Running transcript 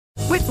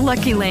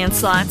Lucky Land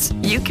Slots,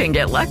 you can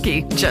get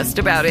lucky just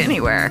about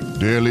anywhere.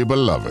 Dearly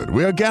beloved,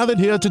 we are gathered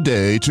here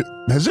today to...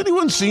 Has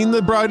anyone seen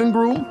the bride and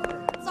groom?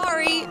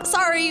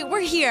 Sorry, we're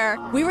here.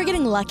 We were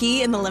getting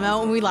lucky in the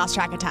limo and we lost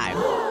track of time.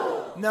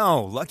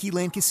 No, Lucky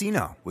Land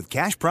Casino, with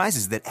cash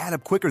prizes that add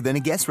up quicker than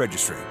a guest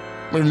registry.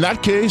 In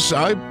that case,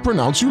 I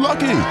pronounce you lucky.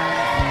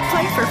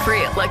 Play for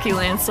free at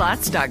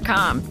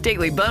LuckyLandSlots.com.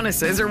 Daily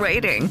bonuses are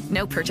waiting.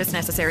 No purchase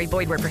necessary.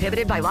 Void where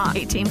prohibited by law.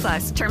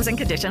 18+. Terms and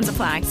conditions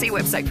apply. See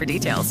website for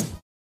details.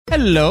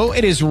 Hello,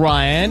 it is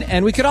Ryan,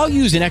 and we could all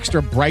use an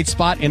extra bright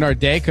spot in our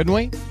day, couldn't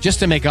we? Just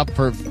to make up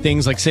for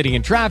things like sitting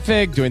in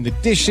traffic, doing the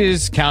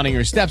dishes, counting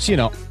your steps, you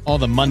know, all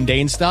the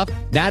mundane stuff.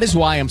 That is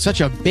why I'm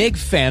such a big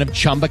fan of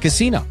Chumba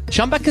Casino.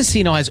 Chumba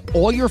Casino has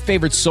all your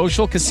favorite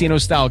social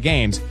casino-style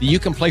games that you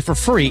can play for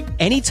free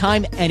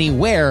anytime,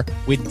 anywhere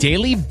with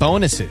daily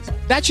bonuses.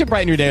 That should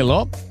brighten your day a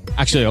little.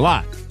 Actually, a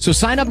lot. So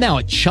sign up now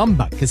at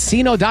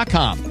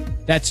ChumbaCasino.com.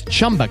 That's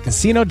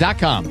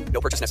ChumbaCasino.com.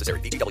 No purchase necessary.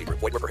 VGW Group.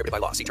 Void where prohibited by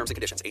law. See terms and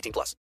conditions.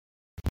 18+.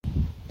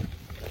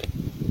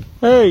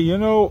 Hey,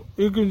 you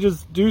can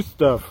just do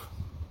stuff.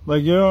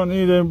 Like, you don't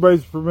need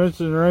anybody's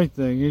permission or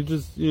anything. You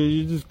just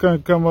kind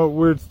of come up with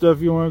weird stuff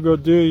you want to go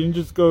do. You can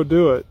just go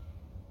do it.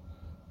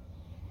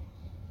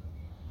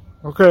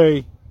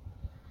 Okay.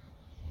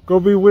 Go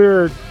be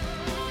weird.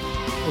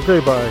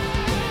 Okay, bye.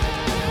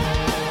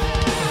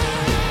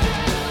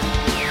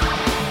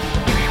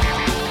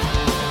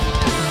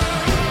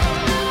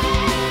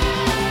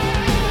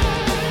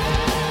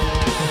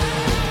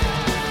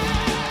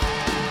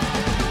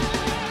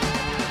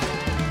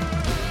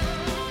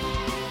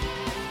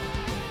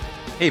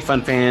 Hey,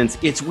 fun fans,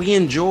 it's We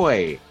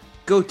Enjoy.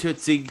 Go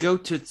Tootsie, go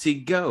Tootsie,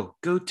 go.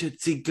 Go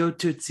Tootsie, go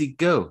Tootsie,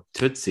 go.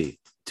 Tootsie,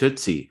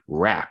 Tootsie,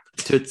 rap,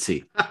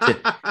 Tootsie.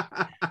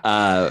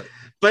 But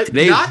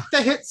today, not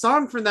the hit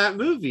song from that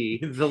movie.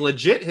 The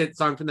legit hit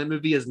song from that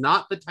movie is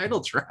not the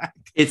title track.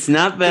 It's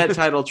not that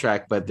title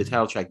track, but the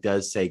title track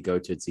does say Go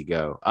Tootsie,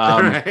 go.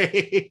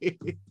 Right.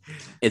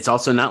 It's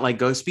also not like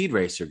Go Speed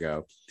Racer,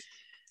 go.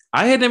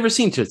 I had never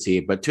seen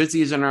Tootsie, but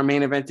Tootsie is in our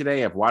main event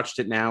today. I've watched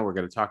it now. We're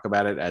going to talk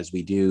about it as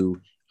we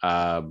do. What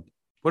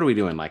are we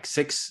doing? Like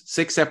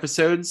six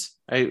episodes?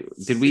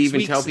 Did we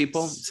even tell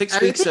people? 6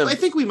 weeks I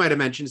think we might have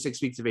mentioned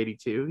 6 weeks of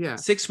 82. Yeah.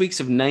 6 weeks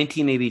of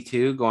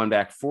 1982, going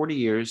back 40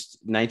 years,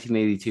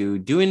 1982,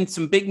 doing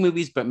some big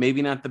movies, but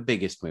maybe not the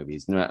biggest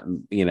movies. Not,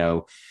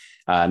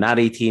 not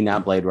 18,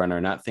 not Blade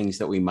Runner, not things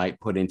that we might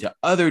put into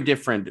other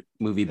different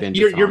movie binge.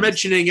 You're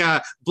mentioning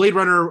Blade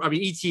Runner. I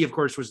mean, E.T., of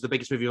course, was the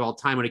biggest movie of all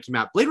time when it came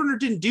out. Blade Runner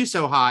didn't do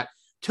so hot.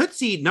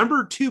 Tootsie,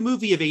 number 2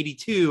 movie of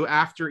 82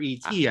 after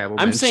E.T.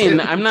 I'm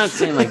not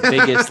saying like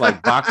biggest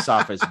like box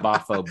office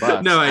boffo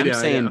bucks. No, I'm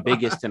saying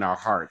biggest in our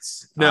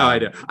hearts. No, I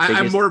know.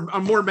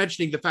 I'm more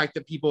mentioning the fact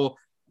that people,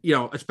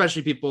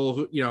 especially people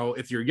who,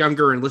 if you're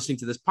younger and listening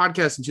to this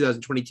podcast in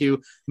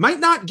 2022, might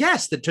not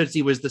guess that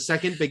Tootsie was the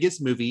second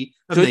biggest movie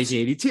of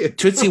 1982.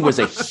 Tootsie was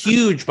a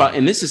huge,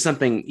 and this is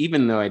something,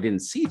 even though I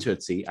didn't see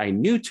Tootsie, I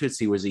knew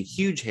Tootsie was a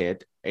huge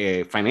hit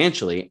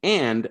financially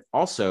and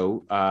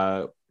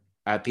also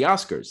at the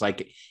Oscars.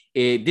 Like,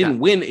 it didn't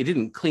win, it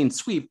didn't clean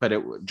sweep, but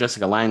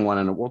Jessica Lange won,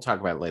 and we'll talk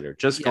about it later.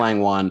 Jessica Lange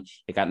won.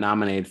 It got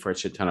nominated for a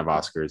shit ton of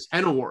Oscars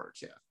and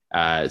awards.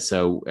 Not just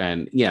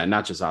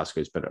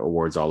Oscars, but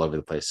awards all over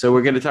the place. So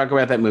we're going to talk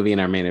about that movie in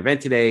our main event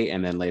today,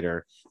 and then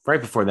later,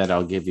 right before that,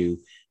 I'll give you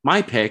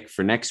my pick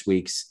for next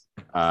week's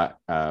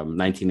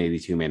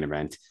 1982 main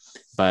event.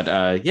 But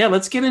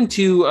let's get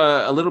into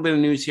a little bit of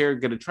news here.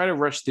 Going to try to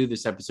rush through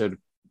this episode a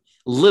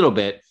little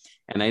bit.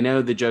 And I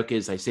know the joke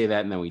is I say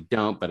that and then we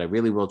don't, but I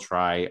really will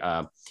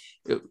try.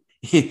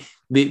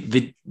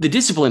 The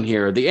discipline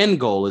here, the end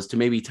goal is to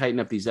maybe tighten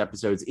up these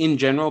episodes in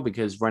general,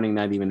 because running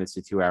 90 minutes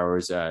to 2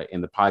 hours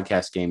in the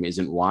podcast game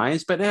isn't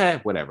wise,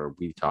 but whatever.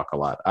 We talk a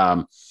lot.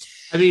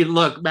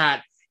 Look,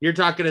 Matt, you're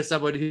talking to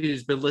someone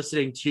who's been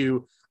listening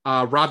to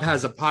Rob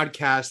has a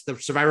podcast, the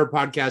Survivor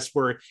podcast,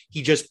 where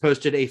he just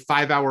posted a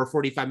 5-hour,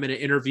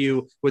 45-minute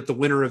interview with the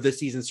winner of this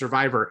season's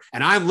Survivor.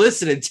 And I'm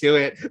listening to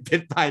it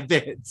bit by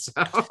bit. So.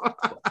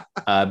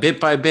 Bit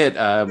by bit,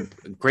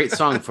 great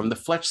song from the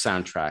Fletch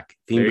soundtrack,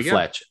 Theme to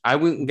Fletch.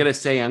 I'm going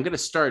to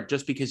start,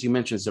 just because you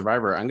mentioned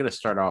Survivor, I'm going to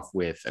start off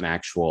with an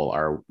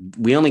actual,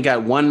 we only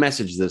got one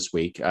message this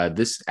week.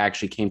 This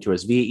actually came to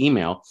us via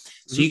email.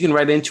 So you can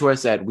write into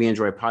us at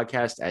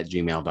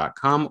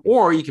weenjoypodcast@gmail.com,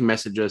 or you can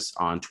message us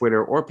on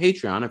Twitter or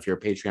Patreon. If you're a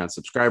Patreon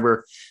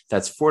subscriber,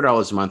 that's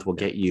 $4 a month. Will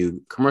get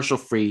you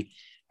commercial-free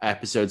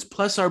episodes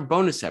plus our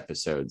bonus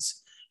episodes.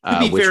 To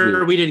be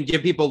fair, we didn't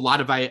give people a lot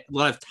of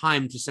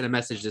time to send a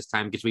message this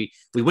time, because we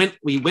went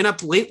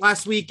up late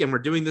last week and we're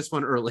doing this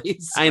one early.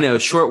 So. I know,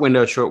 short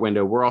window.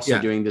 We're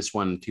also doing this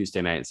one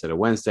Tuesday night instead of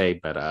Wednesday.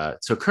 But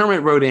so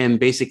Kermit wrote in,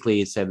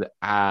 basically said,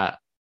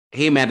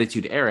 "Hey,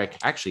 Mattitude Eric."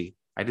 Actually,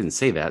 I didn't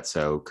say that.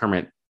 So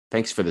Kermit,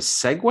 thanks for the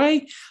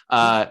segue.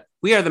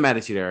 We are the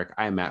Mattitude Eric.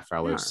 I am Matt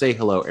Fowler. Say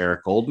hello,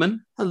 Eric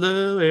Goldman.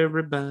 Hello,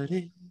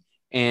 everybody.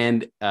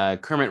 And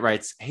Kermit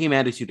writes, "Hey,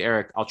 Mattitude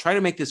Eric, I'll try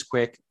to make this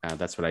quick."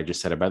 That's what I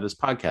just said about this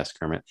podcast,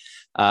 Kermit.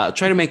 I'll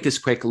try to make this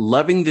quick.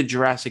 Loving the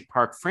Jurassic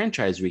Park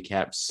franchise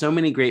recap. So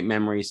many great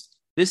memories.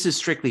 This is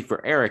strictly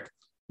for Eric.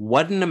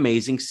 What an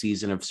amazing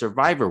season of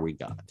Survivor we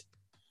got.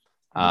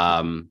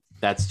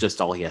 That's just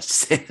all he has to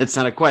say. That's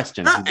not a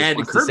question.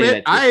 And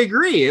Kermit, I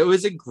agree. It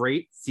was a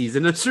great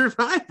season of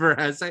Survivor.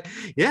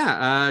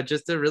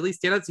 Just a really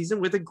standout season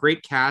with a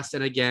great cast.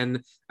 And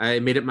again, I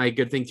made it my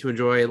good thing to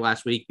enjoy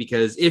last week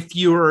because if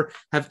you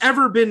have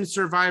ever been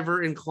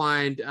Survivor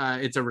inclined,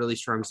 it's a really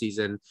strong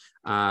season.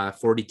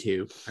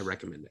 42. I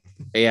recommend it.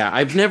 Yeah,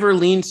 I've never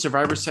leaned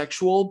Survivor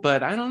sexual,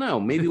 but I don't know.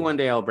 Maybe one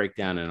day I'll break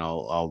down and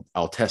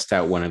I'll test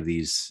out one of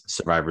these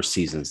Survivor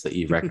seasons that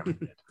you've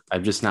recommended.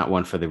 I'm just not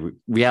one for the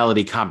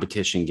reality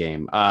competition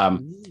game.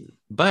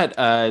 But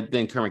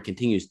then Kermit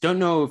continues, don't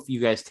know if you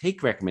guys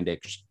take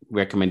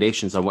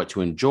recommendations on what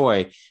to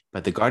enjoy,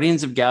 but the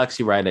Guardians of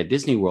Galaxy ride at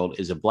Disney World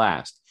is a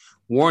blast.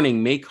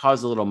 Warning, may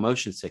cause a little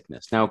motion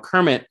sickness. Now,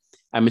 Kermit,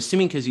 I'm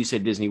assuming because you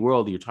said Disney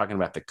World, you're talking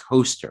about the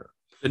coaster.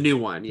 The new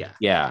one, yeah.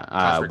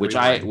 Yeah,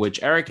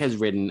 which Eric has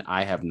ridden.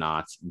 I have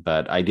not,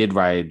 but I did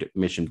ride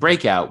Mission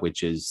Breakout,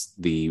 which is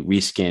the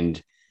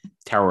reskinned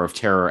Tower of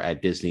Terror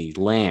at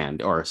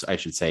Disneyland, or I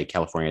should say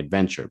California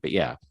Adventure. But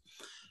yeah,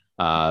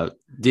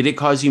 did it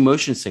cause you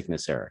motion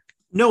sickness, Eric?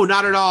 No,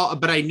 not at all.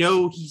 But I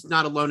know he's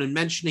not alone in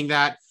mentioning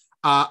that.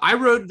 I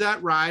rode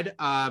that ride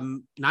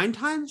 9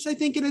 times, I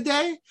think, in a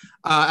day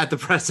at the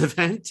press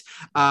event.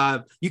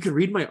 You can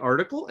read my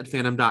article at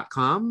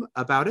fandom.com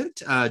about it.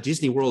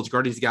 Disney World's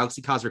Guardians of the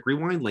Galaxy Cosmic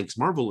Rewind links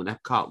Marvel and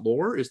Epcot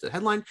lore is the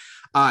headline.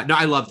 No,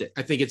 I loved it.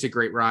 I think it's a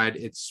great ride.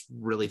 It's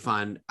really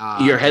fun.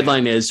 Your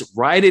headline is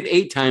ride it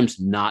 8 times,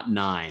 not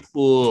 9.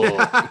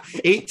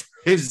 8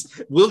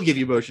 will give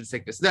you motion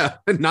sickness. No,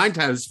 9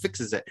 times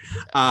fixes it.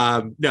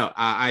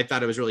 I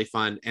thought it was really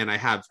fun, and I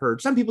have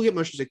heard some people get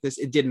motion sickness.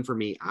 It didn't for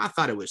me. I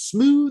thought it was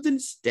smooth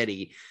and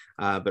steady,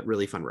 but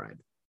really fun ride.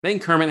 Then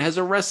Kermit has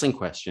a wrestling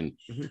question.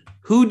 Mm-hmm.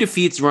 Who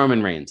defeats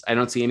Roman Reigns? I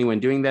don't see anyone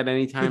doing that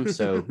anytime.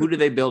 So who do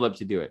they build up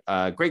to do it?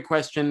 Great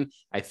question.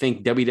 I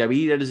think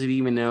WWE doesn't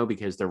even know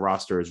because their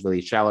roster is really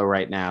shallow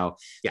right now.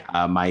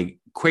 Yeah. My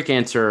quick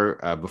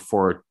answer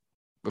before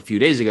a few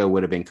days ago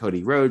would have been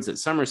Cody Rhodes at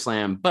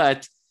SummerSlam,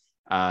 but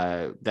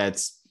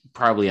that's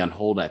probably on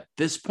hold at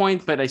this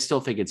point. But I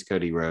still think it's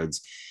Cody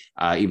Rhodes,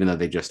 even though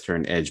they just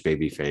turned Edge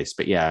babyface.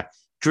 But yeah,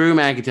 Drew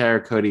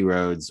McIntyre, Cody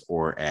Rhodes,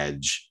 or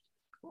Edge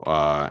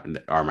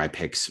are my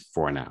picks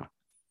for now.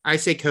 I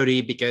say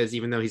Cody because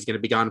even though he's going to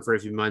be gone for a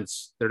few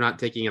months, they're not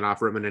taking it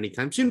off Roman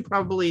anytime soon,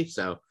 probably.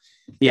 So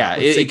yeah,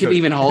 it could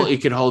even hold.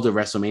 It could hold a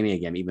WrestleMania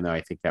again, even though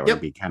I think that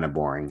would be kind of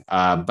boring.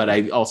 But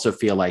I also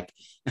feel like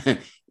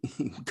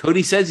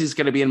Cody says he's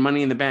going to be in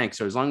Money in the Bank,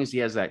 so as long as he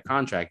has that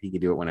contract, he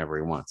can do it whenever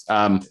he wants.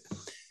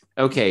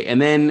 Okay,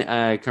 and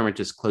then Kermit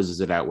just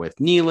closes it out with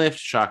knee lift,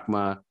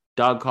 Shakma,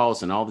 dog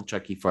calls, and all the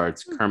Chucky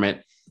farts.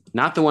 Kermit,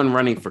 not the one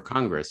running for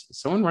Congress.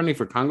 Someone running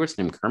for Congress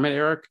named Kermit,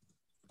 Eric?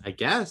 I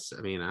guess.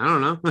 I mean, I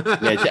don't know.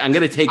 Yeah, I'm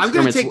going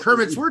to take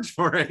Kermit's words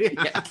for it.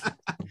 Yeah.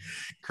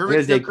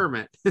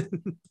 Kermit.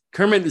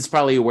 Kermit is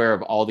probably aware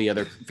of all the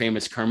other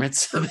famous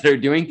Kermits that are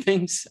doing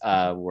things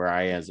where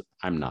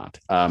I'm not.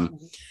 I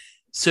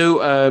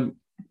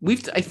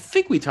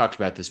think we talked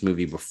about this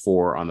movie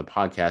before on the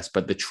podcast,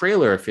 but the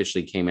trailer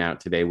officially came out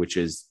today, which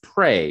is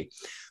Prey,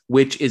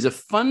 which is a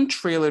fun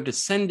trailer to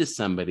send to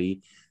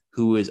somebody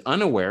who is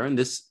unaware. And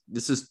this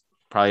is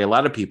probably a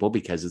lot of people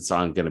because it's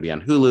going to be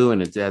on Hulu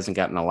and it hasn't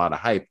gotten a lot of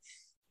hype,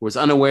 was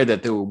unaware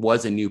that there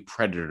was a new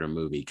Predator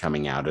movie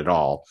coming out at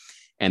all.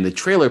 And the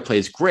trailer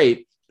plays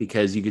great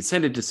because you could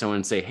send it to someone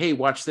and say, hey,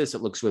 watch this.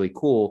 It looks really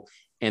cool.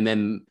 And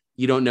then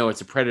you don't know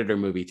it's a Predator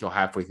movie till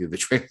halfway through the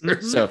trailer.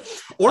 Mm-hmm. So,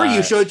 or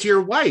you show it to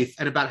your wife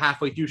and about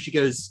halfway through, she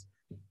goes,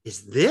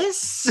 is this?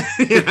 So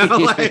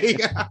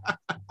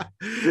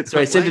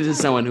I sent it to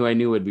someone who I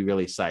knew would be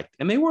really psyched,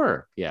 and they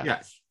were. Yeah.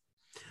 Yes.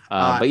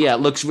 But yeah,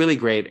 it looks really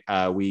great.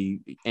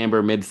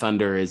 Amber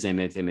Midthunder is in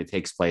it, and it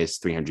takes place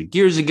 300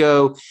 years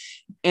ago.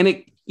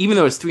 And even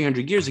though it's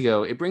 300 years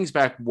ago, it brings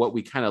back what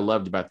we kind of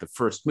loved about the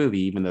first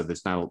movie, even though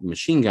there's not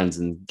machine guns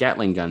and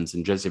Gatling guns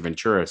and Jesse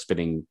Ventura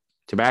spitting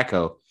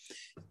tobacco.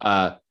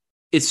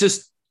 It's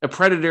just a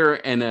predator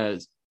and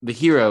the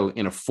hero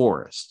in a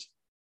forest,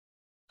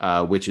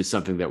 which is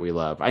something that we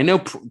love. I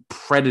know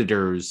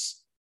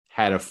Predators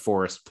had a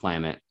forest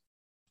planet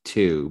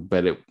too,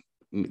 but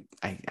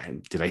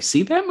did I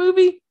see that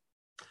movie?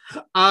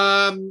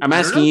 I'm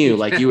asking you,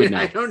 like you would know.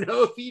 I don't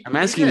know if I'm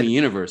asking the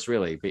universe,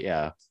 really, but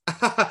yeah.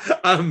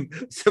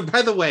 So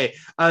by the way,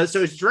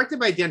 so it's directed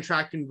by Dan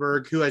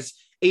Trachtenberg, who has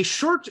a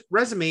short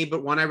resume,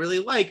 but one I really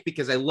like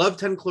because I love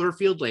 10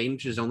 Cloverfield Lane,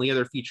 which is his only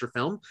other feature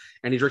film,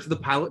 and he directed the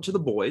pilot to The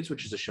Boys,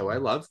 which is a show I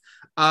love.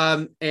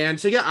 And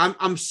so yeah,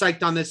 I'm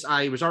psyched on this.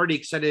 I was already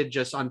excited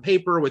just on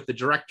paper with the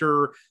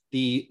director,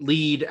 the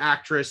lead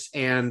actress,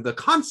 and the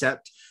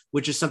concept,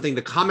 which is something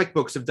the comic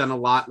books have done a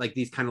lot, like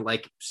these kind of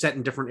like set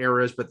in different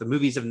eras, but the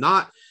movies have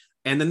not.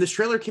 And then this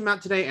trailer came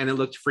out today and it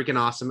looked freaking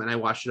awesome. And I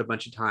watched it a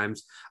bunch of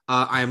times.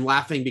 I am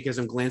laughing because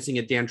I'm glancing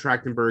at Dan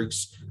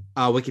Trachtenberg's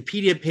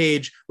Wikipedia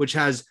page, which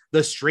has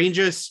the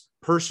strangest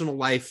personal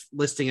life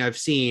listing I've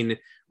seen,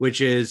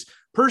 which is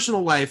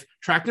personal life.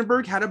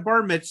 Trachtenberg had a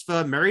bar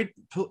mitzvah, married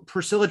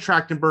Priscilla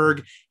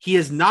Trachtenberg. He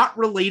is not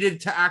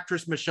related to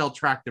actress Michelle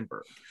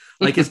Trachtenberg.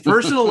 Like his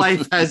personal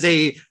life has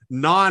a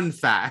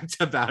non-fact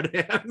about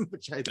him,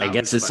 which I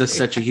guess it's just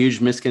such a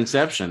huge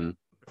misconception.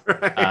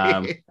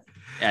 Right.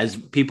 As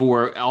people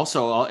were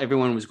also,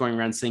 everyone was going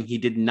around saying he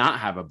did not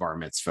have a bar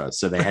mitzvah,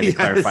 so they had to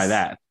clarify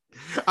that.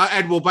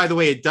 And well, by the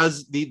way, it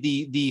does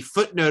the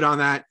footnote on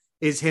that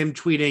is him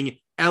tweeting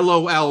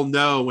LOL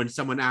no when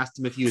someone asked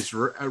him if he was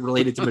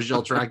related to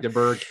Michelle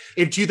Trachtenberg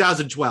in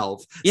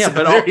 2012. Yeah, so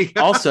but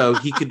also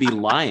he could be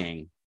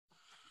lying.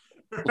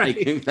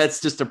 Right. Like, that's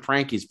just a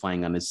prank he's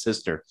playing on his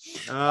sister.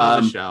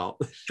 Michelle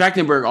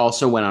Trachtenberg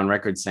also went on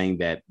record saying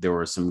that there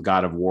were some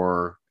God of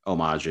War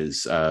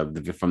homages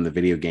from the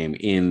video game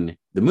in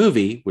the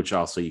movie, which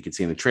also you can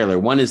see in the trailer.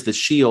 One is the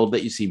shield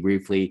that you see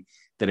briefly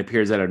that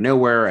appears out of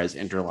nowhere as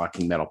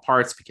interlocking metal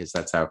parts, because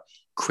that's how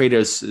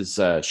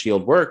Kratos'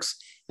 shield works.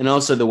 And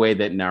also the way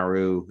that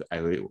Naru,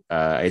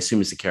 I assume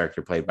is the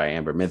character played by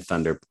Amber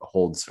Midthunder,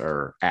 holds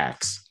her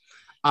axe.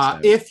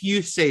 If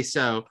you say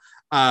so.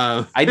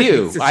 I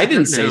do. I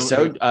didn't say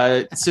so.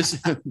 It's just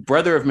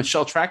brother of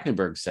Michelle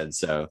Trachtenberg said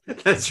so.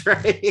 That's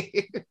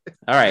right.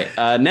 All right.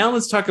 Now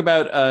let's talk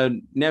about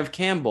Neve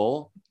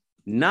Campbell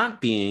not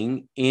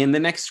being in the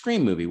next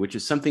Scream movie, which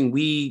is something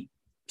we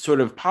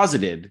sort of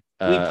posited.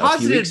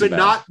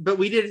 But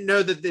we didn't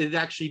know that it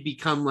actually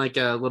become like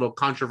a little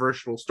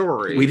controversial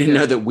story. We didn't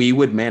know that we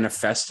would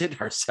manifest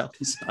it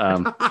ourselves.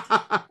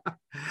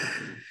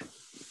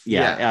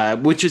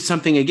 Which is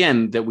something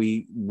again that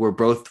we were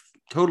both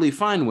totally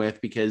fine with,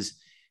 because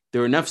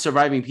there are enough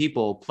surviving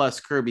people plus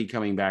Kirby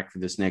coming back for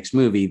this next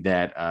movie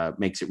that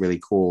makes it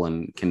really cool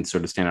and can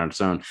sort of stand on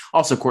its own.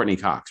 Also Courtney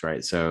Cox,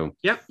 right? So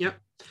yep.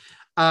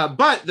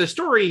 But the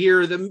story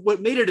here,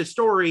 what made it a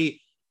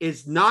story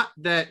is not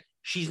that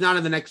she's not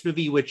in the next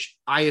movie, which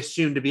I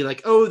assume to be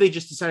like, oh, they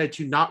just decided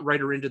to not write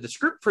her into the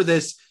script for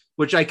this,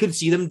 which I could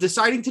see them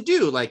deciding to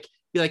do. Like,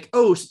 be like,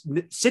 oh,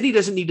 Sydney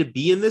doesn't need to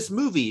be in this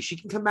movie. She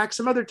can come back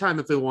some other time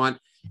if they want.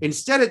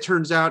 Instead, it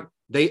turns out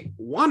they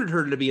wanted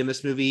her to be in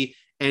this movie,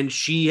 and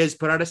she has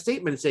put out a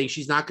statement saying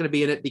she's not going to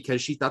be in it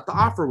because she thought the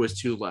offer was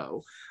too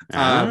low.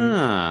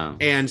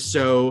 And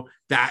so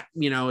that,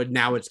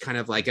 now it's kind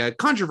of like a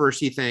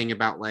controversy thing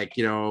about like,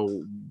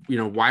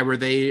 why were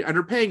they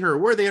underpaying her?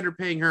 Were they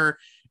underpaying her?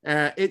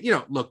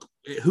 Look,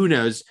 who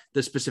knows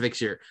the specifics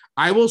here?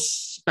 I will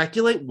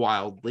speculate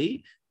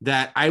wildly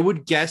that I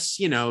would guess,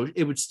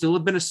 it would still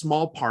have been a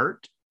small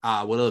part.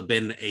 Would it have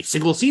been a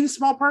single scene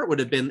small part? Would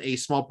it have been a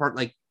small part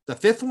like the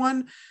fifth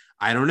one?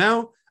 I don't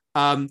know.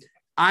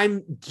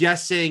 I'm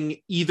guessing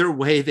either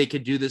way they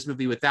could do this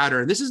movie without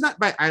her. And this is not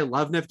by, I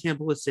love Neve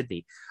Campbell as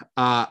Sydney.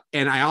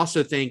 And I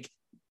also think,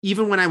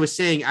 even when I was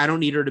saying I don't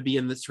need her to be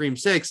in the Scream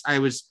 6, I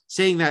was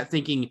saying that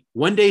thinking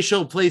one day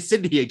she'll play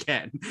Sydney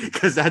again,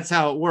 because that's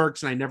how it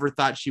works. And I never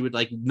thought she would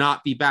like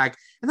not be back.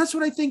 And that's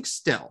what I think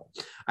still.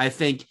 I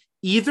think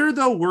either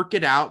they'll work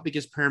it out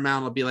because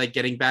Paramount will be like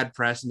getting bad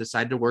press and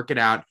decide to work it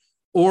out,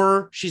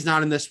 or she's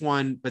not in this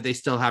one, but they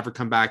still have her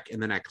come back in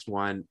the next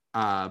one.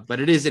 But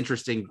it is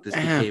interesting. This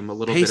became a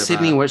little bit of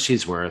Sydney what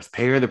she's worth.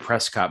 Pay her the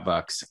Prescott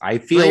bucks. I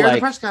feel like the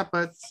Prescott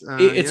bucks.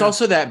 It's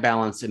also that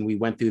balance. And we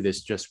went through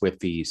this just with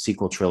the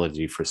sequel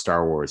trilogy for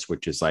Star Wars,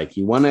 which is like,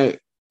 you want to.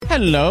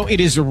 Hello,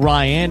 it is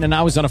Ryan, and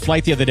I was on a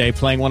flight the other day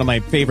playing one of my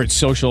favorite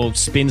social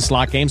spin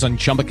slot games on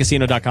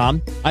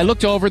ChumbaCasino.com. I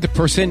looked over at the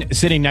person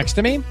sitting next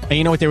to me, and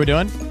you know what they were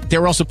doing? They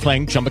were also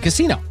playing Chumba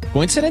Casino.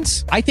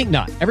 Coincidence? I think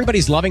not.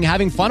 Everybody's loving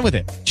having fun with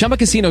it. Chumba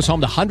Casino is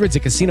home to hundreds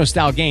of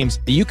casino-style games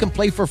that you can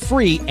play for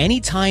free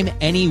anytime,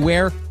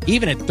 anywhere,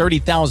 even at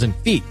 30,000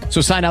 feet.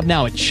 So sign up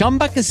now at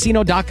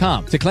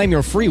ChumbaCasino.com to claim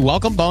your free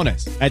welcome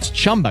bonus. That's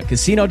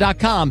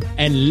ChumbaCasino.com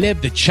and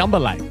live the Chumba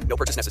life. No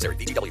purchase necessary.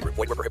 VGW. Void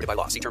where prohibited by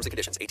law. See terms and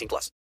conditions.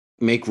 18+.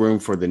 Make room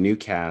for the new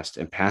cast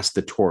and pass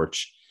the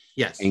torch.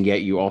 Yes. And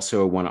yet you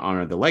also want to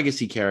honor the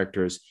legacy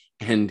characters.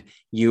 And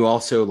you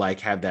also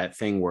like have that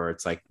thing where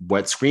it's like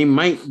what Scream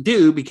might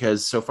do,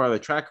 because so far the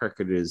track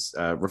record is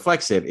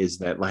reflects it, is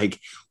that like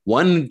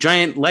one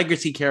giant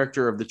legacy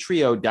character of the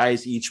trio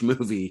dies each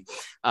movie.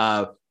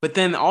 But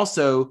then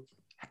also,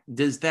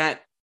 does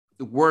that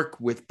work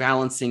with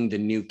balancing the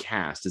new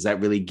cast? Does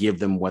that really give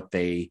them what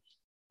they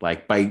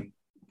like by,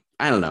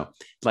 I don't know,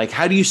 like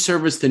how do you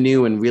service the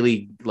new and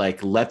really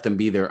like let them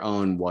be their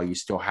own while you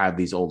still have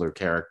these older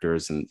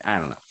characters? And I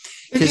don't know.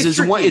 Because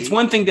it's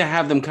one thing to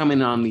have them come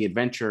in on the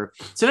adventure.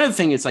 It's another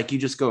thing. It's like you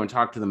just go and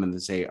talk to them and they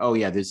say, oh,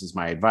 yeah, this is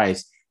my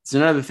advice. It's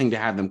another thing to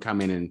have them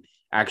come in and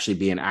actually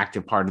be an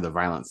active part of the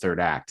violent third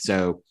act.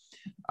 So,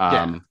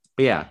 I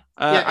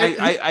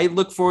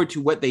look forward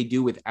to what they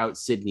do without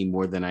Sydney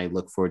more than I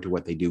look forward to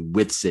what they do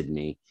with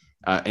Sydney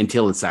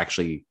until it's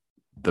actually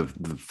the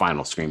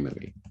final Scream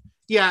movie.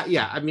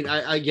 Yeah. I mean,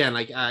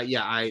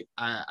 I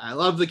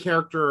love the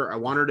character. I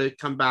want her to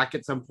come back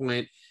at some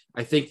point.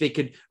 I think they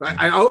could.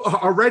 I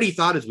already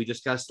thought, as we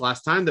discussed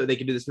last time, that they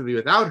could do this movie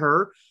without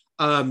her.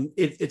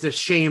 It's a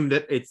shame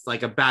that it's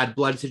like a bad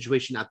blood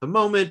situation at the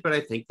moment, but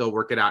I think they'll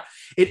work it out.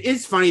 It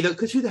is funny though,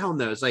 because who the hell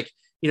knows? Like,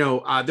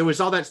 there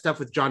was all that stuff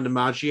with John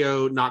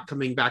DiMaggio not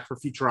coming back for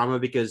Futurama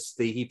because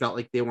he felt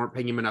like they weren't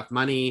paying him enough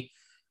money.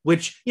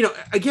 Which,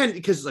 again,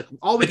 because like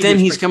all we. But then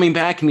he's coming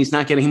back and he's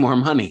not getting more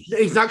money.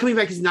 He's not coming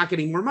back. He's not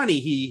getting more money.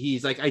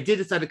 He's like, I did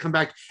decide to come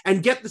back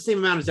and get the same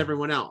amount as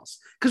everyone else.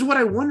 Because what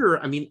I wonder,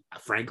 I mean,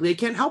 frankly, I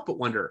can't help but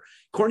wonder.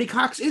 Courtney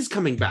Cox is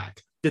coming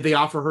back. Did they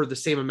offer her the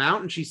same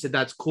amount and she said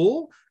that's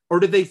cool? Or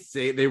did they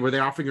say they were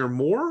offering her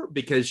more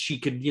because she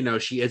could,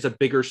 she is a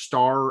bigger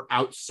star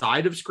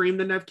outside of Scream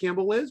than Neve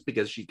Campbell is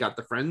because she got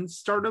the Friends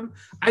stardom?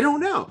 I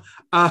don't know.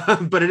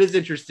 But it is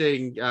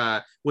interesting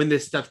when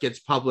this stuff gets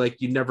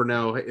public. You never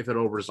know if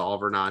it'll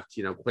resolve or not.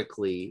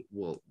 Quickly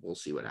we'll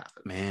see what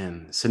happens.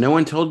 Man, so no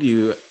one told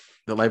you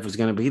that life was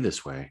going to be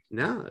this way.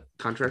 No,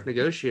 contract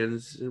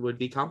negotiations would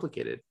be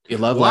complicated. You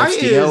love life's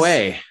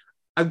DOA.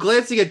 I'm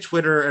glancing at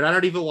Twitter and I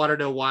don't even want to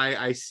know why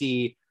I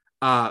see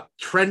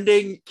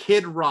trending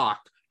Kid Rock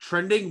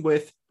trending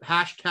with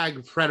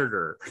hashtag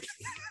Predator.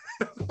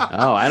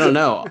 Oh, I don't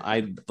know.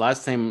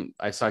 Last time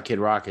I saw Kid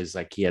Rock is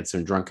like he had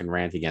some drunken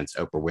rant against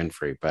Oprah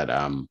Winfrey, but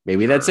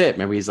maybe that's it.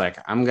 Maybe he's like,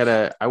 I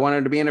want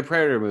her to be in a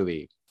Predator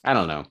movie. I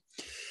don't know.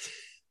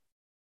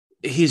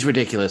 He's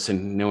ridiculous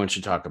and no one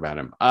should talk about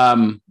him.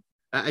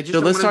 So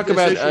let's talk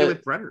about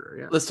Predator.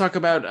 Yeah. Let's talk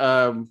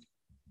about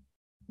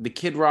the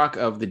Kid Rock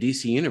of the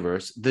DC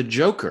universe, the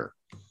Joker.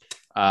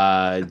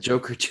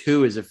 Joker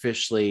 2 is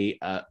officially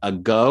a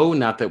go.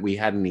 Not that we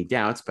had any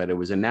doubts, but it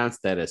was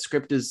announced that a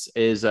script is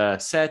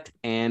set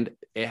and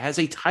it has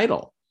a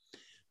title,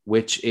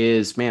 which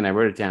is, man, I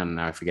wrote it down and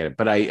now I forget it,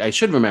 but I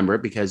should remember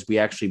it because we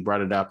actually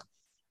brought it up.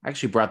 I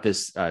actually brought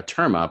this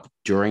term up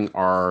during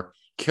our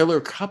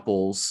Killer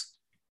Couples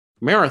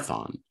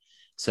marathon.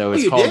 So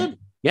it's called,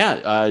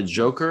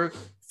 Joker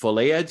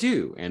Folie à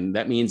Deux, and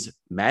that means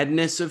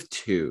madness of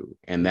two,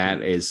 and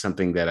that is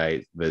something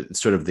that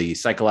the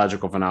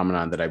psychological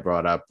phenomenon that I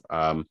brought up.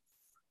 I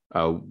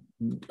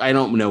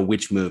don't know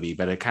which movie,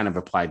 but it kind of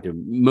applied to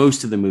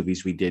most of the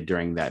movies we did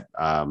during that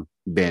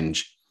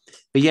binge.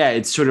 But yeah,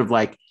 it's sort of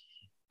like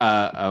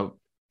a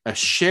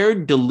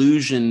shared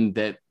delusion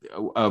that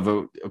of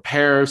a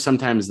pair.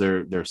 Sometimes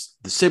they're the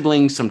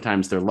siblings,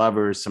 sometimes they're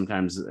lovers,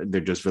 sometimes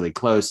they're just really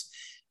close,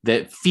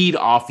 that feed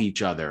off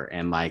each other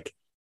and like.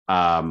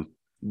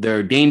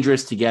 They're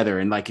dangerous together,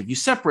 and like if you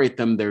separate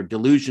them, their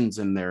delusions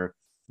and their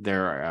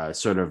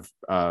sort of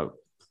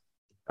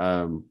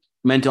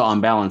mental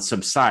imbalance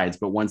subsides.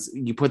 But once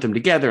you put them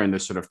together, and they're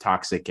sort of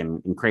toxic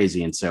and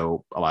crazy, and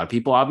so a lot of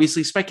people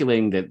obviously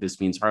speculating that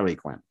this means Harley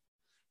Quinn.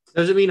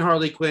 Does it mean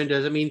Harley Quinn?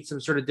 Does it mean some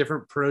sort of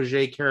different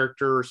protege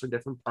character or some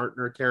different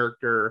partner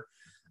character?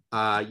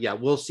 Yeah,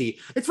 we'll see.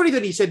 It's funny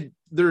that he said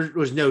there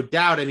was no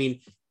doubt. I mean,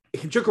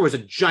 Joker was a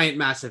giant,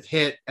 massive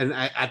hit, and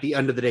at the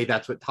end of the day,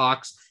 that's what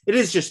talks. It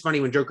is just funny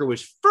when Joker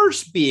was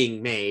first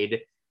being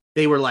made,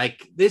 they were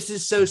like, "This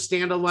is so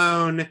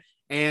standalone,"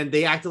 and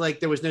they acted like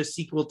there was no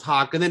sequel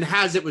talk. And then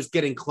as it was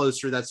getting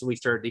closer, that's when we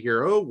started to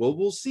hear, "Oh, well,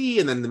 we'll see."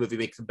 And then the movie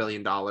makes $1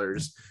 billion,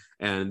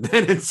 and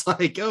then it's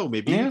like, "Oh,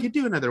 maybe we could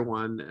do another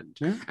one."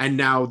 And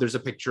now there's a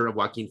picture of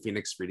Joaquin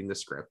Phoenix reading the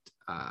script,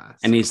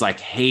 and he's like,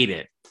 "Hate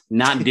it,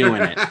 not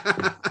doing it.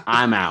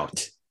 I'm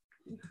out.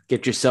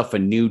 Get yourself a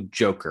new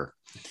Joker."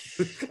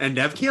 And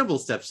Neve Campbell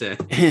steps in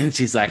and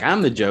she's like,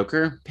 "I'm the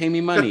Joker, pay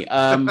me money."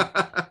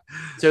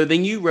 So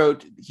then you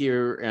wrote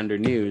here under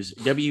news,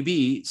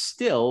 WB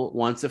still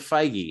wants a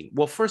Feige.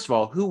 Well, first of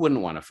all, who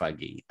wouldn't want a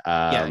Feige?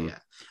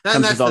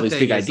 Comes with all these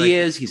big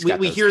ideas. Like,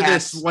 we hear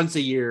this once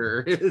a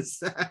year.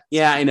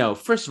 Yeah, I know.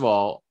 First of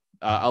all,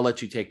 I'll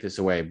let you take this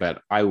away,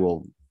 but I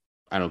don't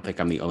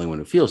think I'm the only one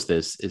who feels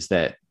this, is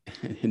that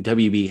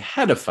WB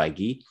had a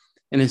Feige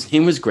and his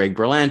name was Greg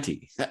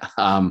Berlanti.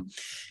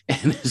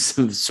 And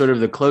it's sort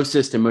of the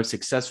closest and most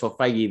successful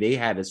Feige they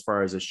had as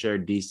far as a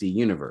shared DC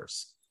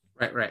universe.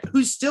 Right.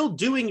 Who's still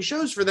doing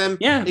shows for them.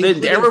 Yeah, the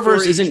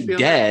Arrowverse isn't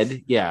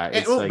dead.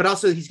 Yeah. But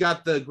also he's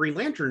got the Green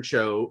Lantern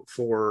show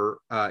for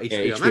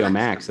HBO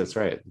Max. That's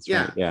right.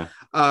 Right. Yeah.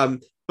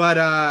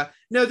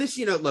 No, this,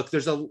 look,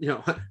 there's a,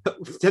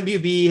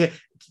 WB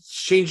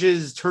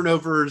changes,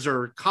 turnovers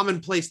are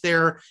commonplace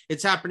there.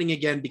 It's happening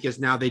again because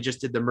now they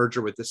just did the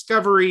merger with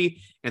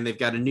Discovery and they've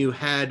got a new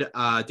head,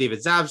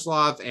 David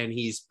Zaslav, and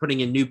he's putting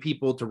in new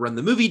people to run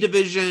the movie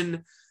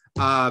division,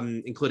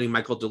 including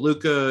Michael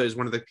DeLuca is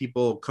one of the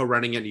people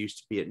co-running it. He used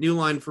to be at New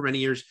Line for many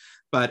years,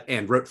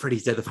 and wrote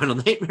Freddy's Dead: The Final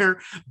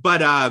Nightmare.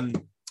 But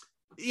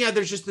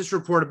there's just this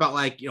report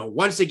about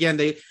once again,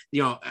 they,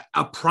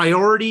 a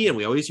priority, and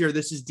we always hear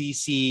this is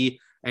DC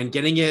and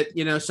getting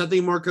it,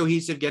 something more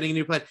cohesive, getting a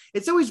new plan.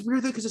 It's always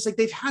weird though, because it's like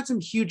they've had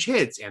some huge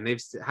hits and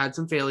they've had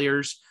some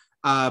failures.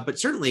 But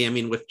certainly, I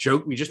mean, with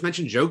Joker, we just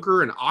mentioned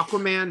Joker and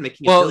Aquaman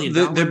making $1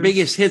 billion. The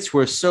biggest hits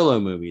were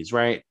solo movies,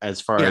 right? As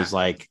far as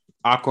like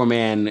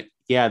Aquaman,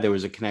 there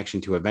was a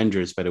connection to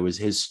Avengers, but it was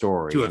his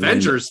story. To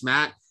Avengers,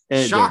 Matt.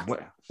 Shock.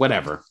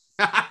 Whatever.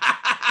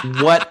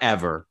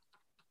 Whatever.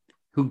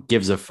 Who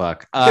gives a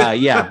fuck?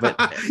 Yeah,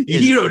 but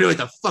you don't know what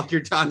the fuck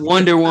you're talking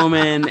Wonder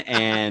Woman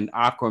and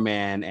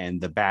Aquaman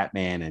and the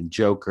Batman and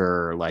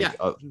Joker,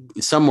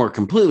 some were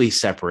completely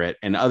separate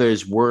and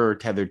others were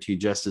tethered to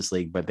Justice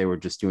League, but they were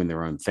just doing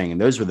their own thing.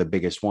 And those were the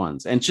biggest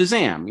ones. And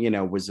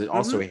Shazam, was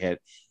also a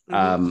hit.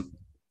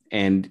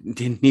 And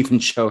didn't even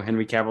show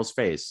Henry Cavill's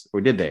face, or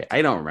did they?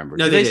 I don't remember.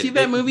 No, did I see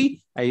that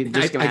movie? I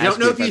don't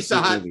know if you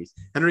saw it.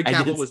 Henry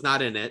Cavill was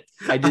not in it.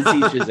 I did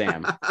see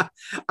Shazam.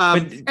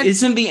 But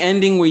isn't the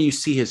ending where you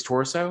see his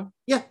torso?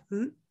 Yeah.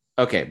 Mm-hmm.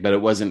 Okay, but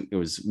it wasn't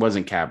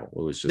Cavill.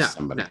 It was just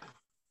somebody. No.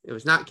 It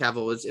was not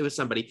Cavill. It was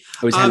somebody.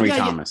 It was Henry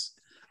Thomas.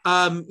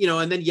 Yeah.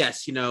 And then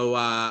yes,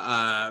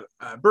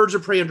 Birds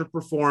of Prey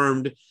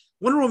underperformed.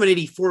 Wonder Woman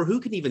 84. Who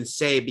can even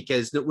say?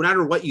 Because no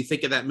matter what you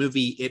think of that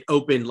movie, it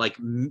opened like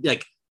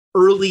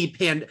early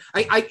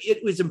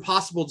it was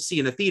impossible to see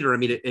in a theater. I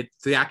mean, it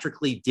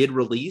theatrically did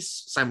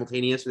release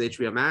simultaneous with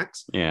HBO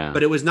Max. Yeah,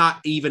 but it was not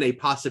even a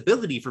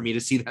possibility for me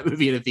to see that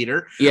movie in a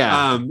theater.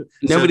 Yeah,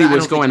 nobody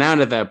was going out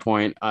at that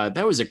point.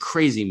 That was a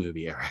crazy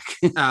movie, Eric.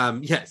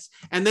 Yes,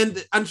 and then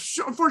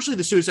unfortunately,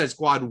 the Suicide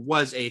Squad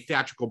was a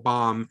theatrical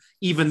bomb,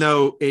 even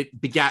though it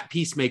begat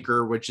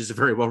Peacemaker, which is a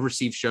very well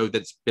received show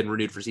that's been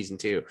renewed for season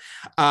 2.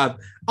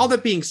 All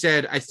that being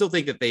said, I still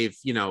think that they've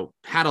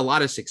had a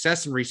lot of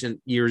success in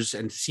recent years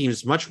and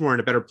seems much more in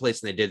a better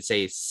place than they did,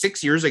 say,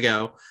 6 years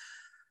ago.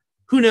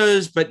 Who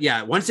knows? But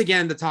yeah, once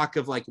again, the talk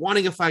of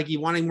wanting a Feige,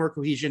 wanting more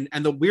cohesion.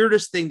 And the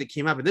weirdest thing that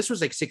came up, and this was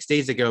 6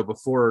 days ago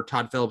before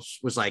Todd Phillips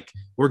was like,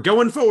 we're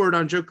going forward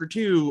on Joker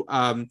 2,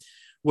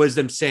 was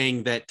them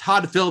saying that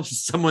Todd Phillips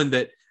is someone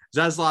that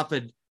Zaslav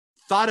had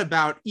thought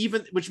about,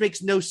 even, which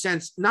makes no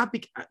sense.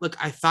 Look,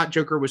 I thought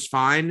Joker was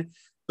fine,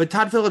 but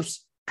Todd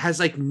Phillips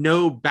has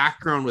no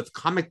background with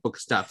comic book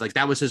stuff.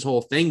 That was his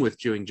whole thing with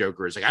doing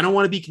Joker. Is I don't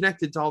want to be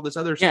connected to all this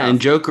other stuff. Yeah, and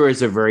Joker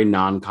is a very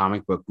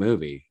non-comic book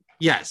movie.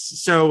 Yes.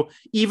 So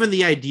even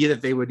the idea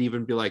that they would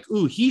even be like,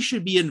 ooh, he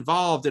should be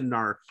involved in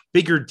our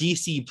bigger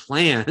DC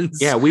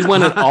plans. Yeah, we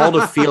want it all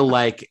to feel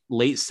like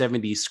late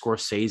 70s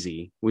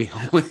Scorsese.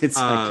 It's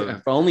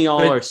if only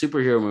all our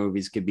superhero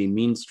movies could be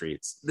Mean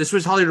Streets. This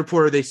was Hollywood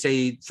Reporter.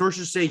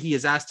 Sources say he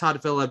has asked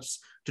Todd Phillips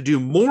to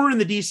do more in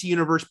the DC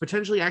universe,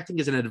 potentially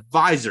acting as an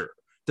advisor.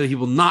 So he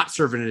will not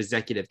serve in an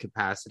executive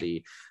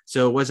capacity.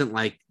 So it wasn't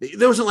like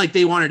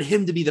they wanted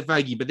him to be the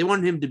Feige, but they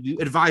wanted him to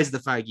advise the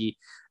Feige.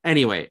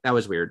 Anyway, that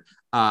was weird.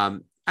 I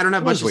don't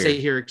have much to say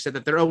here, except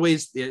that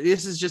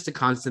this is just a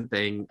constant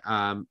thing.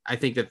 I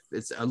think that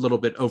it's a little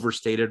bit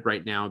overstated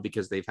right now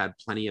because they've had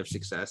plenty of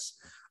success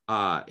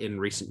in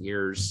recent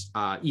years,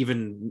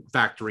 even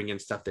factoring in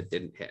stuff that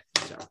didn't hit.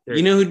 So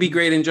who'd be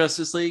great in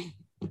Justice League?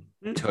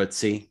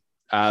 Tootsie.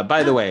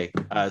 By the way,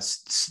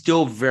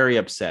 still very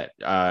upset.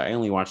 I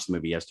only watched the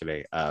movie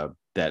yesterday.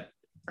 That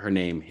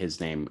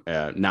his name,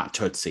 not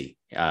Tootsie,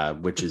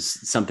 which is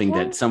something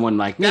that someone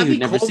like me who'd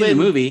never seen the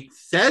movie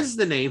says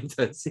the name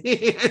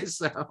Tootsie.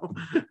 So,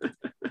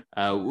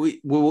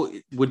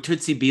 would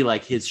Tootsie be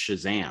like his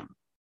Shazam?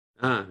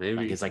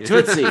 Maybe it's like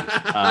Tootsie.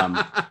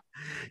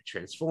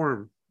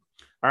 Transform.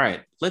 All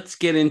right, let's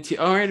get into.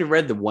 I already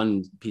read the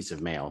one piece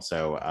of mail,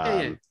 so.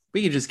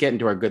 We can just get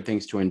into our good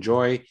things to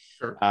enjoy.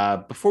 Sure.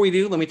 Before we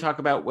do, let me talk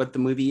about what the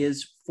movie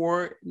is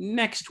for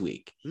next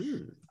week.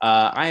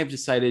 I have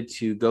decided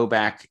to go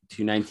back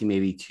to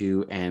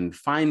 1982 and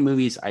find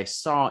movies I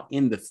saw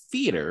in the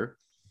theater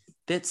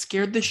that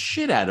scared the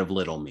shit out of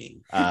little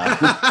me.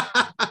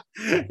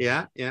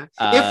 Yeah.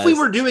 If we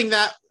were doing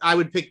that, I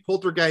would pick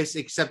Poltergeist,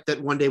 except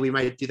that one day we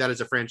might do that as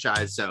a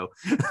franchise. So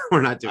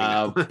we're not doing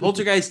that.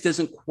 Poltergeist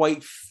doesn't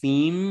quite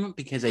theme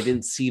because I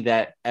didn't see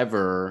that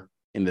ever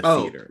in the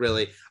theater.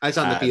 Really? I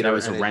saw in the theater. That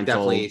was a rental. It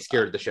definitely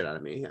scared the shit out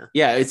of me.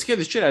 Yeah, it scared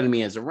the shit out of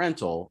me as a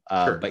rental.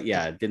 Sure. But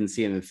yeah, didn't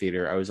see it in the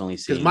theater. I was only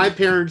seeing because my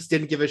parents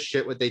didn't give a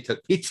shit what they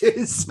took me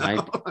to.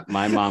 So.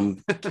 My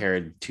mom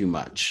cared too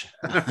much.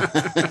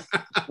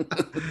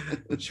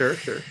 Sure.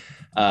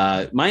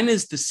 Mine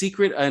is The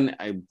Secret.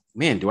 And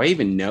do I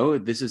even know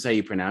this is how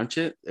you pronounce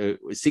it?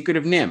 Secret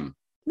of NIMH.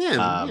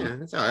 Yeah,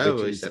 that's how I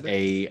always said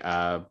it.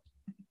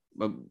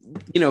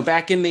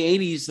 Back in the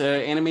 80s,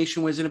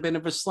 animation was in a bit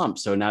of a slump,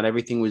 so not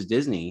everything was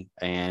Disney,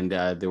 and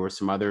there were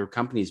some other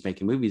companies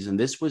making movies, and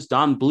this was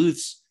Don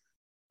Bluth's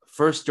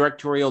first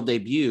directorial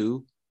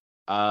debut.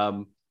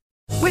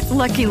 With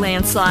Lucky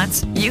Land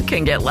Slots, you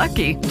can get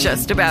lucky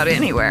just about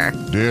anywhere.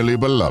 Dearly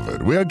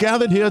beloved, we are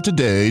gathered here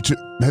today to...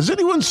 Has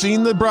anyone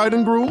seen the bride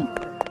and groom?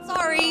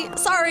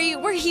 Sorry,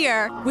 we're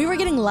here. We were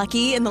getting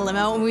lucky in the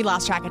limo and we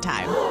lost track of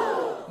time.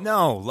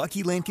 No,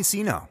 Lucky Land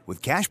Casino,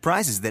 with cash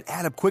prizes that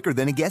add up quicker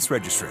than a guest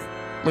registry.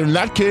 In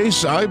that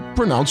case, I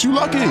pronounce you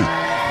lucky.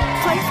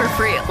 Play for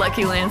free at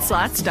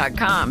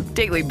LuckyLandSlots.com.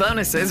 Daily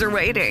bonuses are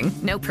waiting.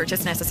 No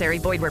purchase necessary.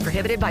 Void where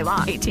prohibited by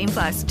law.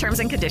 18+. Terms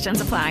and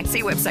conditions apply.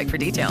 See website for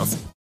details.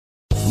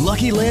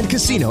 Lucky Land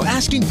Casino,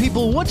 asking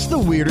people, what's the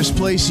weirdest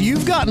place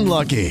you've gotten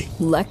lucky?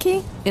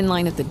 Lucky? In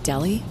line at the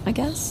deli, I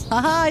guess?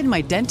 Aha, in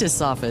my dentist's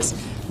office.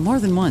 More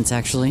than once,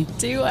 actually.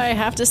 Do I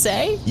have to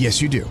say?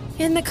 Yes, you do.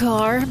 In the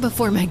car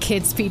before my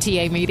kids'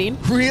 PTA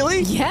meeting.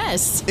 Really?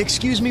 Yes.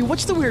 Excuse me,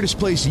 what's the weirdest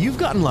place you've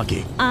gotten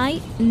lucky?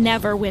 I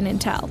never win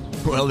and tell.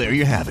 Well, there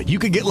you have it. You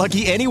can get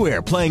lucky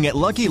anywhere, playing at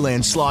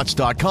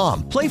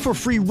LuckyLandSlots.com. Play for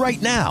free right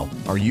now.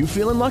 Are you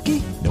feeling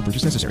lucky? No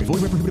purchase necessary.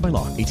 Void where prohibited by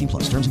law. 18+.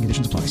 Terms and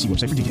conditions apply. See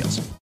website for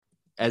details.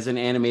 As an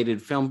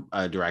animated film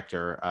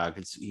director,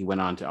 because he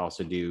went on to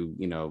also do,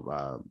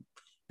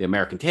 The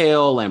American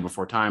Tail, Land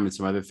Before Time, and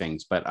some other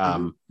things. But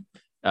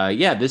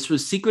this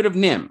was Secret of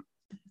NIMH,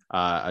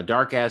 a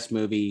dark ass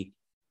movie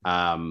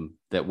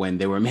that when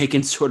they were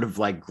making sort of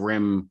like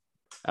grim,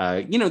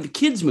 the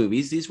kids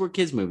movies, these were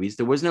kids movies.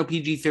 There was no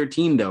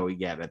PG-13 though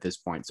yet at this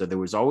point. So there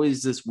was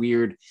always this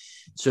weird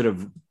sort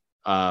of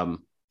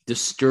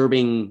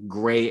disturbing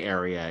gray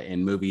area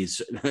in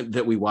movies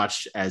that we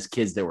watched as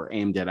kids that were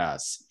aimed at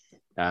us.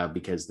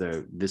 Because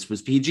this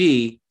was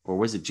PG, or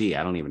was it G?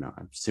 I don't even know.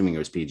 I'm assuming it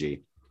was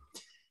PG.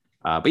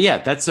 But yeah,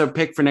 that's a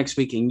pick for next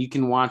week, and you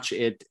can watch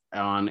it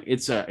on.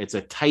 It's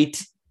a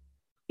tight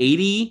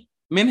 80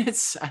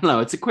 minutes. I don't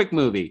know. It's a quick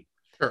movie.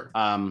 Sure.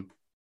 And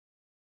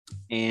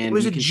it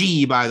was a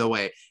G, by the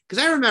way,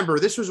 because I remember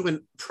this was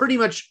when pretty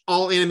much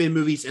all animated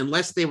movies,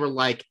 unless they were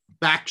like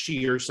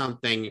Bakshi or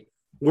something,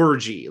 were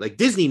G. Like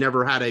Disney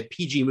never had a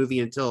PG movie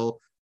until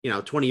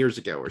 20 years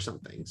ago or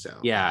something. So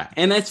yeah,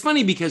 and it's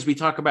funny because we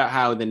talk about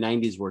how the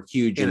 90s were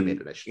huge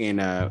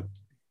in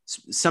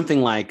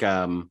something like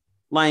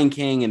Lion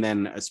King, and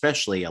then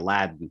especially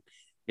Aladdin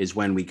is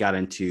when we got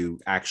into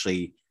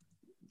actually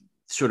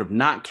sort of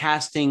not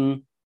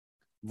casting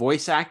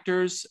voice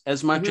actors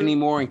as much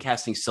anymore and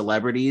casting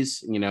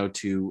celebrities, in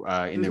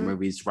their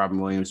movies.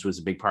 Robin Williams was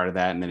a big part of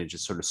that, and then it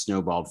just sort of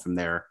snowballed from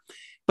there.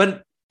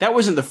 But that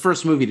wasn't the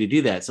first movie to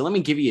do that. So let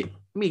me give you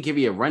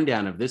a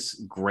rundown of this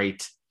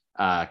great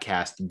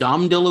cast.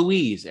 Dom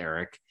DeLuise,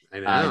 Eric,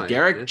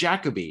 Derek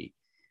Jacobi,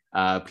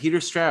 Peter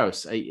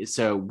Strauss,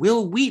 so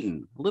Will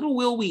Wheaton, little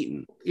Will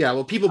Wheaton. Yeah,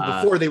 well, people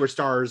before they were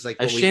stars,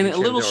 like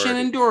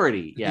Shannon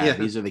Doherty. Yeah,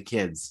 these are the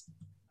kids.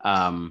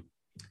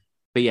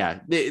 But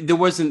yeah, there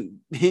wasn't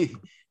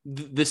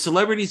the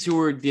celebrities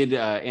who did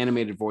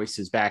animated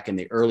voices back in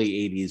the early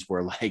 80s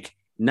were like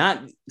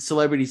not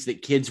celebrities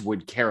that kids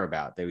would care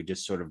about. They would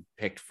just sort of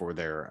picked for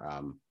their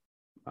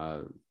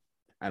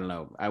I don't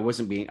know. I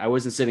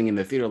wasn't sitting in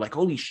the theater like,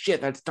 holy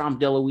shit, that's Dom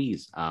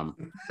DeLuise.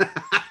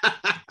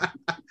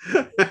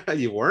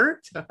 You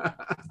weren't?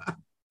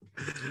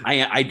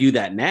 I do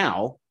that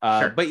now.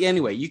 Sure. But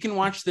anyway, you can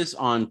watch this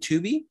on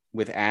Tubi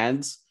with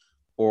ads,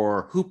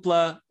 or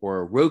Hoopla,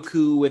 or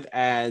Roku with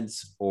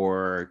ads,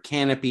 or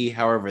Canopy,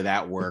 however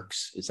that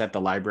works. Is that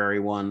the library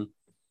one?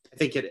 I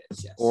think it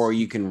is, yes. Or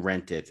you can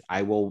rent it.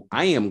 I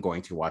am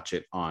going to watch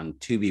it on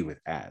Tubi with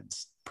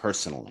ads,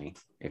 personally,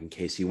 in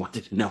case you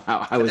wanted to know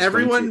how I was.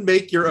 Everyone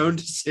make your own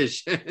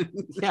decision.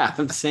 Yeah,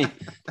 I'm saying,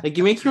 like,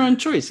 you make your own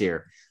choice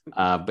here.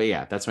 But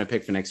yeah, that's my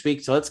pick for next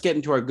week. So let's get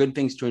into our good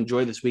things to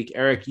enjoy this week.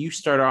 Eric, you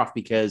start off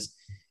because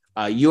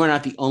you are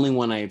not the only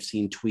one I have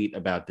seen tweet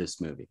about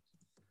this movie.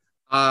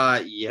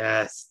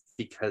 Yes,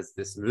 because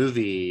this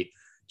movie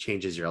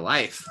changes your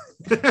life.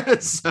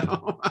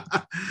 So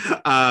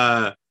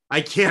I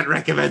can't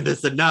recommend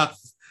this enough.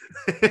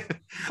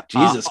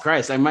 Jesus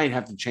Christ, I might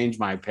have to change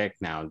my pick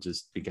now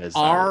just because.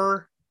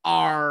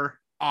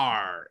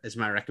 RRR is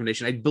my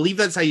recommendation. I believe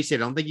that's how you say it.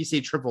 I don't think you say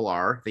triple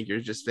R. I think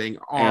you're just saying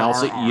R. And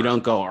also, you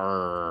don't go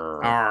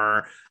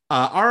R.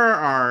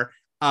 RRR.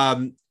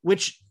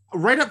 Which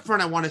right up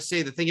front, I want to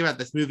say the thing about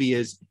this movie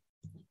is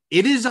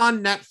it is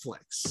on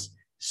Netflix.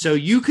 So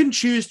you can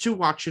choose to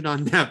watch it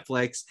on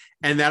Netflix,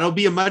 and that'll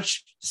be a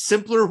much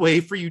simpler way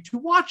for you to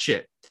watch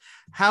it.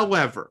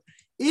 However,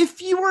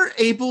 if you are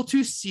able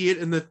to see it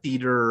in the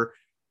theater,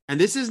 and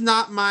this is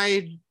not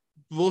my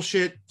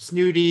bullshit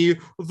snooty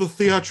of the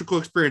theatrical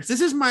experience, this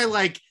is my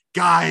like,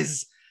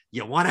 guys,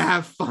 you want to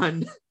have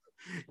fun,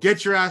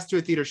 get your ass to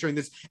a theater showing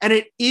this. And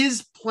it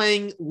is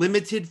playing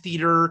limited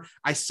theater.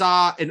 I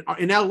saw in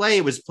LA,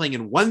 it was playing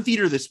in one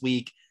theater this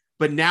week,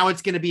 but now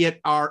it's going to be at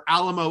our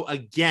Alamo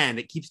again.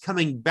 It keeps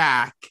coming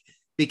back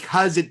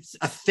because it's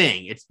a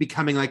thing. It's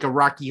becoming like a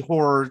Rocky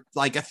Horror,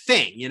 like a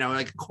thing,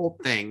 like a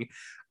cult thing.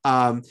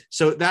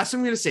 So that's what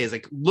I'm going to say is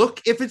like,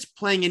 look if it's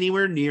playing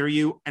anywhere near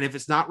you. And if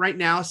it's not right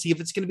now, see if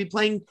it's going to be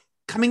playing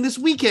coming this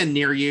weekend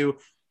near you,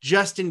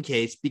 just in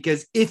case,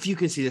 because if you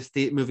can see this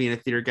movie in a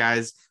theater,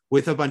 guys,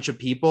 with a bunch of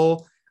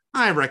people,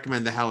 I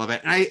recommend the hell of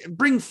it. And I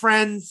bring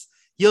friends,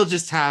 you'll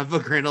just have a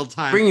grand old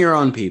time. Bring your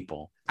own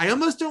people. I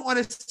almost don't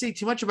want to say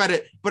too much about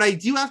it, but I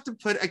do have to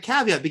put a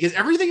caveat because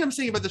everything I'm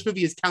saying about this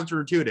movie is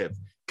counterintuitive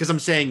because I'm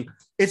saying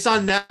it's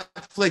on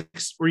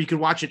Netflix where you can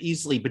watch it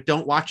easily, but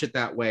don't watch it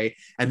that way.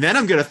 And then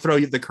I'm going to throw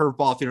you the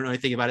curveball if you don't know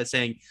anything about it,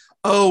 saying,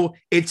 oh,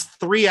 it's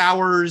 3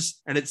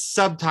 hours and it's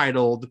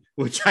subtitled,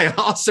 which I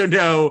also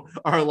know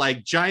are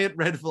like giant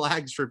red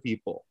flags for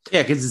people.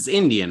 Yeah, because it's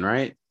Indian,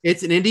 right?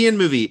 It's an Indian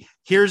movie.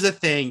 Here's the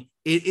thing.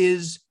 It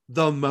is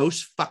the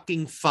most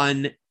fucking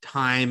fun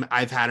time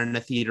I've had in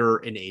a theater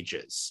in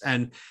ages.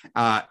 And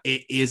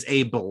it is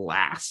a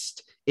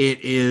blast.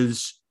 It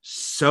is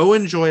so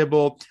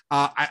enjoyable.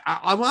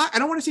 I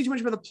don't want to say too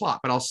much about the plot,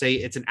 but I'll say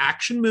it's an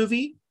action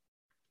movie.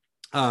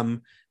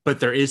 But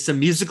there is some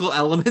musical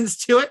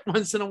elements to it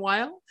once in a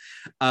while.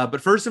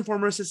 But first and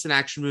foremost, it's an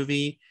action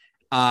movie.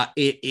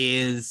 It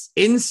is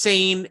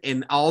insane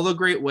in all the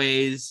great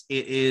ways.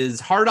 It is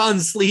hard on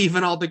sleeve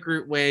in all the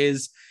great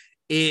ways.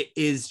 It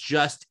is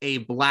just a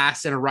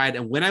blast and a ride.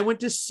 And when I went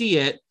to see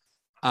it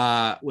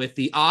with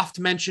the oft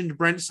mentioned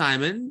Brent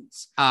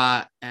Simons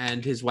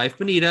and his wife,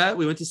 Benita,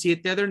 we went to see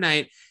it the other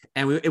night,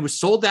 and it was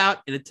sold out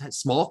in a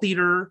small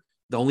theater,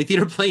 the only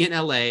theater playing in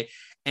LA.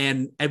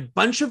 And a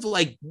bunch of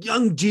like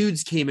young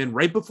dudes came in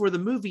right before the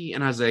movie.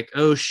 And I was like,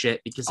 oh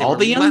shit. Because all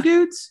the young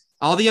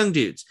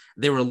dudes,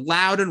 they were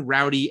loud and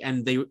rowdy,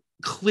 and they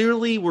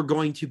clearly were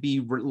going to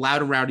be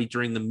loud and rowdy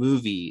during the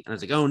movie. And I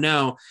was like, oh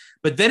no.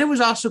 But then it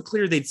was also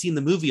clear they'd seen the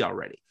movie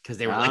already, because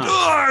they were like,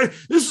 oh,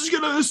 this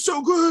is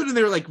so good. And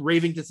they were like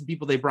raving to some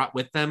people they brought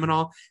with them and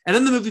all. And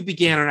then the movie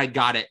began, and I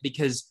got it,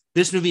 because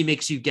this movie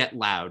makes you get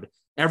loud.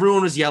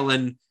 Everyone was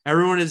yelling.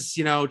 Everyone is,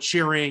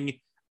 cheering.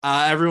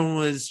 Everyone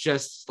was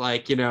just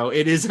like,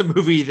 it is a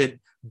movie that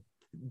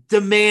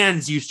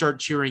demands you start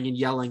cheering and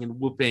yelling and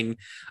whooping.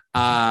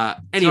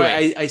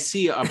 Anyway, so I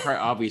see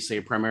obviously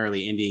a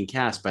primarily Indian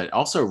cast, but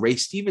also Ray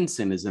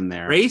Stevenson is in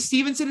there. Ray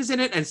Stevenson is in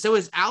it, and so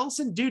is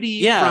Allison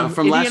Doody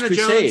from Indiana Last Jones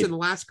Crusade. and The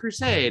Last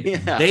Crusade.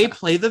 Yeah. They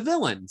play the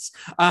villains.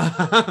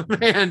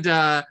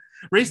 And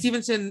Ray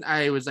Stevenson,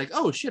 I was like,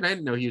 oh shit, I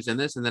didn't know he was in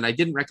this. And then I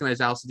didn't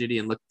recognize Allison Doody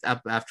and looked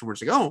up afterwards,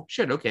 like, oh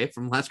shit, okay,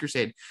 from Last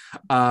Crusade.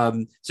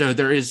 So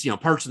there is,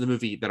 parts of the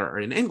movie that are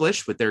in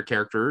English with their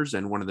characters,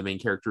 and one of the main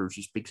characters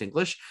who speaks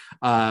English.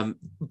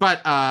 But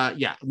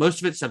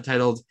most of it's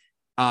subtitled,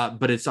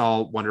 but it's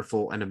all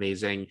wonderful and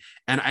amazing.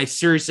 And I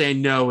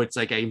know it's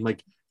like, I'm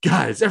like,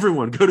 guys,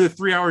 everyone go to a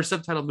 3-hour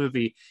subtitle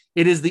movie.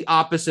 It is the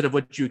opposite of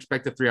what you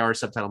expect a 3-hour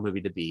subtitle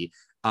movie to be.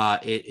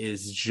 It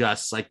is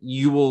just like,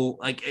 you will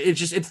like,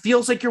 it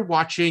feels like you're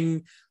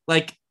watching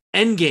like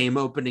Endgame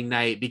opening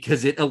night,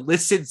 because it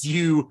elicits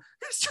you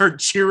start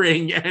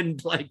cheering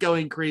and like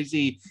going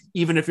crazy,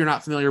 even if you're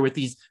not familiar with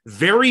these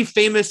very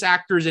famous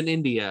actors in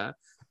India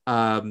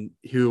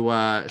who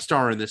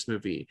star in this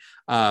movie.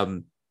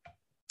 That's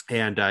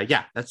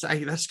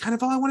kind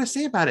of all I want to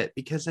say about it,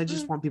 because I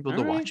just want people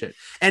to watch it.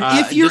 And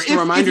if you're just a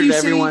reminder to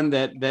everyone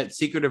that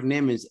Secret of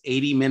Nim is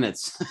 80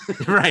 minutes.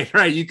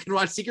 right. You can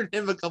watch Secret of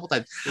Nim a couple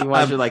times. You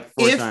watch it like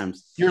 4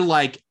 times. You're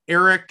like,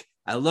 Eric,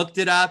 I looked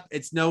it up.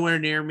 It's nowhere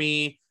near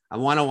me. I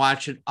want to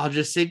watch it. I'll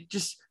just say,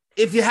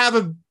 if you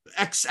have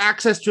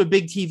access to a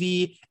big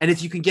TV, and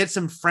if you can get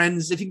some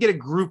friends, if you can get a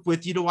group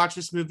with you to watch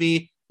this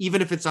movie,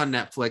 even if it's on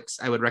Netflix,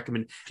 I would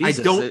recommend. Jesus,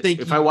 I don't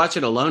think if I watch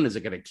it alone, is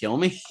it going to kill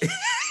me?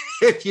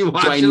 If you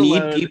watch, do I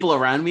need people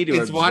around me to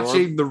it's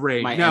watching The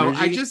Ring. No,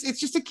 energy? it's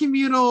just a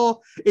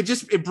communal.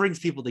 It brings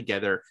people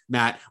together.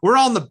 Matt, we're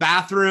all in the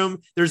bathroom.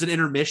 There's an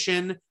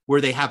intermission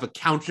where they have a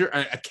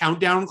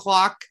countdown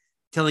clock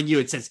telling you,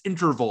 it says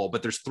interval,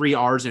 but there's 3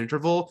 R's in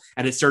interval,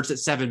 and it starts at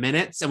 7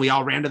 minutes. And we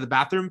all ran to the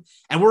bathroom,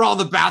 and we're all in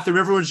the bathroom.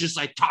 Everyone's just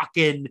like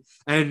talking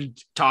and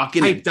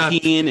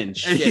peeing and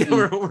shit.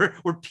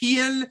 We're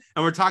peeing,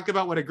 and we're talking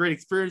about what a great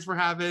experience we're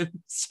having.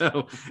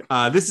 So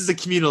this is a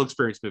communal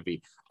experience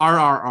movie.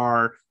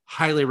 RRR,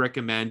 highly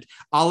recommend.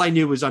 All I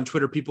knew was on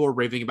Twitter, people were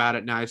raving about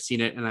it. Now I've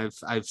seen it, and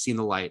I've seen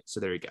the light. So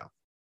there you go.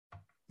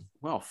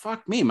 Well,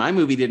 fuck me. My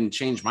movie didn't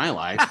change my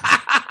life.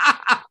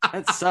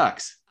 That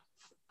sucks.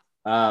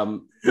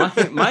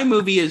 My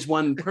movie is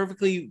one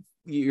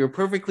you're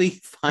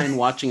perfectly fine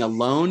watching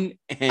alone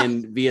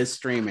and via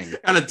streaming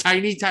on a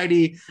tiny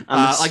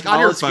like on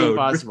your screen phone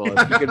possible.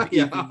 If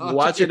you could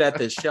watch it at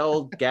the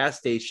Shell gas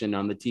station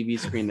on the TV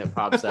screen that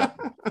pops up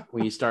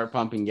when you start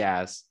pumping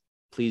gas,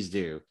 please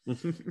do.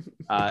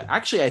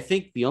 Actually, I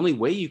think the only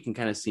way you can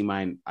kind of see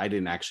mine, I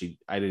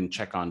didn't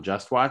check on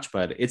Just Watch,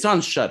 but it's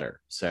on Shudder,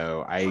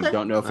 so I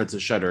don't know if it's a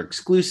Shudder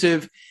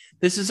exclusive.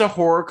 This is a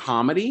horror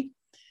comedy,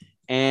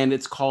 and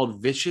it's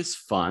called Vicious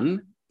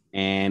Fun,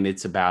 and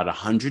it's about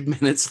 100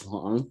 minutes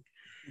long.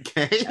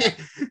 Okay.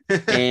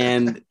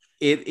 And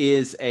it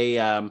is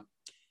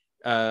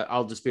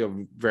I'll just be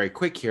very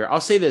quick here.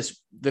 I'll say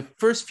this. The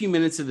first few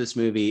minutes of this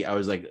movie, I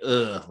was like,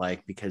 ugh,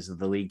 like because of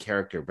the lead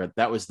character, but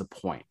that was the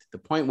point. The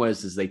point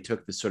was they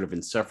took this sort of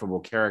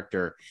insufferable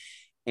character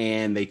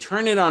and they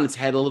turn it on its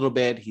head a little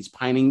bit. He's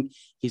pining.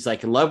 He's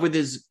like in love with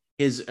his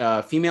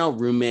female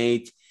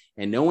roommate,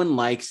 and no one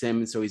likes him.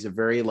 And so he's a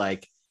very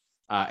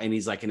and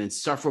he's like an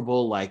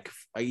insufferable,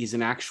 he's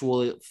an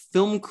actual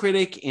film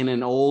critic in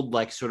an old,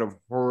 sort of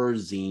horror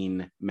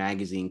zine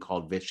magazine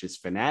called Vicious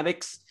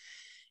Fanatics.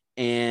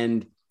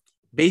 And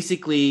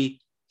basically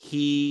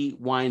he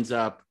winds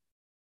up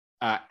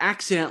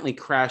accidentally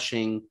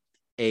crashing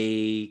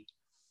a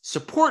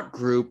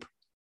secret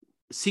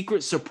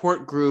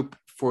support group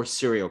for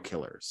serial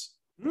killers.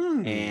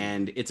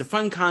 And it's a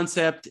fun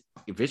concept,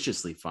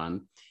 viciously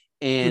fun.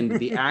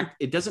 And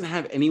it doesn't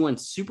have anyone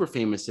super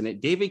famous in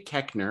it. David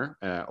Koechner,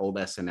 old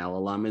SNL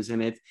alum, is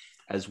in it,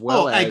 as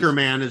well as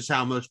Anchorman is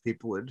how most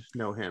people would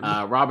know him.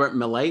 Robert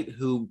Millett,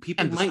 who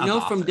people might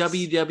know from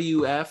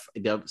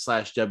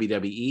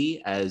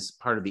WWF/WWE as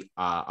part of the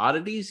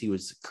Oddities. He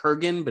was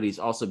Kurgan, but he's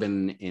also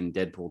been in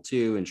Deadpool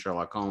 2 and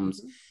Sherlock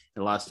Holmes and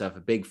a lot of stuff.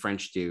 A big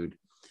French dude.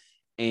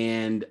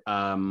 And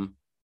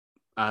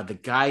the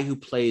guy who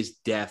plays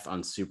Death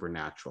on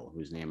Supernatural,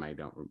 whose name I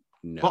don't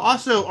know. Well,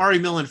 also Ari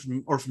Millen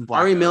from Orphan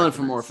Black. Ari Millen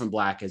from Orphan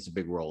Black has a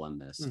big role in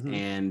this.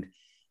 And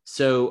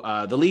so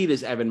the lead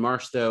is Evan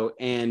Marstow,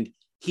 and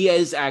he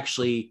is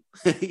actually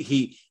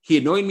he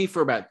annoyed me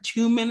for about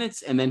 2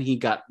 minutes, and then he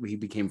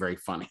became very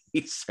funny.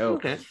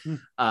 So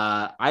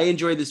I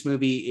enjoyed this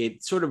movie.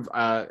 It sort of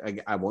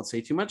I won't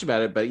say too much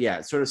about it, but yeah,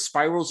 it sort of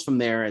spirals from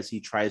there as he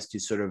tries to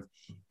sort of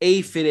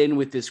A, fit in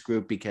with this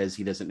group because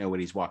he doesn't know what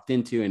he's walked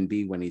into, and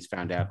B, when he's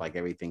found out, like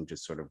everything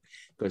just sort of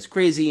goes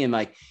crazy. And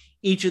like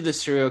each of the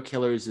serial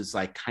killers is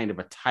like kind of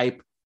a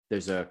type.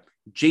 There's a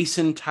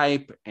Jason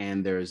type,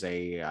 and there's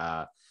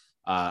a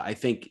I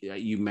think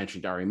you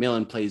mentioned Ari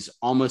Millen plays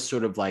almost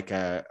sort of like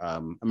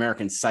a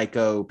American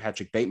Psycho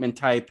Patrick Bateman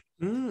type.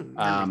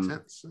 That makes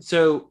sense.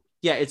 So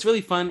yeah, it's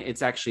really fun.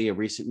 It's actually a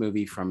recent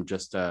movie from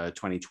just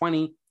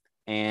 2020,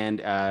 and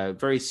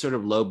very sort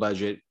of low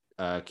budget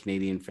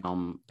Canadian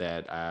film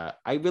that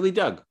I really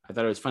dug. I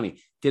thought it was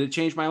funny. Did it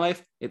change my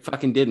life? It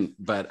fucking didn't.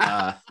 But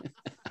I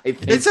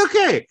think it's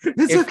okay.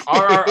 If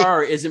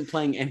RRR isn't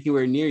playing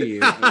anywhere near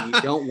you, and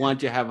you don't want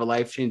to have a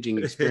life-changing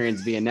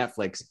experience via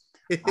Netflix,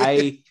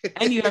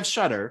 and you have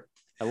Shudder,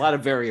 a lot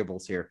of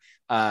variables here.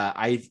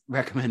 I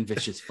recommend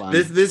Vicious Fun.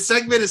 This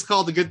segment is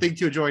called "A Good Thing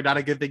to Enjoy, Not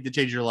a Good Thing to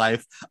Change Your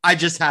Life." I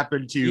just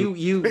happened to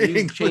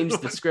you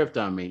changed the script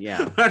on me.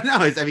 Yeah,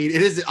 no, it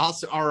is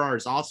also RR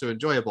is also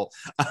enjoyable,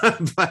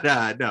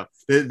 but no,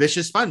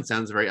 Vicious Fun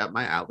sounds very up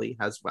my alley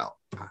as well.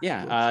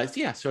 Yeah,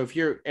 So if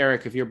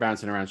you're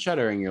bouncing around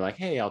Shudder and you're like,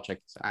 hey, I'll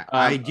check this out.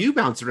 I do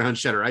bounce around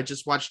Shudder. I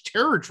just watched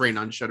Terror Train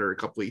on Shudder a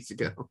couple weeks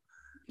ago.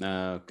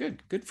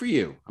 Good for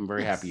you. I'm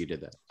very happy you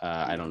did that.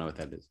 I don't know what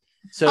that is.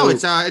 So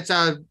it's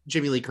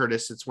Jamie Lee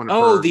Curtis. It's one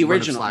of the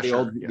original,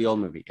 the old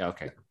movie.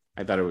 Okay,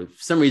 I thought it was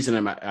for some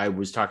reason I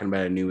was talking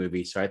about a new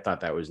movie, so I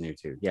thought that was new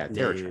too. Yeah,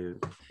 Terror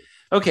Train.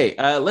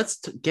 Okay,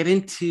 let's get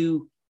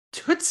into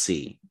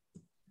Tootsie.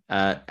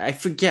 I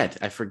forget,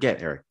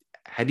 Eric.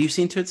 Had you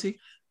seen Tootsie?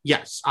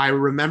 Yes, I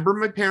remember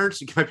my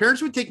parents. My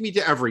parents would take me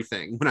to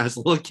everything when I was a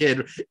little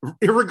kid,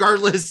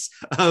 regardless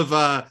of.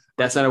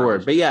 That's not a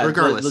word, but yeah.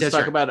 Regardless, let's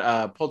talk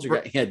about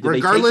Poltergeist. Yeah,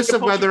 regardless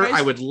of whether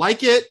I would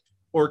like it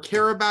or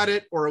care about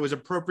it or it was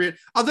appropriate.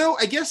 Although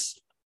I guess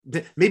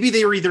maybe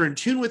they were either in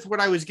tune with what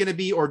I was going to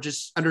be or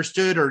just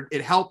understood, or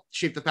it helped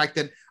shape the fact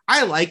that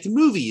I liked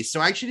movies. So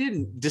I actually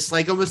didn't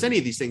dislike almost any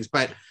of these things.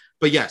 But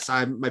yes,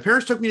 my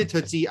parents took me to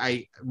Tootsie.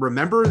 I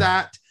remember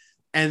that,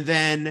 and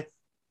then.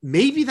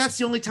 Maybe that's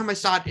the only time I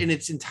saw it in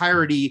its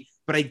entirety,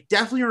 but I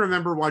definitely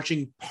remember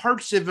watching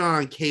parts of it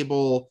on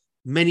cable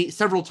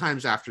several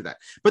times after that.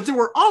 But there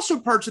were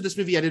also parts of this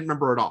movie I didn't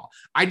remember at all.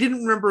 I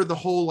didn't remember the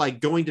whole like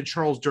going to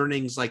Charles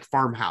Durning's like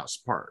farmhouse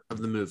part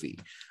of the movie.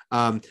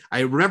 I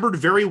remembered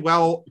very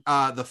well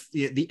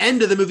the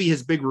end of the movie,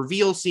 his big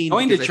reveal scene.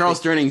 Going to Charles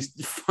Durning's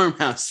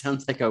farmhouse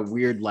sounds like a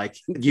weird like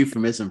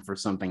euphemism for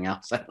something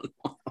else. I don't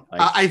know.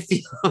 I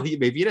feel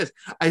maybe it is.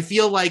 I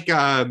feel like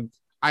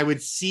I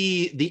would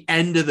see the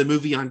end of the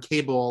movie on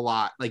cable a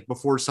lot, like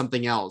before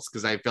something else,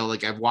 because I felt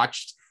like I've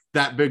watched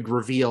that big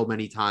reveal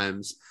many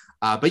times.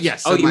 But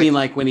yes. So you mean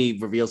like when he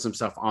reveals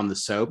himself on the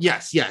soap?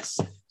 Yes.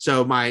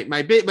 So my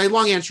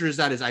long answer is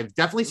I've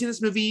definitely seen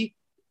this movie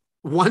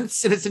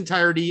once in its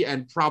entirety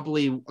and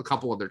probably a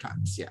couple other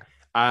times. Yeah.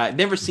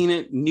 Never seen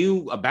it,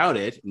 knew about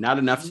it, not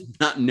enough to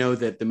not know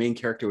that the main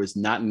character was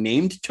not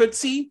named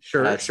Tootsie.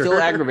 Sure. Still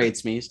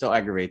aggravates me.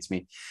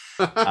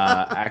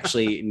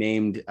 Actually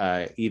named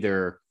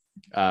either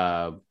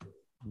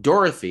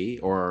Dorothy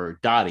or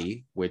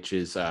Dottie, which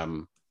is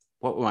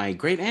what my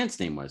great aunt's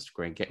name was.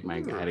 I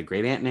had a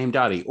great aunt named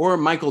Dottie, or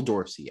Michael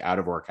Dorsey, out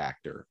of work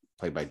actor,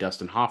 played by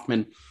Dustin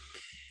Hoffman.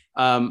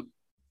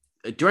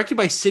 Directed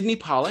by Sidney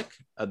Pollack,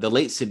 the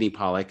late Sidney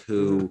Pollack,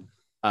 who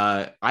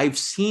I've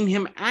seen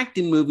him act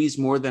in movies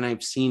more than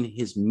I've seen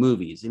his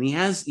movies. And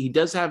he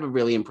does have a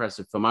really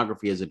impressive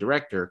filmography as a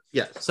director.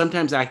 Yes.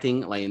 Sometimes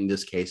acting, like in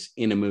this case,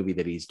 in a movie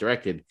that he's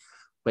directed.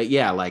 But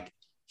yeah, like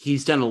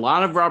he's done a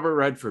lot of Robert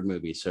Redford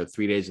movies. So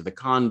 3 Days of the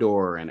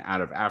Condor and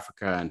Out of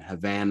Africa and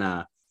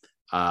Havana.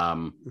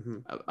 What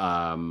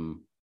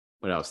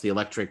else? The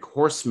Electric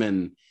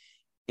Horseman.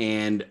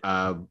 And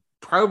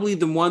probably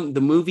the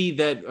movie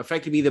that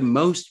affected me the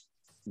most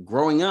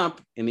growing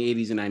up in the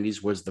 80s and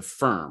 90s was The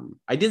Firm.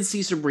 I did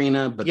see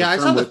Sabrina, but I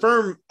saw The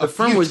Firm. The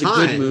Firm was a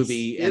good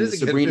movie. It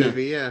is a good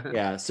movie, yeah.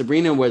 Yeah,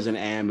 Sabrina was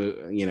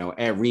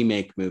a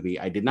remake movie.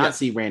 I did not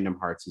see Random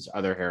Hearts, his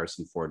other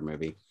Harrison Ford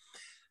movie.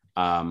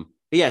 But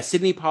yeah,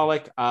 Sidney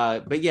Pollack.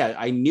 But yeah,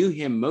 I knew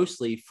him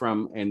mostly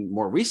from, in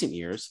more recent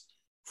years,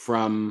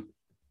 from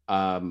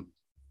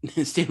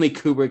Stanley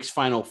Kubrick's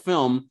final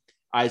film,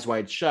 Eyes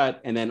Wide Shut,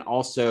 and then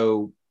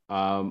also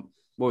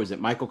what was it?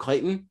 Michael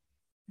Clayton.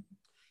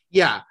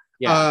 Yeah.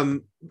 Yeah.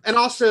 And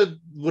also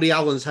Woody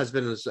Allen's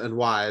Husbands and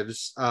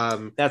Wives.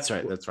 That's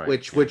right.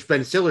 Which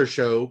Ben Stiller's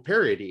show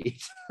parodied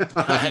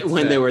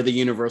when they were the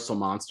Universal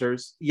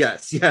monsters.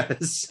 Yes.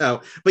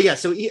 So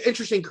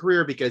interesting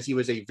career because he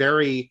was a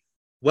very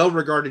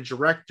well-regarded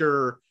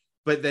director.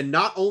 But then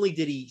not only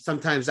did he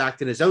sometimes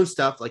act in his own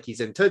stuff, like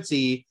he's in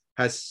Tootsie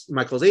as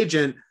Michael's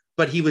agent,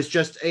 but he was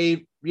just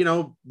a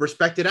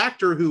respected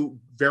actor who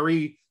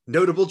very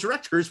notable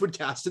directors would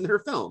cast in their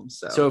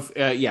films.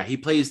 He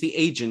plays the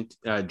agent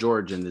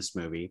George in this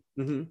movie.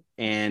 Mm-hmm.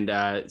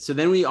 And so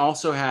then we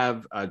also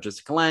have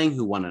Jessica Lange,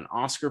 who won an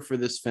Oscar for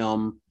this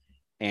film,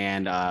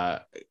 and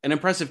an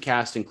impressive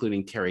cast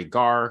including Terry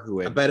Garr,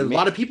 who I bet a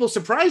lot of people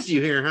surprised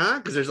you here, huh?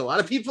 Because there's a lot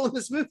of people in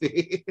this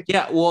movie.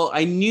 Yeah, well,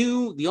 I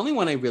knew the only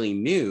one I really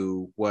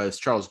knew was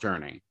Charles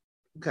Durning.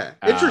 Okay,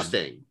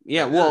 interesting.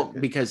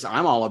 Because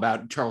I'm all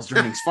about Charles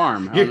Durning's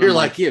farm. You're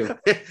like you.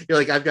 You're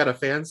like, I've got a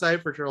fan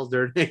site for Charles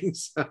Durning.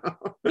 So.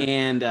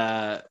 And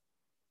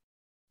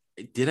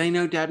did I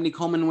know Dabney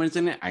Coleman was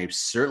in it? I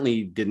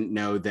certainly didn't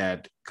know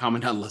that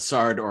Commandant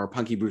Lassard or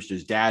Punky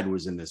Brewster's dad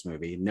was in this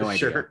movie. No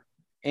idea. Sure.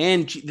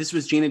 And this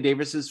was Gina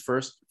Davis's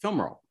first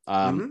film role.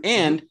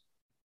 And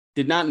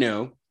did not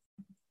know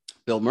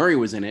Bill Murray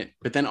was in it,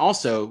 but then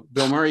also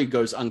Bill Murray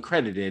goes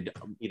uncredited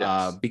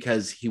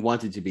because he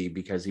wanted to be,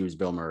 because he was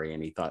Bill Murray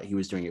and he thought he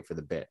was doing it for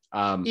the bit.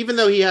 Even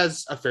though he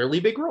has a fairly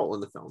big role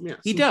in the film. Yes.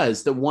 He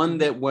does. The one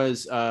that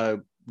was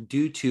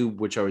due to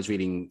which I was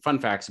reading fun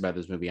facts about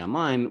this movie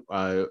online.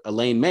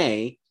 Elaine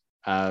May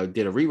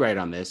did a rewrite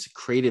on this,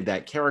 created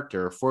that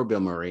character for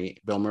Bill Murray.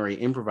 Bill Murray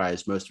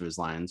improvised most of his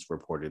lines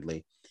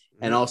reportedly.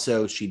 And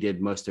also she did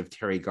most of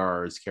Terry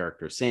Garr's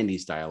character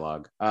Sandy's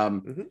dialogue.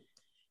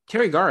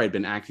 Terry Garr had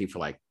been acting for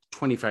like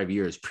 25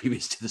 years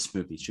previous to this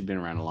movie. She'd been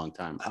around a long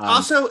time.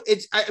 Also,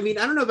 I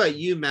don't know about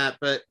you, Matt,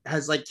 but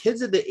as like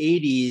kids of the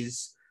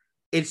 80s,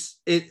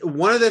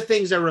 one of the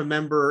things I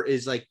remember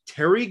is like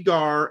Terry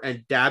Garr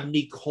and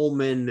Dabney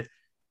Coleman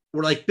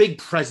were like big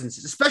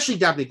presences, especially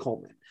Dabney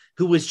Coleman,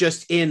 who was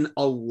just in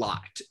a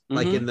lot,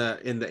 like in the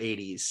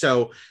 80s.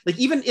 So like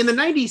even in the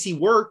 90s,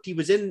 he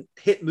was in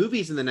hit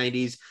movies in the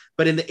 90s,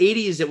 but in the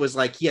 80s, it was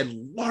like he had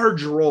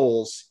large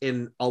roles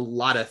in a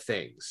lot of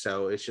things.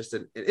 So it's just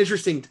an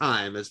interesting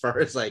time as far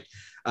as like,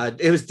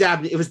 it was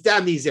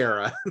Dabney's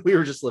era. We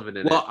were just living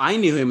in it. Well, I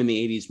knew him in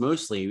the 80s,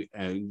 mostly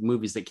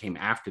movies that came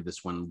after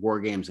this one, War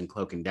Games and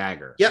Cloak and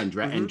Dagger and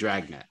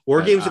Dragnet.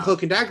 War Games and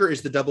Cloak and Dagger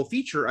is the double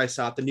feature I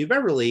saw at the New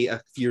Beverly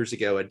a few years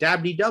ago, a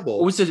Dabney double.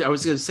 I was going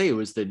to say, it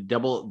was the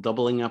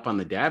doubling up on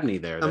the Dabney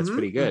there. That's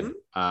pretty good.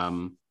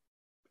 And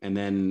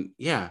then,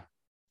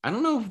 I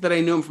don't know that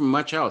I knew him from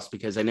much else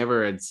because I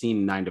never had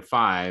seen 9 to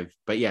 5,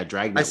 but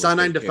Dragnet. I saw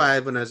 9 to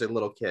 5 when I was a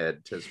little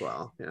kid as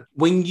well. Yeah.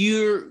 When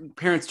your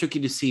parents took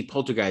you to see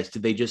Poltergeist,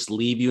 did they just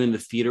leave you in the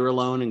theater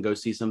alone and go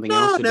see something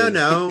else?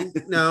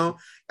 No.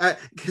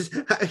 Because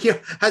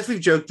as we've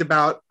joked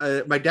about,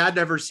 my dad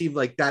never seemed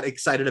like that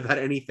excited about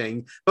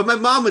anything, but my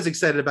mom was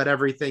excited about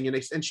everything,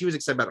 and she was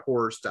excited about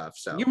horror stuff.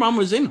 So your mom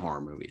was in horror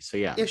movies, so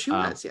yeah, she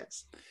was.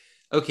 Yes.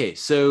 Okay,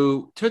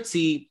 so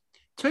Tootsie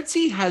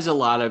has a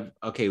lot of,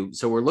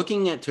 so we're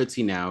looking at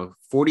Tootsie now,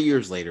 40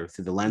 years later,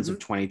 through the lens of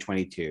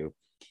 2022.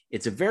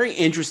 It's a very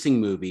interesting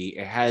movie.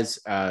 It has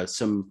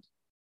some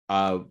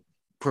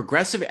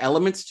progressive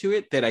elements to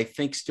it that I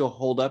think still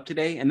hold up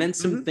today, and then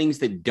some things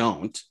that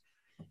don't.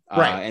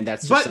 Right. And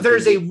that's but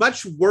there's a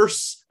much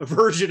worse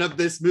version of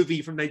this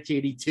movie from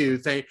 1982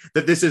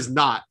 that this is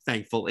not,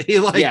 thankfully.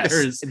 Like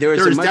there's a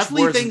much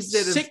definitely worse things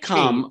that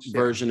sitcom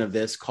version of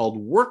this called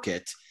Work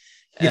It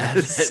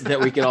that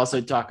we could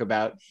also talk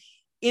about.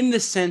 In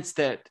the sense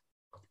that,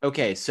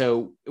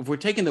 so if we're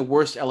taking the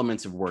worst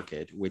elements of Work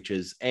It, which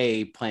is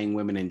A, playing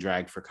women in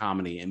drag for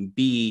comedy, and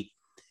B,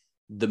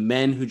 the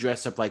men who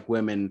dress up like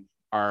women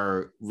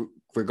are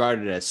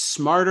regarded as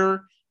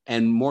smarter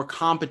and more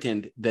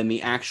competent than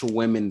the actual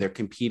women they're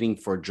competing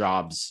for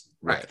jobs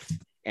with.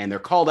 And they're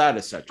called out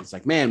as such. It's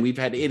like, man, we've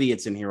had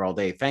idiots in here all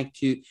day. Thank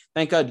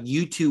God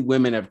you two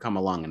women have come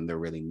along, and they're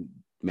really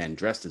men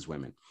dressed as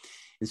women.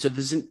 And so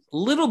there's a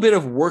little bit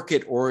of Work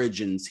It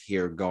origins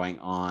here going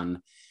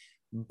on.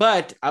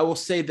 But I will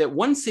say that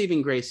one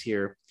saving grace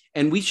here,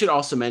 and we should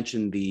also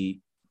mention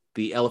the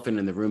elephant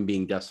in the room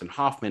being Dustin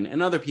Hoffman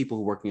and other people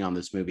who are working on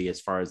this movie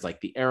as far as like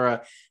the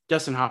era.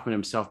 Dustin Hoffman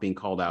himself being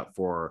called out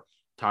for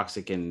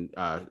toxic and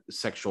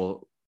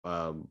sexual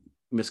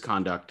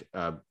misconduct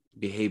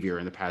behavior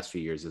in the past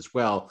few years as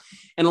well.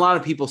 And a lot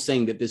of people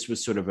saying that this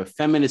was sort of a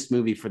feminist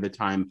movie for the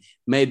time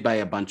made by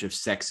a bunch of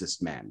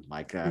sexist men.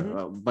 Like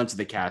a bunch of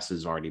the cast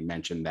has already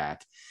mentioned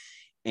that.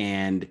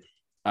 And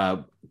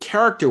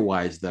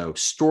character-wise, though,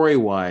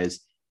 story-wise,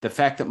 the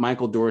fact that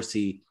Michael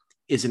Dorsey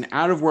is an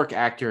out-of-work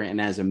actor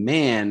and as a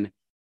man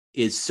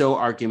is so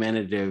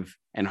argumentative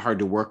and hard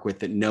to work with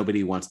that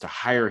nobody wants to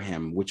hire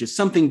him, which is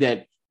something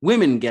that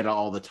women get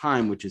all the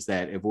time, which is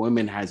that if a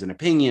woman has an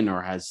opinion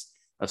or has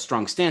a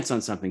strong stance on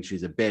something,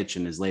 she's a bitch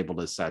and is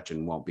labeled as such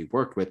and won't be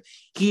worked with.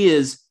 He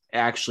is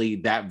actually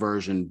that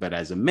version, but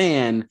as a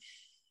man.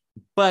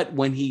 But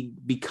when he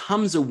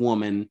becomes a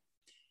woman,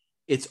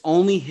 it's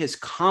only his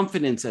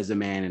confidence as a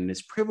man and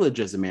his privilege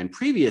as a man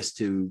previous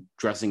to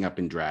dressing up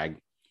in drag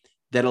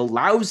that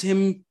allows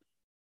him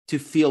to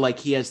feel like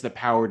he has the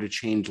power to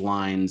change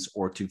lines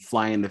or to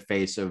fly in the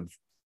face of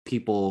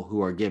people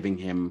who are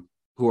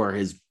who are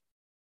his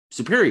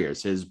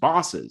superiors, his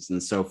bosses,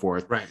 and so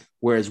forth. Right.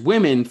 Whereas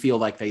women feel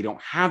like they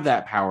don't have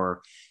that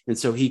power. And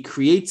so he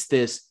creates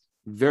this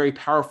very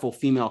powerful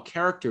female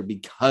character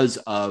because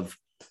of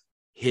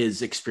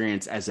his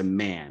experience as a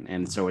man.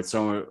 And so it's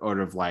sort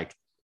of like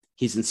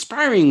he's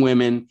inspiring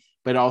women,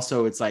 but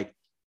also it's like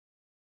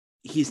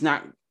he's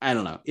not, I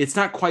don't know, it's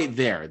not quite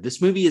there.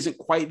 This movie isn't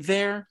quite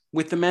there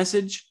with the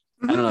message.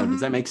 I don't know.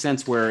 Does that make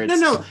sense? Where it's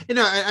no,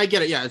 I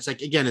get it. Yeah, it's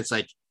like, again, it's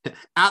like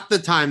at the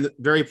time,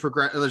 very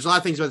progressive. There's a lot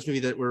of things about this movie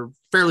that were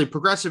fairly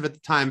progressive at the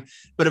time,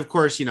 but of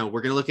course, we're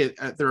going to look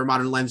at through a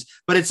modern lens.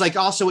 But it's like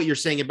also what you're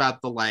saying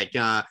about the like,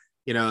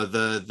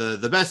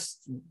 the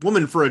best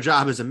woman for a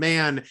job is a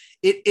man.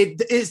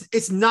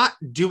 It's not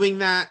doing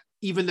that,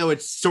 even though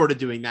it's sort of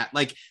doing that.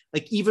 Like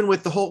even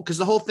with because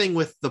the whole thing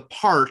with the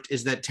part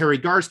is that Terry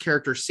Garr's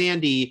character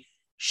Sandy,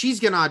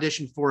 she's going to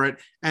audition for it.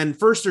 And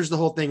first there's the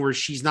whole thing where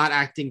she's not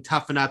acting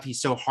tough enough.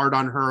 He's so hard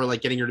on her, like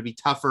getting her to be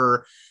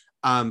tougher.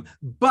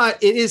 But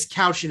it is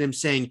couched in him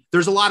saying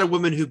there's a lot of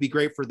women who'd be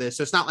great for this.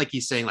 So it's not like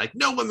he's saying like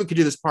no women could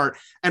do this part.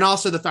 And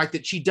also the fact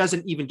that she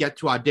doesn't even get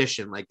to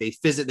audition. Like they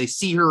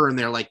see her and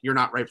they're like, you're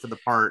not right for the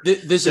part.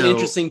 There's an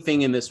interesting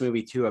thing in this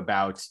movie too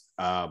about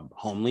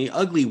homely,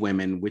 ugly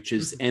women, which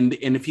is, and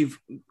if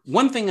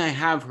one thing I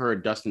have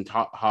heard Dustin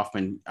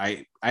Hoffman,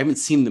 I haven't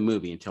seen the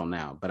movie until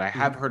now, but I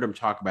have heard him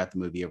talk about the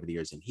movie over the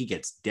years, and he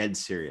gets dead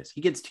serious.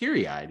 He gets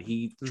teary-eyed.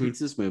 He treats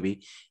this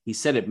movie, he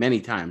said it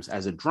many times,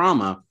 as a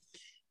drama.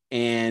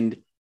 And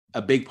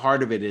a big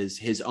part of it is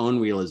his own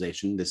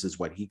realization. This is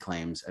what he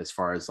claims, as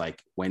far as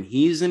like when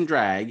he's in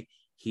drag,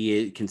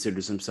 he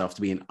considers himself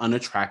to be an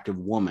unattractive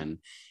woman,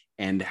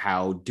 and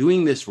how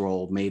doing this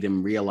role made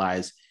him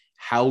realize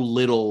how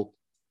little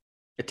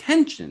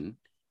attention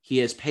he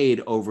has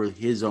paid over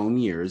his own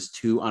years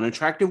to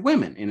unattractive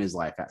women in his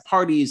life, at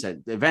parties, at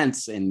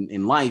events,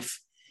 in life,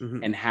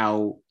 and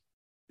how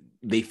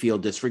they feel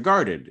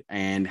disregarded,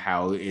 and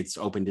how it's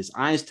opened his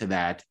eyes to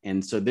that.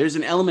 And so there's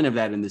an element of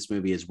that in this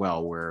movie as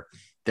well, where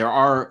there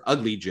are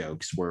ugly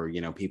jokes where,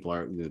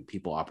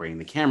 people operating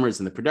the cameras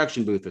in the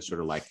production booth are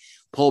sort of like,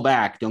 pull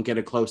back, don't get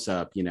a close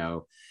up,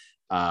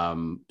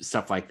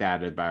 stuff like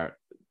that about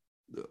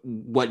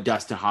what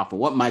Dustin Hoffman,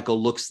 what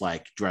Michael looks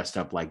like dressed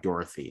up like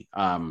Dorothy.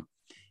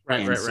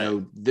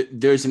 So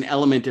there's an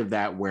element of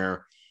that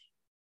where.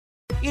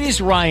 It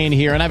is Ryan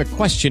here, and I have a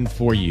question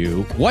for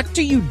you. What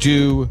do you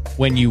do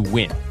when you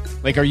win?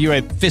 Like, are you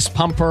a fist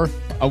pumper,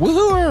 a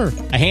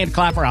woohooer, a hand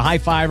clapper, a high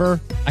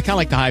fiver? I kind of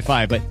like the high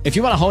five, but if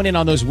you want to hone in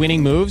on those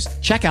winning moves,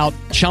 check out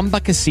Chumba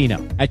Casino.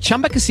 At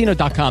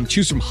ChumbaCasino.com,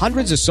 choose from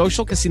hundreds of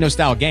social casino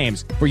style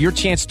games for your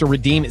chance to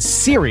redeem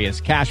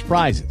serious cash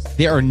prizes.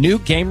 There are new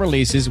game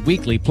releases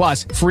weekly,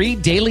 plus free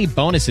daily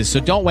bonuses. So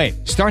don't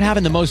wait. Start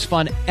having the most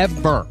fun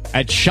ever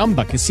at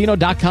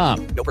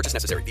ChumbaCasino.com. No purchase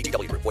necessary.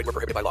 VGW Group. Void where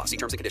prohibited by law. See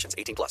terms and conditions.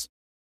 18+.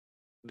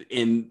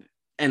 And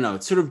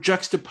it's sort of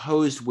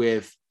juxtaposed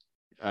with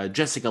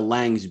Jessica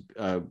Lange's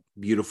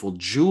beautiful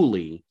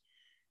Julie,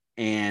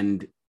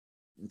 and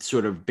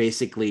sort of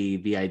basically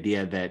the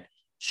idea that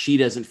she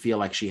doesn't feel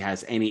like she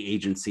has any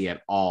agency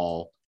at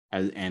all,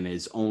 and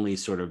is only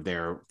sort of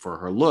there for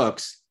her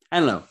looks. I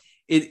don't know.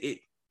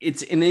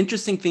 It's an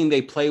interesting thing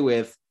they play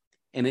with,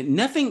 and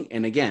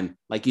and again,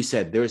 like you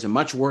said, there's a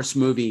much worse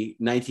movie,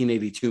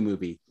 1982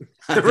 movie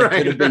that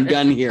could have been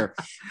done here.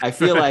 I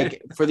feel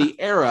like for the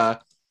era,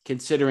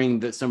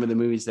 considering that some of the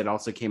movies that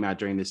also came out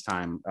during this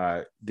time,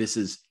 this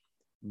is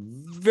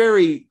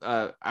very,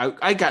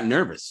 I got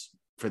nervous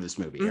for this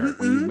movie, Eric.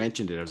 When you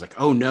mentioned it, I was like,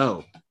 oh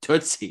no,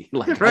 Tootsie.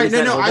 Like,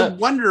 I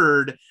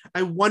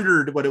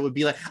wondered what it would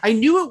be like. I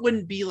knew it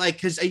wouldn't be like,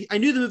 because I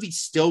knew the movie's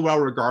still well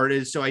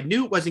regarded, so I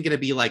knew it wasn't going to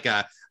be like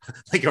a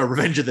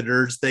Revenge of the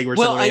Nerds thing where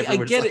I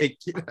get it.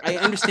 I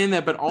understand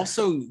that, but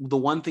also the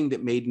one thing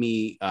that made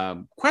me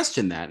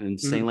question that and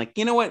saying like,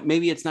 you know what,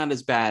 maybe it's not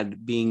as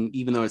bad being,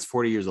 even though it's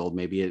 40 years old,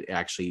 maybe it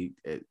actually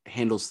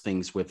handles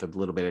things with a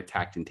little bit of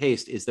tact and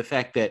taste, is the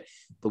fact that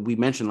we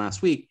mentioned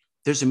last week,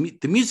 there's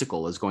the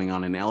musical is going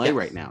on in LA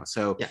right now.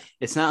 So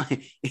it's not,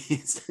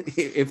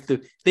 if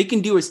they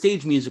can do a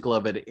stage musical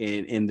of it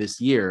in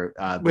this year,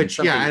 which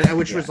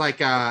was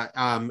like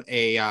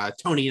a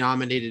Tony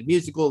nominated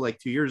musical like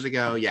 2 years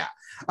ago. Yeah.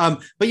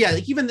 But yeah,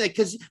 like even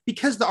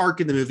because the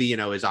arc in the movie,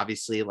 is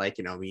obviously like,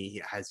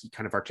 he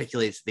kind of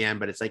articulates at the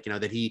end, but it's like,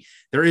 that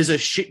there's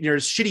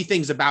shitty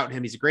things about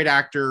him. He's a great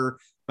actor,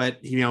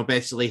 but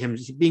basically him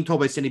being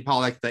told by Cindy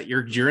Pollock that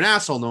you're an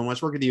asshole. No one wants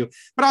to work with you.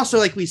 But also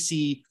like we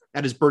see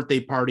at his birthday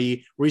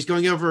party where he's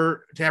going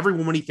over to every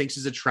woman he thinks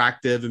is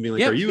attractive and being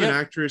like, are you an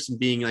actress? And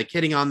being like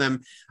hitting on them.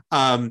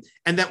 And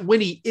that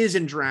when he is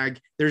in drag,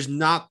 there's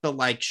not the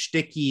like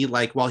shticky,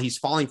 like while he's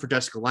falling for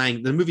Jessica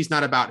Lange, the movie's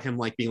not about him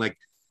like being like,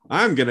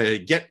 I'm going to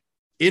get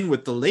in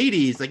with the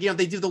ladies. Like,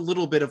 they do the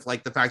little bit of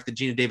like the fact that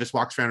Gina Davis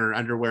walks around in her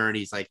underwear and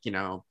he's like,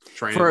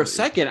 trying for to... a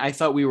second, I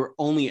thought we were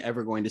only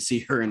ever going to see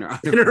her in her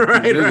underwear.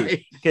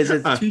 right. Because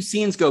it's 2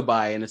 scenes go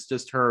by and it's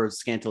just her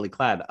scantily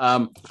clad.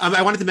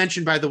 I wanted to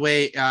mention, by the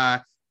way,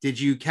 did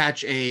you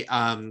catch a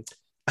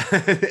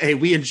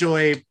We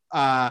Enjoy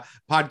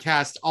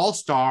podcast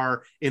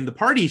all-star in the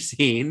party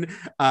scene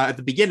at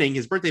the beginning,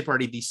 his birthday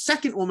party? The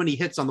second woman he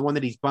hits on, the one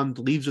that he's bummed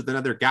leaves with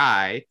another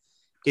guy,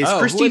 is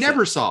Christine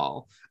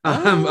Ebersole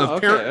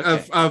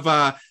of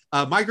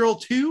My Girl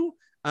 2.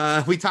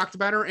 We talked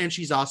about her, and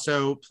she's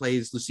also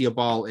plays Lucia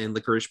Ball in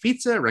Licorice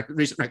Pizza,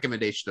 recent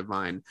recommendation of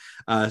mine.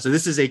 So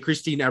this is a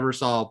Christine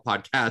Ebersole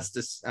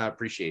podcast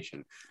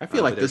appreciation. I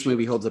feel like this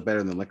movie holds up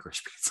better than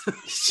Licorice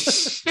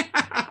Pizza.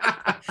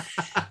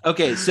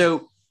 Okay,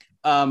 so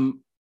the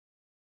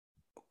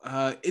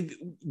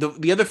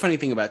other funny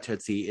thing about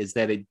Tootsie is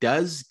that it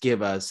does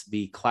give us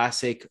the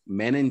classic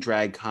men in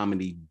drag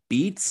comedy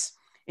beats,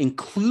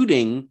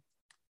 including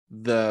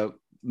the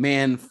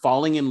man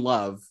falling in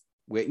love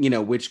with,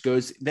 which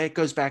goes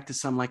back to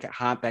Some Like It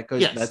Hot.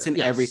 That's in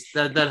every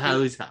that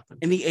always happened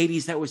in the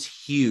 80s. That was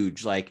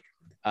huge. Like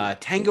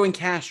Tango and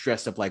Cash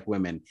dressed up like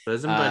women.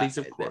 Bosom buddies,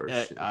 of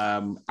course.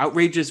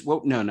 Outrageous.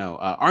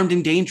 Armed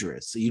and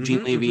Dangerous.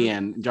 Eugene Levy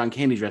and John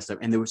Candy dressed up,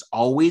 and there was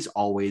always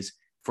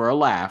for a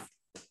laugh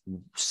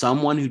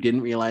someone who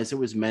didn't realize it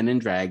was men in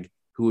drag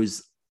who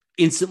was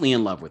instantly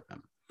in love with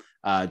them.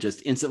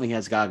 Just instantly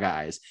has gaga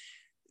eyes.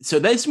 So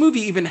this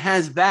movie even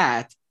has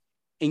that,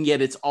 and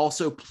yet it's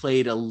also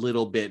played a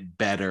little bit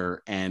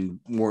better and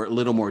a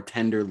little more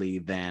tenderly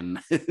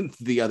than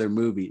the other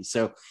movies.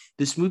 So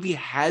this movie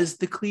has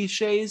the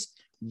cliches,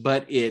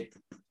 but it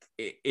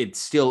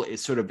still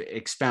sort of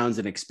expounds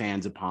and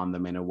expands upon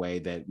them in a way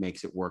that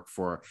makes it work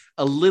for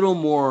a little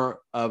more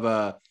of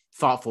a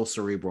thoughtful,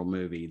 cerebral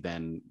movie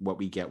than what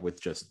we get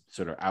with just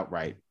sort of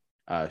outright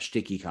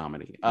shticky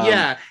comedy.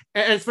 And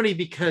it's funny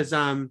because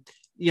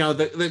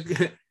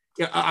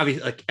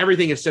obviously, like,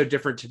 everything is so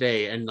different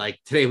today, and like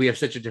today we have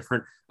such a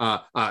different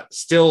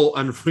still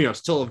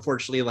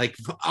unfortunately like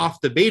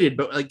off debated,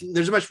 but like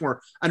there's a much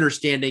more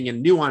understanding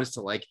and nuance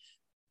to like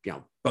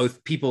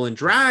both people in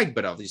drag,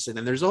 but obviously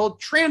then there's a whole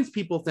trans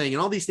people thing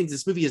and all these things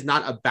this movie is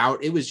not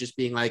about. It was just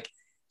being like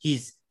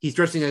he's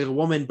dressing like a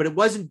woman, but it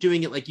wasn't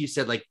doing it like you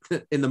said, like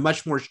in the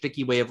much more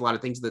sticky way of a lot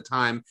of things at the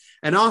time.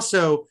 And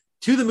also,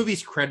 to the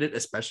movie's credit,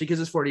 especially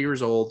because it's 40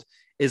 years old,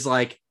 is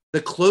like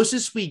the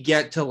closest we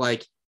get to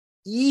like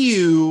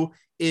EU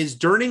is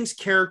Durning's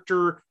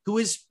character, who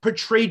is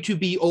portrayed to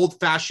be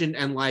old-fashioned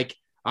and like,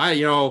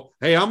 hey,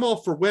 I'm all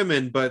for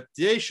women, but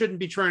they shouldn't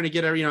be trying to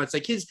get her. It's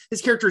like his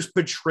character is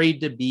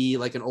portrayed to be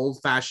like an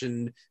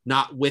old-fashioned,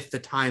 not with the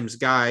times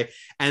guy.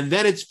 And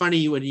then it's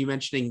funny when you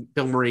mentioning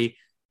Bill Murray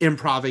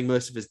improving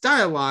most of his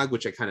dialogue,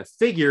 which I kind of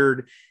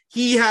figured.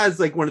 He has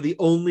like one of the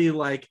only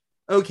like,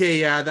 okay,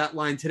 yeah, that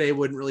line today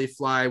wouldn't really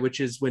fly, which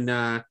is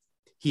when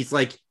he's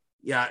like,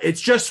 yeah, it's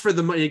just for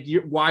the money.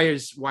 Why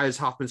is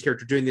Hoffman's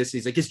character doing this?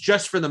 He's like, it's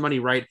just for the money,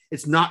 right?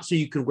 It's not so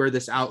you can wear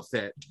this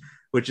outfit,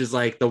 which is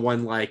like the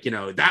one, like,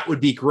 that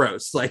would be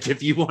gross. Like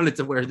if you wanted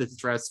to wear this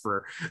dress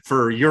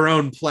for your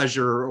own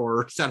pleasure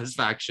or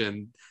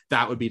satisfaction,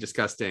 that would be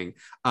disgusting.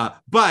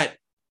 But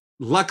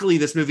luckily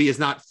this movie is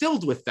not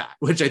filled with that,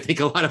 which I think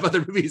a lot of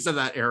other movies of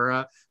that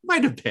era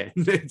might have been.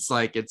 It's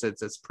like, it's a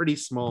pretty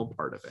small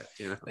part of it,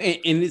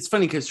 And it's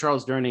funny because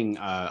Charles Durning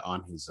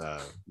on his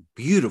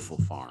beautiful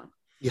farm,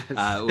 yes.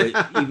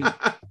 Even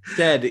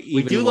said,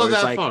 we do love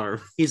that like,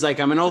 farm. He's like,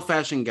 I'm an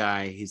old-fashioned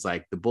guy. He's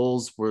like, the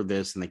bulls were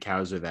this and the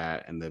cows are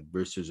that and the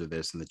roosters are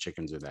this and the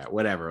chickens are that,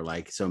 whatever.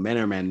 Like, so men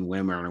are men,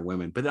 women are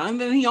women. But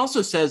then he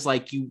also says,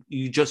 like,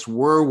 you just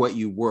were what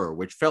you were,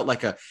 which felt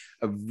like a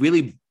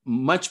really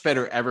much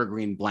better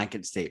evergreen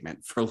blanket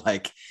statement for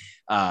like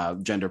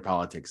gender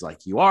politics.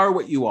 Like, you are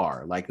what you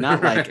are, like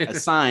not like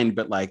assigned,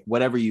 but like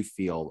whatever you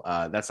feel.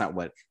 That's not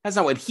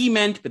what he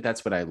meant, but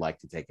that's what I like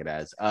to take it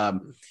as.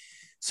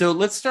 So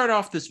let's start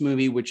off this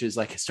movie, which is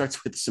like, it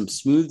starts with some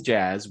smooth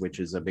jazz, which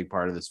is a big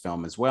part of this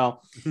film as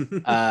well.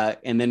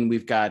 And then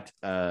we've got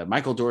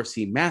Michael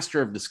Dorsey,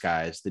 master of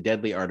disguise, the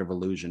deadly art of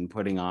illusion,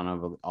 putting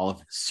on all of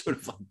this sort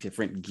of like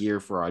different gear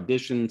for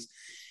auditions.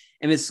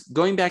 And it's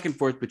going back and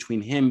forth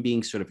between him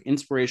being sort of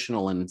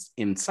inspirational and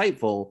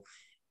insightful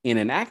in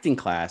an acting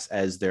class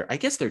as their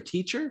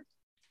teacher,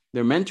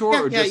 their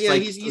mentor,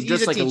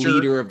 he's like a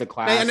leader of the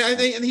class.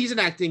 And he's an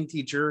acting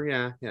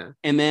teacher. Yeah.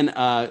 And then,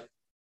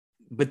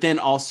 but then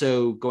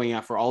also going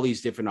out for all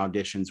these different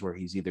auditions where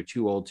he's either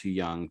too old, too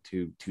young,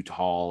 too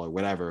tall, or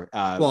whatever.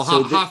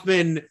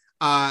 Hoffman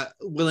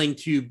willing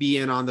to be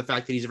in on the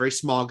fact that he's a very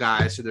small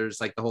guy. So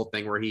there's like the whole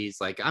thing where he's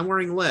like, I'm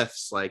wearing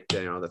lifts, like,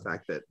 the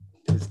fact that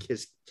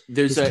his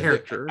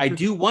character. I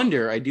do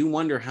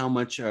wonder how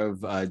much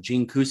of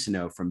Gene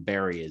Cousineau from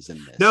Barry is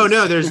in this.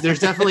 No, there's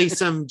definitely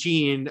some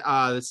Gene.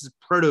 This is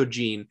proto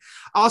Gene.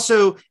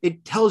 Also,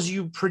 it tells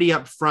you pretty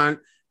upfront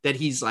that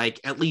he's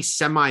like at least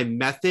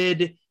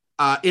semi-method.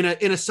 In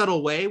a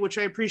subtle way, which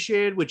I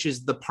appreciated, which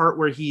is the part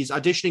where he's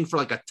auditioning for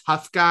like a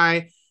tough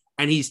guy,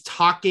 and he's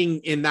talking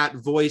in that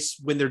voice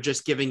when they're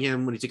just giving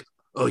him, when he's like,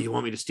 oh, you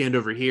want me to stand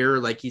over here?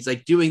 Like he's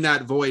like doing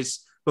that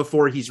voice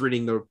before he's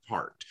reading the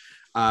part.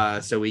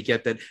 So we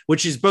get that,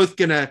 which is both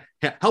gonna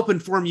help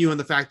inform you on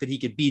the fact that he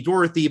could be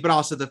Dorothy, but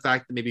also the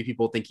fact that maybe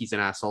people think he's an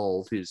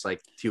asshole who's like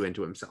too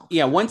into himself.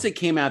 Yeah, once it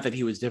came out that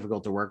he was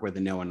difficult to work with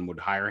and no one would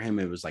hire him,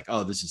 it was like,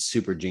 oh, this is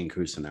super Gene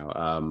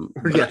Cousineau.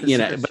 But,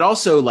 yes, but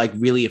also like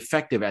really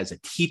effective as a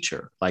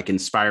teacher, like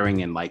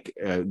inspiring, and like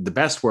the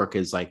best work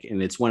is like,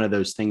 and it's one of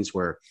those things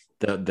where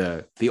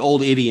the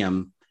old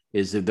idiom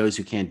is that those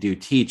who can't do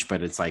teach,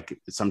 but it's like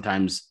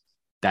sometimes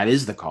that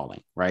is the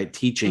calling, right?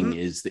 Teaching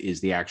is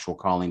the actual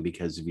calling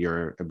because of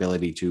your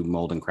ability to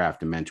mold and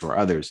craft and mentor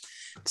others.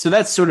 So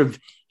that's sort of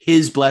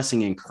his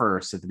blessing and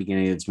curse at the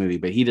beginning of this movie,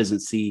 but he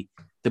doesn't see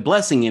the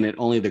blessing in it,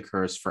 only the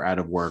curse for out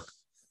of work,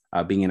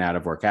 being an out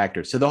of work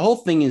actor. So the whole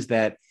thing is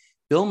that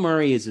Bill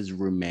Murray is his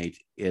roommate.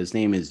 His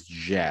name is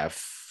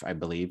Jeff, I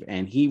believe,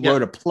 and he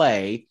wrote a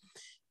play,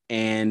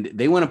 and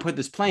they want to put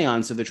this play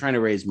on, so they're trying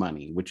to raise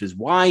money, which is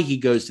why he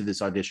goes to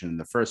this audition in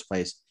the first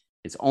place.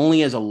 It's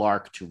only as a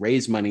lark to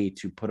raise money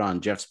to put on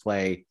Jeff's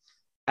play,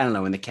 I don't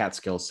know, in the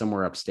Catskills,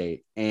 somewhere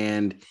upstate.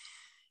 And,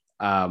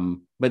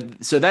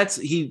 but so that's,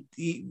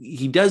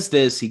 he does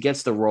this, he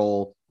gets the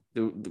role,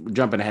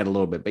 jumping ahead a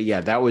little bit, but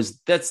yeah,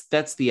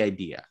 that's the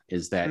idea,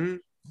 is that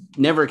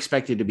never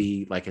expected to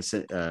be like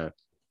a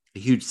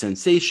huge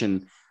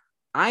sensation.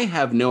 I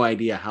have no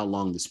idea how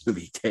long this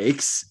movie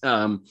takes.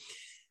 And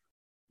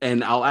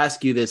I'll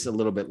ask you this a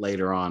little bit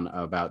later on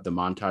about the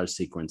montage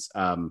sequence.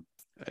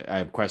 I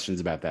have questions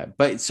about that.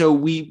 But so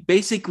we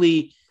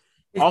basically...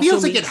 It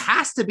feels like it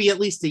has to be at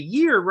least a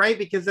year, right?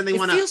 Because then they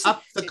want to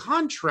up the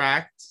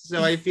contract.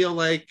 So I feel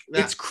like...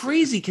 It's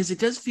crazy because it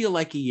does feel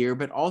like a year,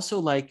 but also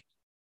like...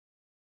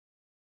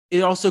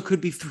 It also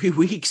could be 3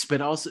 weeks, but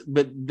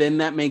then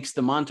that makes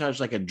the montage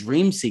like a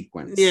dream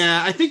sequence.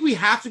 Yeah, I think we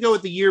have to go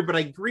with the year, but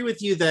I agree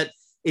with you that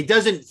it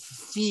doesn't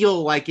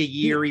feel like a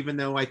year, even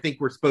though I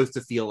think we're supposed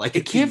to feel like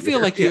it can't feel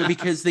like a year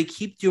because they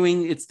keep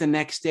doing it's the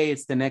next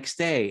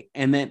day.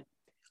 And then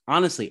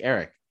honestly,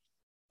 Eric,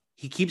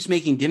 he keeps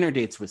making dinner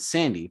dates with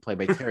Sandy, played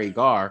by Terry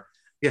Garr.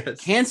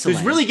 Yes, canceling.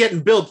 Who's really getting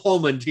Bill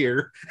Pullman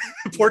here.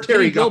 Poor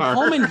Terry Garr. Bill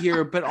Pullman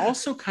here, but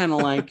also kind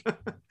of like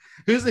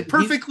who's a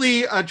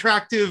perfectly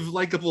attractive,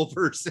 likable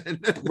person,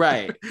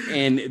 right?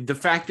 And the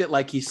fact that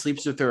like he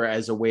sleeps with her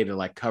as a way to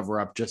like cover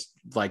up, just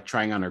like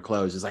trying on her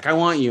clothes, is like, I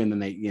want you, and then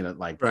they,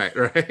 like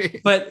right.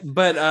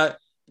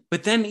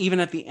 But then even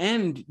at the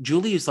end,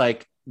 Julie is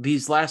like,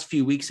 these last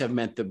few weeks have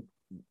meant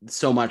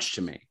so much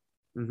to me.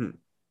 Mm-hmm.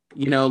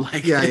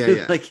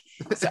 Yeah. Like,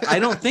 so I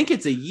don't think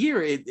it's a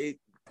year. It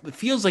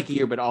feels like a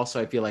year, but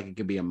also I feel like it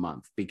could be a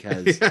month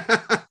because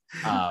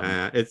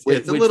it's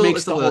which a little,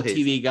 makes the whole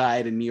TV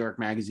Guide and New York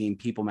Magazine,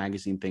 People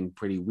Magazine thing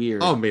pretty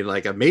weird. Oh, I mean,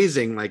 like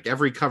amazing, like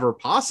every cover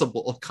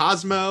possible,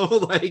 Cosmo,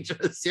 like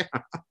just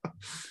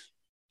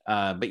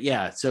but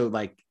yeah, so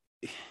like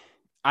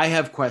I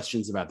have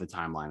questions about the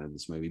timeline of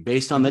this movie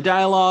based on the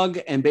dialogue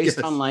and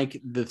based on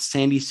like the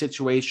Sandy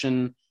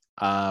situation.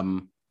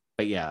 But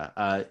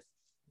yeah,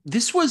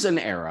 this was an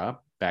era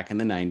back in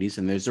the 90s,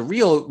 and there's a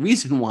real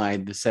reason why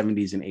the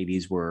 70s and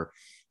 80s were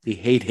the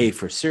heyday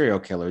for serial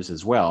killers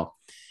as well.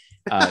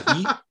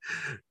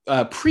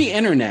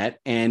 Pre-internet,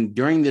 and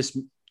during this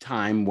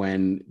time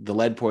when the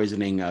lead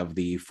poisoning of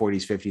the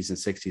 40s, 50s, and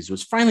 60s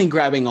was finally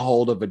grabbing a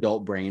hold of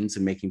adult brains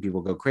and making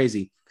people go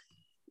crazy,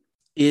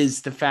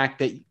 is the fact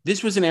that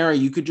this was an era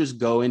you could just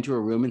go into a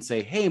room and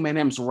say, hey, my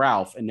name's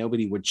Ralph, and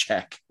nobody would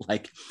check.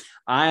 Like,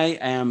 I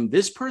am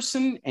this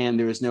person, and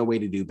there is no way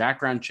to do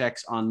background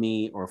checks on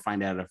me or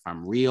find out if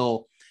I'm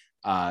real.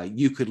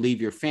 You could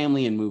leave your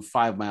family and move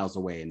 5 miles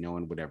away, and no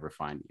one would ever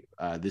find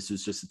you. This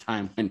was just a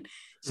time when,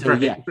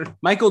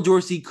 Michael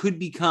Dorsey could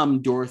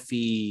become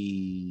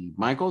Dorothy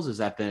Michaels. Is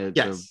that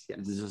yes.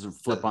 This is a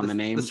flip on the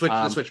name?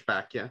 The switch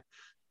back, yeah.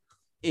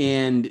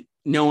 And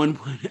no one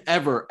would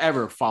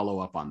ever follow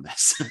up on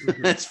this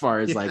as far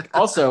as like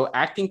also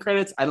acting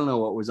credits. I don't know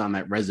what was on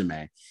that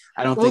resume.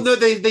 I don't think. No,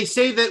 they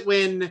say that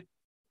when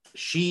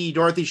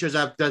Dorothy shows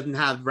up, doesn't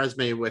have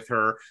resume with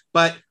her,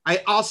 but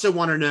I also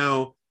want to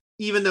know,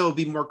 even though it'd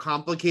be more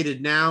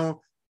complicated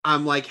now,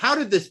 I'm like, how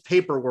did this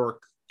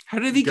paperwork? How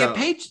did he get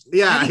paid?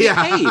 Yeah.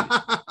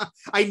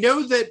 I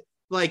know that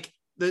like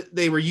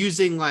they were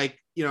using like,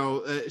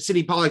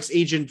 Sidney Pollack's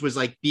agent was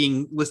like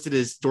being listed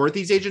as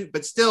Dorothy's agent,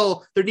 but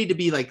still there need to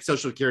be like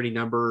social security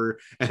number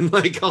and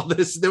like all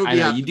this. I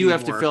know, you do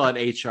have to fill out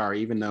HR,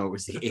 even though it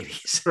was the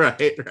 80s. Right.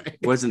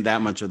 It wasn't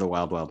that much of the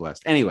Wild Wild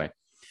West. Anyway,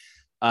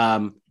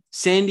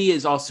 Sandy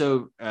is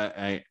also,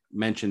 I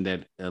mentioned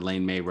that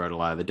Elaine May wrote a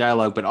lot of the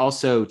dialogue, but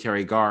also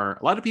Terry Garr.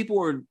 A lot of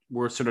people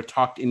were sort of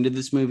talked into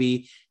this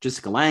movie.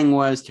 Jessica Lange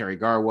was, Terry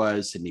Garr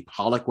was, Sidney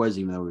Pollack was,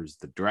 even though he was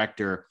the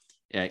director,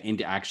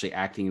 into actually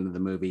acting into the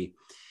movie.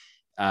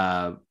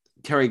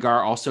 Terry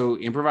Garr also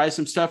improvised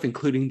some stuff,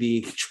 including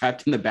the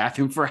trapped in the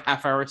bathroom for a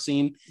half-hour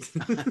scene.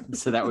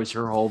 So that was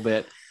her whole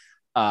bit.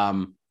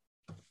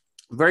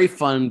 Very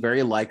fun,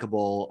 very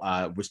likable.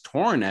 Was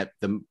torn at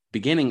the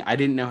beginning. I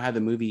didn't know how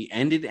the movie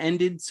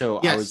ended. So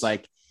I was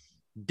like,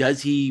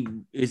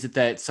 is it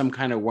that some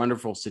kind of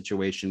wonderful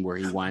situation where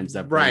he winds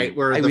up right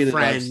where the really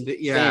friend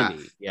Sandy.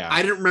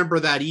 I didn't remember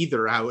that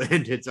either, how it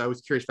ended, so I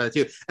was curious about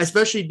that too,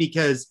 especially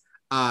because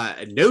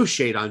no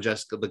shade on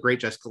the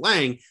great Jessica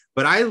Lange,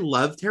 but I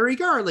love Terry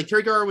Garr. Like,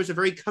 Terry Garr was a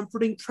very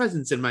comforting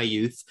presence in my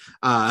youth,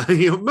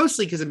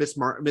 mostly because of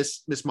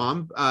Miss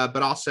Mom,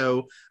 but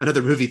also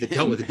another movie that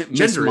dealt with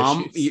gender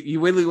Mom. issues. You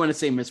really want to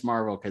say Miss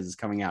Marvel because it's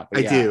coming out.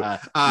 But I do.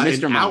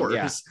 Mr. Mom,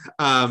 hours.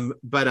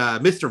 But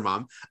Mr.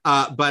 Mom,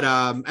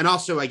 and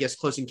also I guess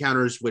Close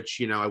Encounters, which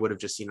I would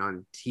have just seen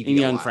on TV. And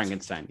Young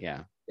Frankenstein,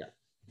 yeah.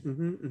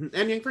 And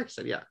Young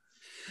Frankenstein, yeah.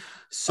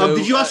 So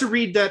did you also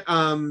read that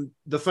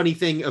the funny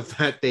thing of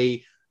that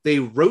they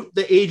wrote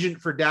the agent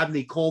for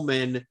Dabney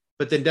Coleman,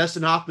 but then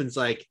Dustin Hoffman's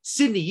like,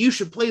 Sidney, you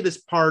should play this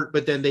part,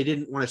 but then they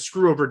didn't want to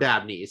screw over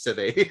Dabney, so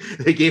they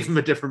gave him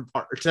a different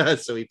part,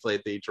 so he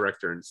played the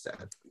director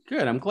instead.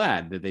 Good, I'm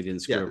glad that they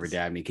didn't screw over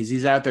Dabney, because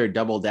he's out there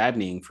double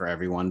Dabneying for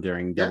everyone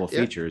during double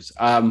features.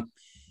 So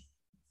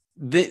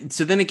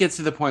then it gets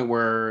to the point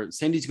where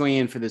Sandy's going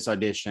in for this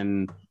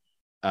audition.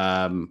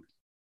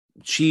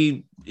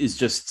 She is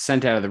just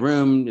sent out of the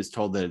room, is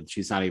told that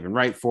she's not even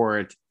right for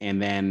it. And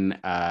then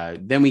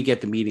we get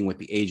the meeting with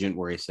the agent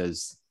where he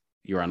says,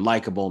 you're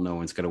unlikable. No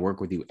one's going to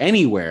work with you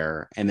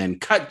anywhere. And then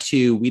cut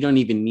to, we don't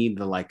even need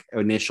the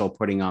initial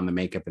putting on the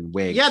makeup and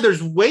wig. Yeah,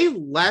 there's way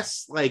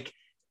less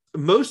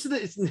most of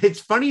it's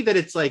funny that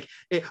it's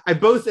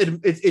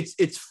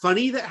it's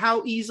funny that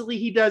how easily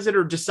he does it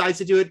or decides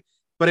to do it.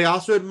 But I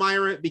also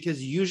admire it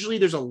because usually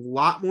there's a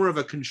lot more of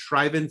a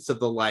contrivance of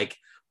the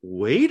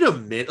wait a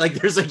minute,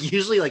 there's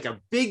usually a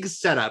big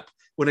setup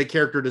when a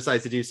character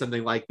decides to do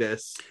something like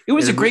this. It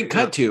was a great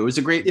cut too. It was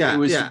a great,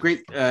 a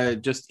great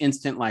just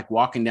instant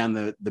walking down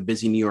the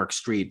busy New York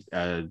street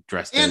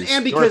dressed and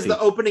because Dorothy. The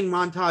opening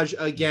montage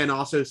again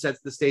also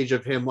sets the stage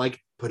of him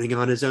putting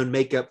on his own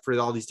makeup for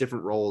all these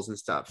different roles and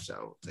stuff.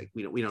 So it's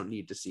we don't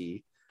need to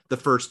see the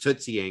first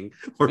Tootsieing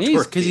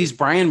because he's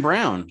Brian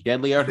Brown,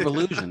 Deadly Art of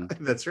Illusion.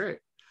 That's right.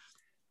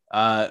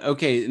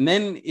 Okay, and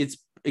then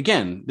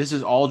again, this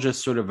is all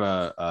just sort of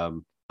a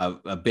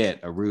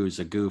ruse,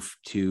 a goof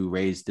to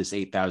raise this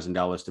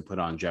 $8,000 to put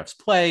on Jeff's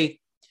play.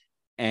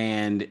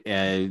 And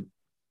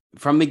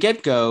from the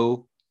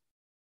get-go,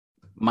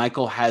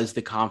 Michael has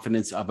the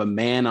confidence of a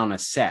man on a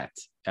set,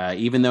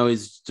 even though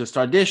he's just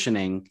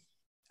auditioning,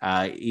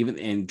 even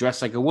and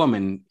dressed like a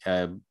woman,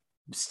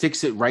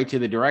 sticks it right to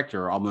the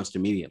director almost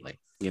immediately,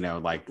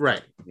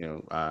 right.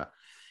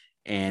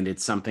 And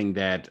it's something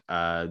that,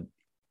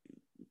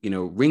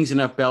 rings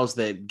enough bells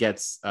that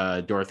gets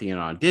Dorothy an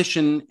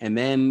audition. And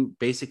then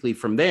basically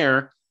from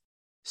there,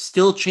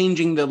 still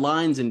changing the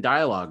lines and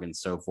dialogue and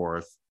so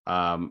forth.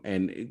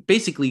 And it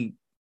basically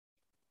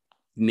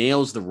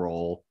nails the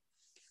role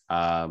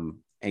and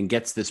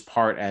gets this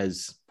part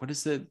as, what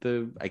is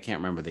I can't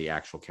remember the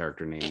actual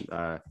character name.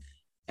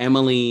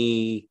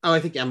 Emily. Oh,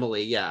 I think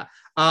Emily. Yeah.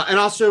 And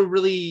also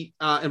really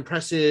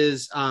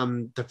impresses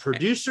the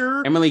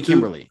producer. Emily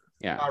Kimberly.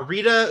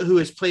 Rita, who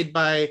is played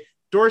by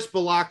Doris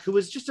Bullock, who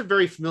was just a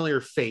very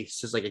familiar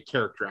face as a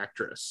character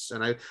actress.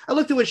 And I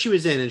looked at what she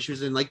was in, and she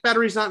was in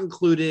Batteries Not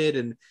Included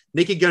and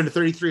Naked Gun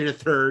 33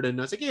 1/3. And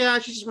I was yeah,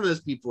 she's just one of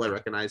those people I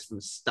recognize from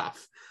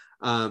stuff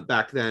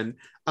back then.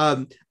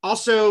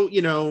 Also,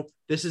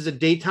 this is a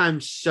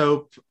daytime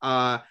soap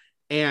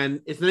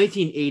and it's the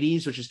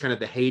 1980s, which is kind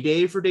of the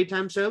heyday for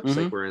daytime soaps.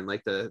 Mm-hmm. We're in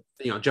the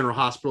General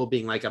Hospital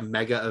being a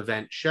mega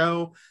event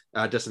show.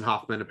 Dustin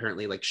Hoffman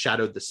apparently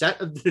shadowed the set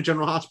of the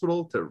General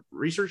Hospital to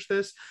research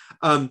this.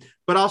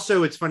 But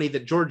also it's funny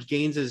that George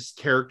Gaines's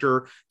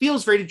character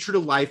feels very true to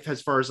life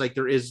as far as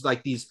there is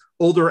these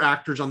older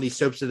actors on these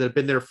soaps that have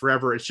been there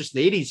forever. It's just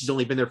in the 80s, he's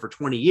only been there for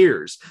 20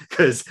 years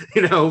because,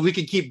 we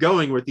could keep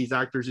going with these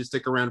actors who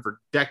stick around for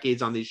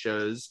decades on these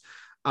shows.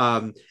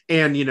 And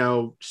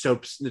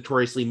soaps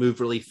notoriously move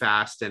really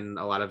fast, and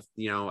a lot of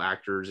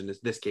actors in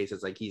this case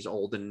it's he's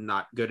old and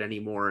not good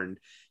anymore, and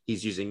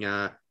he's using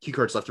cue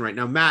cards left and right.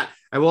 Now, Matt,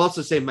 I will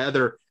also say my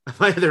other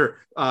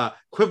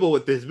quibble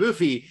with this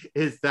movie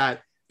is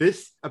that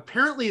this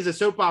apparently is a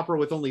soap opera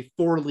with only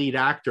 4 lead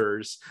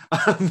actors,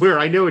 where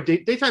I know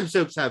daytime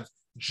soaps have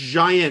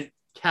giant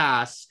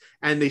casts,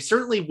 and they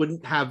certainly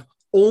wouldn't have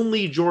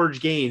only George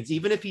Gaines.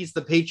 Even if he's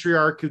the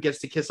patriarch who gets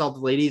to kiss all the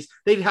ladies,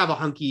 they'd have a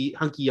hunky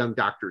young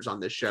doctors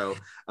on this show.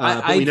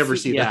 But we never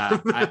see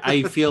that.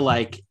 I feel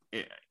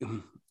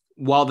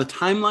while the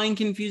timeline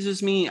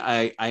confuses me,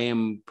 I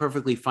am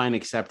perfectly fine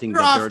accepting that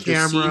there are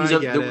just scenes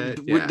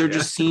of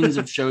just scenes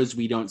of shows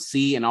we don't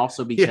see, and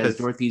also because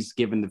Dorothy's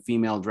given the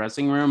female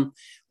dressing room,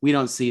 we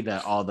don't see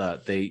all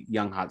the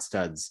young hot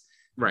studs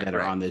that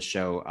are on this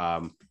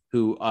show.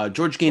 Who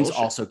George Gaines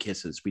also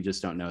kisses. We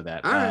just don't know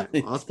that. All right.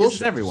 Well,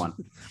 kisses everyone.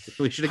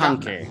 We should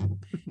have gotten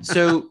that.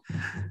 So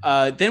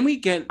then we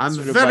get. I'm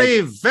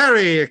very,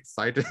 very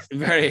excited.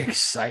 Very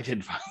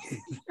excited.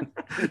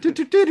 What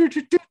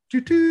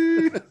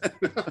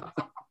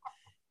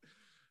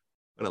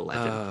a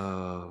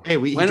legend. Hey,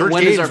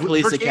 when is our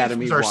Police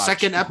Academy watch? Our watch?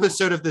 second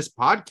episode of this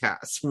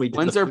podcast.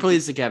 When's our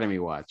Police Academy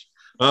watch?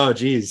 Oh,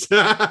 geez.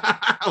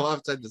 I'll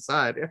have to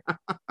decide.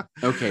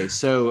 Okay,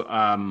 so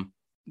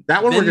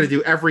that one we're going to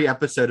do every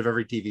episode of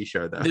every TV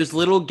show, though. There's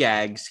little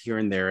gags here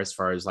and there as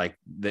far as like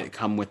that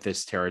come with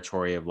this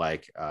territory of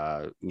like,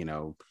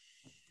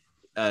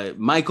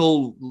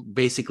 Michael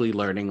basically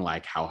learning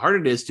like how hard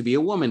it is to be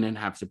a woman and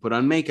have to put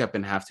on makeup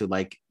and have to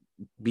like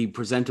be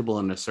presentable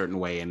in a certain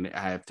way and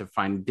have to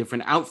find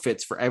different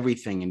outfits for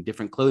everything and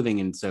different clothing.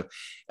 And so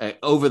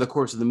over the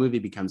course of the movie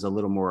becomes a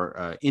little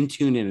more in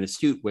tune and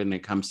astute when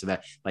it comes to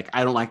that. Like,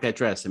 I don't like that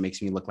dress. It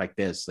makes me look like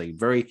this. Like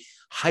very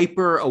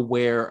hyper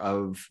aware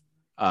of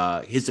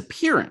his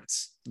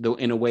appearance, though,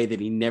 in a way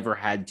that he never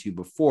had to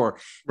before,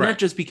 not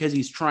just because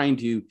he's trying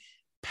to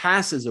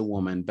pass as a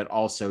woman, but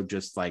also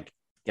just like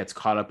gets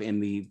caught up in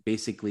the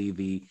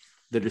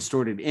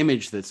distorted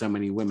image that so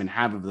many women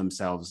have of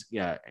themselves.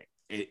 Yeah.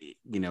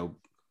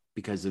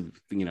 Because of,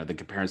 the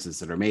comparisons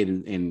that are made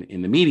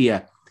in the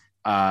media.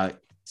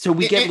 So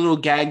we get little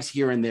gags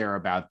here and there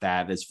about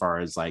that as far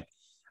as like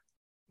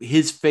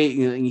his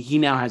he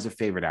now has a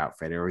favorite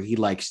outfit, or he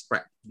likes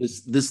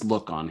this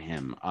look on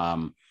him.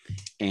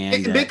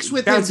 And mixed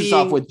with bounces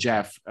off with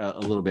Jeff a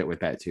little bit with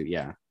that too.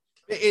 Yeah.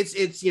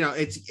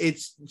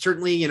 It's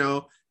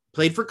certainly,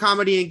 played for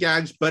comedy and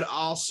gags, but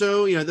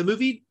also, the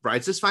movie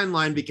rides this fine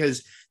line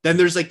because then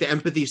there's like the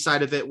empathy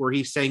side of it where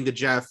he's saying to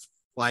Jeff,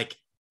 like,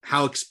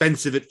 how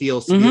expensive it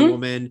feels to be a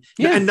woman,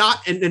 and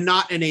not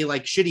in a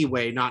like shitty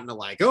way, not in a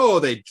like, oh,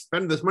 they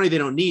spend this money they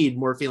don't need,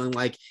 more feeling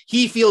like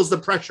he feels the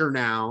pressure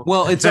now.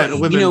 Well, it's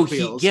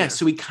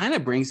so he kind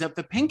of brings up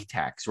the pink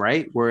tax,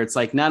 right? Where it's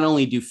like, not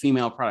only do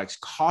female products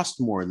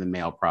cost more than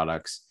male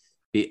products,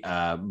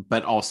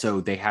 but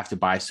also they have to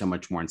buy so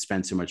much more and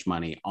spend so much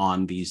money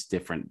on these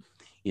different,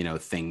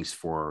 things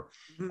for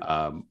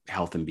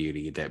health and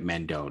beauty that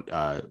men don't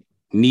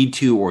need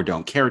to or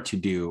don't care to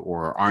do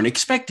or aren't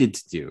expected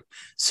to do.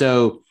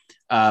 So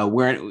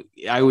where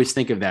I always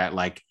think of that,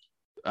 like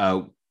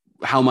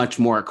how much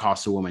more it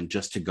costs a woman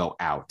just to go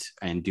out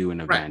and do an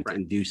event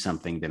and do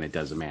something than it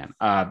does a man.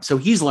 So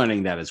he's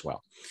learning that as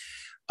well.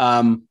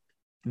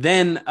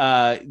 Then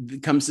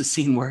comes the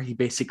scene where he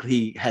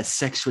basically has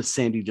sex with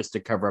Sandy just to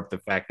cover up the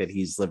fact that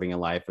he's living a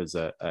life as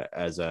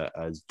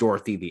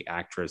Dorothy, the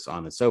actress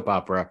on the soap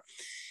opera.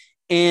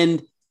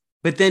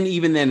 But then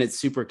even then it's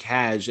super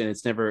cash, and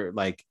it's never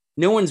like,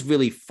 no one's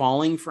really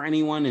falling for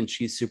anyone, and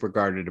she's super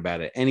guarded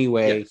about it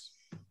anyway. Yes.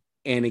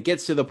 And it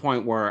gets to the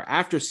point where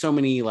after so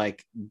many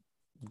like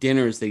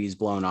dinners that he's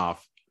blown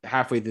off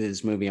halfway through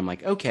this movie, I'm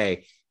like,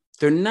 okay,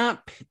 they're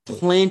not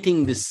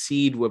planting the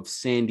seed with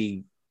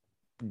Sandy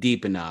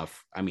deep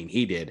enough. I mean,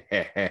 he did,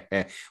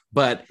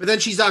 but then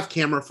she's off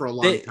camera for a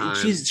long time.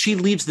 She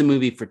leaves the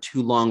movie for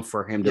too long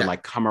for him to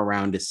like come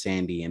around to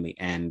Sandy in the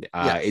end.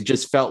 It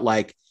just felt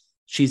like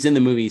she's in the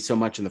movie so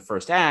much in the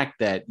first act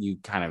that you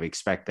kind of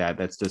expect that.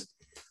 That's just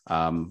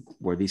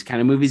where these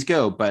kind of movies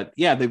go. But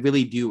yeah, they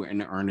really do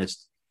in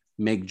earnest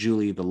make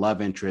Julie the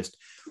love interest,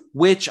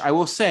 which I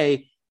will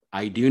say,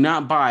 I do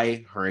not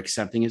buy her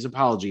accepting his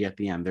apology at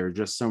the end. They're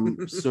just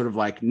some sort of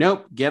like,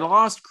 nope, get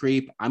lost,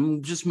 creep.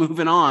 I'm just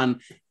moving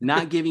on,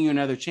 not giving you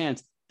another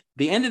chance.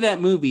 The end of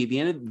that movie,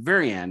 the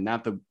very end,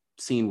 not the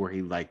scene where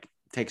he like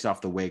takes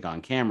off the wig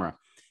on camera.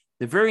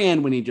 The very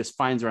end, when he just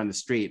finds her on the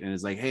street and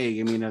is like, hey,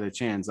 give me another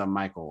chance, I'm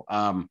Michael.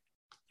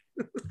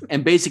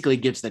 And basically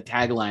gives the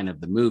tagline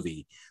of the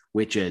movie,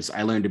 which is,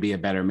 I learned to be a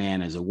better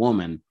man as a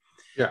woman.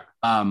 Yeah.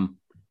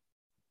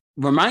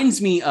 Reminds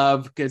me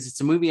of, because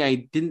it's a movie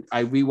I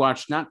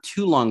rewatched not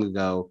too long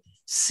ago,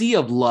 Sea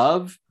of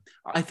Love.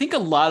 I think a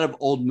lot of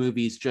old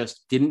movies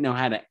just didn't know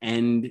how to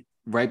end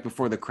right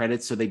before the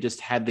credits, so they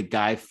just had the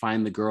guy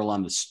find the girl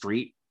on the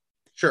street.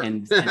 Sure.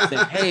 And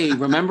said, hey,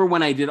 remember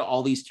when I did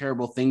all these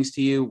terrible things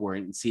to you? Or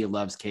in Sea of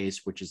Love's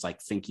case, which is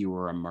like, think you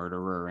were a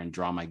murderer and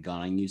draw my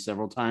gun on you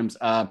several times.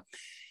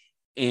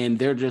 And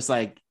they're just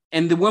like,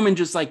 and the woman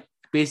just like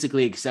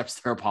basically accepts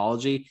their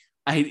apology.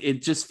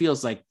 It just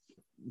feels like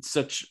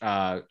such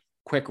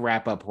quick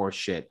wrap up horse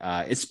shit,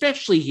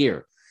 especially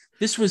here.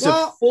 This was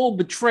a full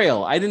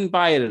betrayal. I didn't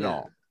buy it at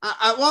all.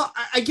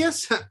 I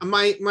guess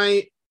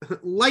my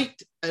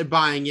light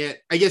buying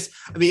it. I guess.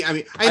 I mean,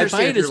 I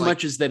buy it as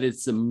much as that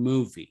it's a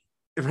movie,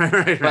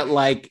 right. But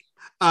like,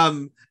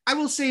 I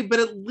will say, but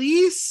at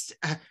least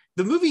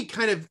the movie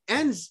kind of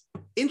ends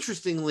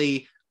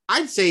interestingly.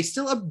 I'd say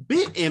still a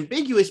bit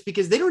ambiguous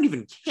because they don't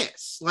even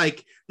kiss.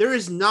 Like, there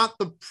is not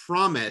the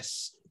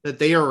promise that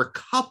they are a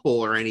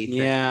couple or anything.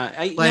 Yeah,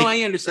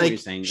 I understand what you're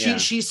saying. Yeah.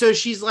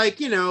 She's like,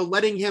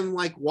 letting him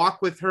like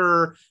walk with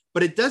her,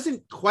 but it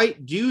doesn't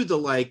quite do the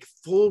like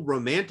full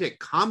romantic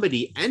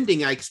comedy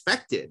ending I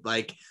expected.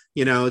 Like,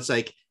 it's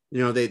like,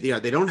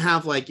 they don't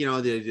have like,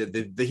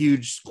 the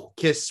huge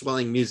kiss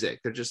swelling music.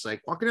 They're just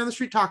like walking down the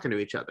street talking to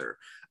each other.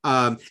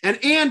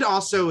 And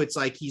also it's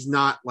like he's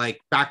not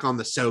like back on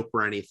the soap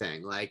or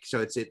anything. Like,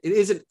 so it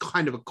isn't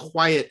kind of a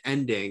quiet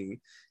ending,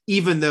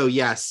 even though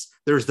yes,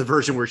 there's the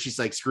version where she's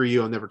like, screw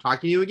you, I'm never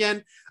talking to you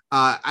again.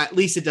 at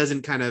least it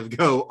doesn't kind of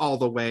go all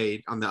the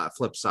way on the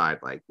flip side,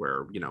 like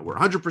where, you know, we're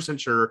 100%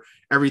 sure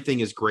everything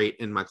is great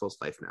in Michael's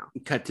life now.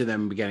 Cut to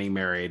them getting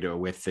married or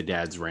with the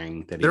dad's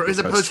ring. There is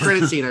a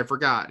post-credit scene. I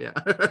forgot. Yeah.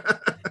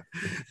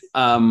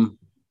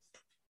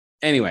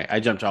 Anyway, I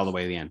jumped all the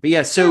way to the end. But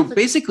yeah, so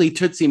basically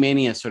Tootsie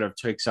Mania sort of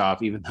takes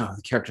off, even though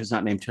the character's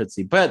not named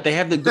Tootsie. But they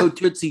have the Go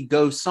Tootsie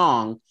Go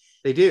song.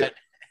 They do.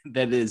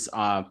 That is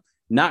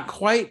not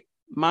quite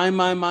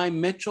My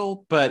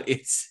Mitchell, but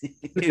it's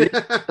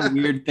a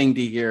weird thing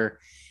to hear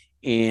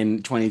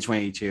in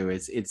 2022.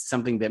 It's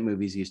something that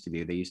movies used to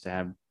do. They used to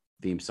have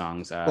theme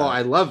songs. Well,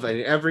 I love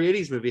it. Every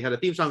 80s movie had a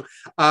theme song.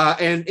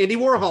 And Andy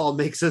Warhol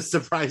makes a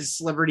surprise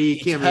celebrity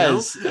cameo.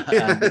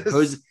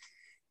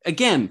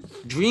 Again,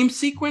 dream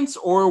sequence,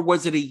 or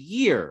was it a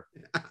year?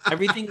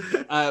 Everything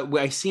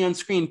I see on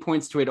screen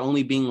points to it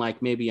only being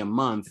like maybe a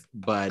month,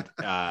 but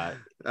a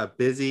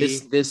busy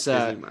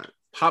month.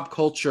 Pop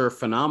culture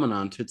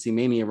phenomenon, Tootsie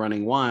Mania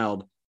Running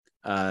Wild,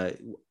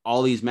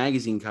 all these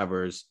magazine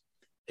covers,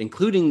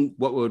 including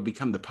what would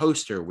become the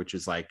poster, which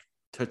is like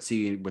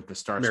Tootsie with the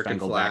Star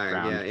Spangled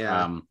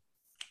background.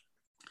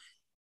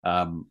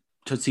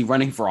 Tootsie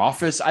running for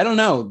office. I don't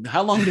know.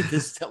 How long did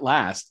this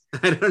last?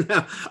 I don't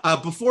know.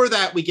 Before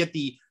that, we get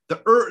I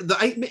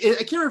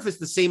can't remember if it's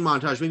the same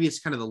montage. Maybe it's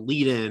kind of the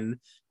lead in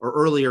or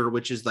earlier,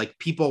 which is like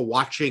people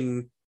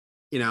watching,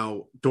 you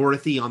know,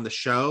 Dorothy on the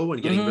show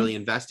and getting really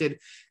invested.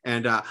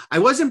 And I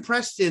was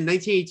impressed in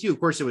 1982. Of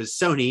course, it was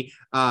Sony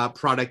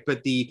product,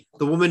 but the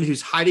woman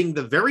who's hiding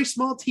the very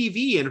small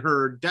TV in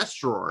her desk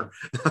drawer.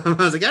 I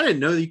was like, I didn't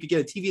know that you could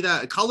get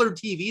a colored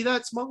TV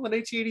that small in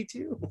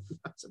 1982.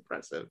 That's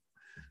impressive.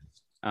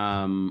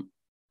 And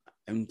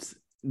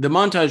the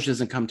montage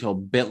doesn't come till a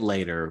bit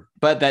later,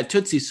 but that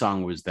Tootsie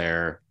song was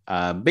there.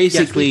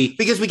 Basically, yes,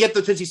 because we get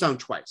the Tootsie song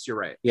twice. You're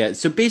right. Yeah.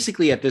 So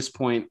basically, at this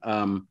point,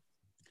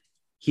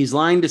 he's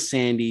lying to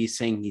Sandy,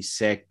 saying he's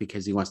sick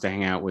because he wants to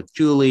hang out with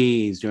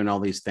Julie. He's doing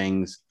all these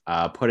things,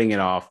 putting it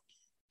off.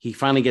 He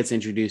finally gets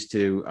introduced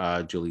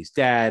to Julie's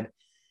dad,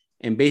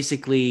 and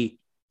basically,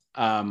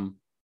 on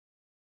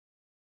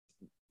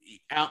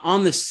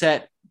the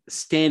set,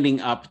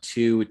 standing up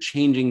to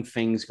changing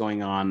things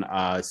going on.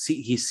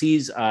 He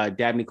sees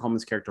Dabney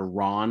Coleman's character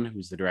Ron,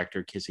 who's the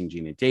director, kissing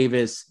Gina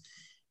Davis.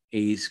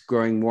 He's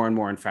growing more and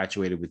more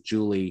infatuated with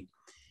Julie.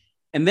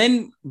 And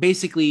then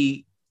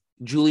basically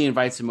Julie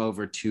invites him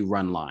over to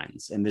run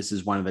lines. And this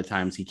is one of the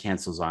times he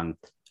cancels on.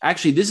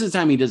 Actually, this is the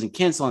time he doesn't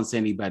cancel on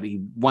Sandy, but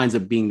he winds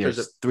up being there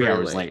 3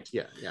 hours late.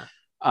 Yeah.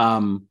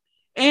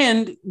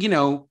 And, you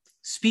know,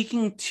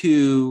 speaking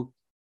to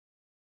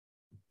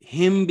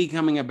him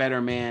becoming a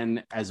better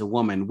man as a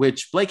woman,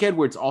 which Blake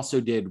Edwards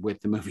also did with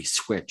the movie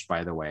Switch,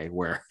 by the way,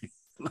 where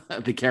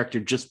the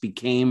character just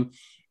became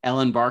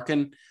Ellen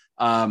Barkin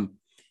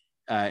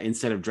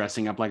instead of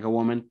dressing up like a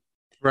woman.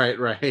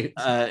 Right.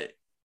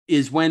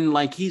 Is when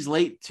like he's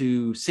late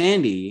to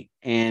Sandy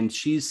and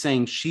she's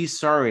saying she's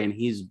sorry. And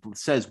he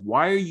says,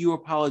 why are you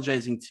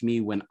apologizing to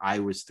me when I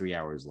was 3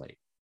 hours late?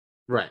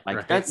 Right.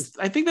 Like I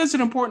think that's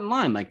an important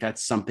line. Like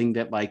that's something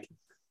that like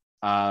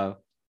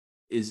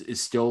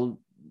is still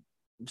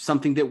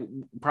something that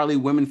probably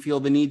women feel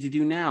the need to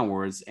do now,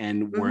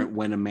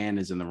 when a man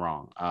is in the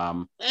wrong.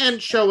 And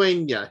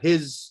showing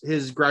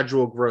his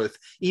gradual growth,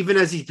 even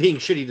as he's being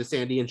shitty to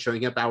Sandy and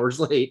showing up hours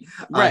late.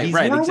 He's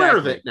more aware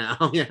of it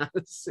now. Yeah.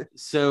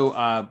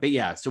 So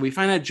so we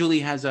find out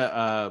Julie has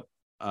a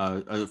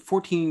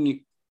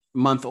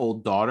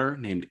 14-month-old daughter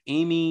named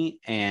Amy,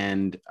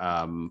 and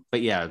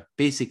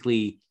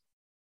basically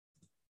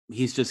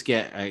he's just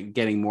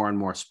getting more and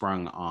more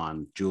sprung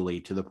on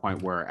Julie to the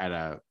point where at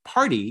a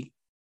party,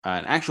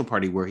 an actual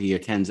party where he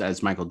attends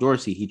as Michael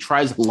Dorsey, he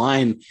tries a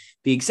line,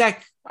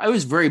 I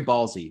was very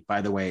ballsy, by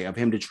the way, of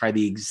him to try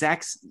the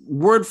exact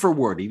word for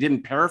word. He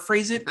didn't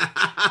paraphrase it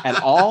at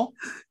all.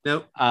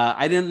 Nope.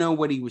 I didn't know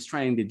what he was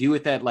trying to do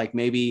with that. Like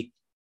maybe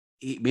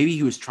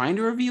he was trying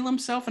to reveal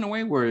himself in a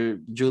way where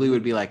Julie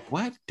would be like,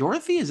 what?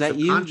 Dorothy? Is that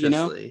you? You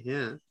know?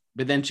 Yeah.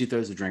 But then she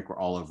throws a drink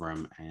all over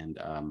him and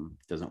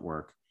doesn't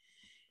work.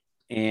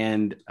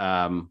 And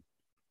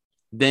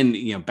then,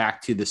 you know,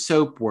 back to the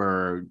soap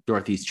where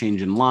Dorothy's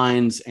changing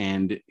lines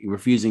and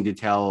refusing to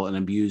tell an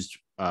abused,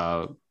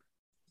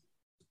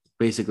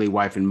 basically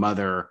wife and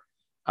mother,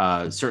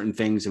 certain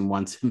things, and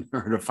wants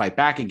her to fight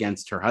back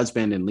against her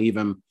husband and leave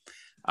him.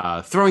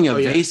 Throwing a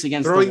vase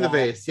against the wall. the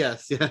vase.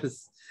 Yes.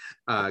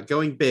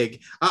 Going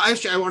big.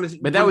 Actually, I want to.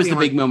 But that was the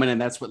big moment,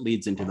 and that's what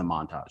leads into the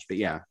montage. But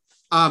yeah.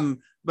 But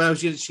I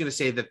was just going to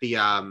say that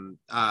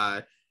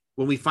the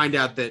when we find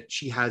out that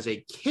she has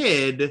a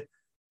kid,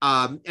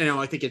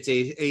 I think it's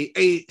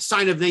a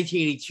sign of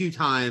 1982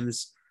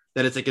 times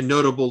that it's like a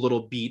notable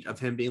little beat of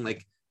him being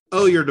like,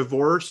 oh, you're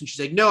divorced? And she's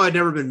like, no, I've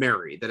never been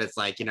married. That it's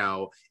like, you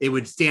know, it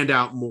would stand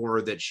out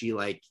more that she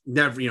like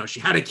never, you know, she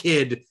had a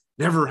kid,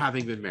 never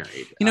having been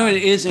married. You know,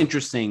 it is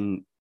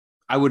interesting.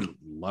 I would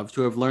love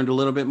to have learned a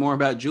little bit more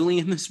about Julie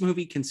in this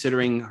movie,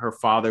 considering her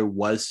father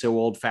was so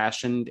old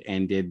fashioned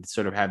and did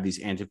sort of have these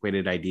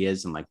antiquated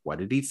ideas. And like, what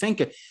did he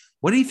think?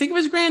 What did he think of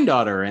his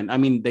granddaughter? And I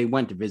mean, they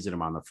went to visit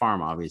him on the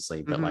farm,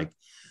 obviously, but like,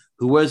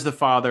 who was the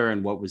father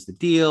and what was the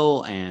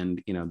deal.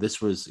 And, this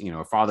was,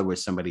 a father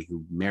was somebody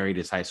who married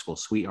his high school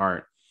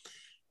sweetheart.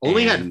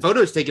 Only had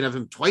photos taken of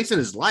him twice in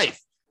his life.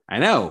 I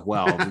know.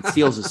 Well, it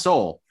steals his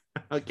soul.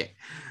 Okay.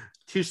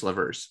 2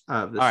 slivers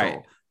of the All soul.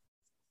 Right.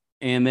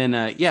 And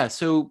then,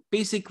 so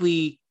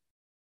basically,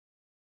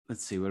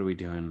 let's see, what are we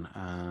doing?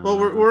 Well,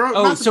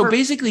 we're so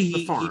basically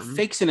he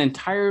fakes an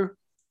entire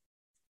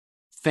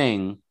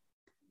thing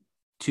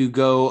to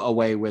go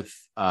away with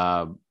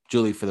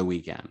Julie for the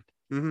weekend.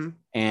 Mm-hmm.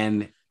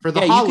 And for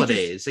the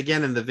holidays,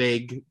 again, in the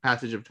vague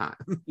passage of time.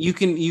 You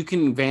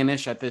can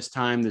vanish at this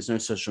time. There's no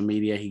social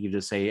media. He could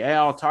just say, hey,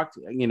 I'll talk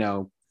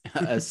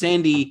to,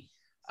 Sandy,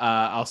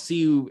 I'll see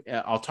you.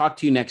 I'll talk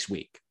to you next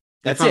week.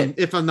 That's it.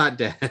 If I'm not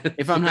dead.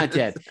 If I'm not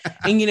dead.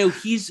 And,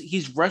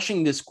 he's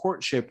rushing this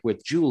courtship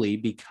with Julie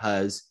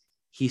because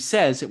he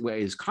says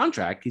his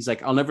contract, he's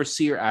like, I'll never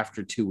see her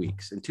after 2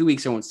 weeks. In 2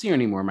 weeks, I won't see her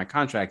anymore. My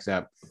contract's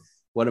up.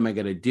 What am I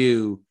going to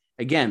do?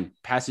 Again,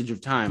 passage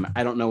of time.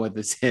 I don't know what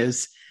this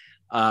is.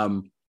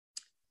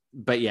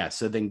 But yeah,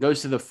 so then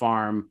goes to the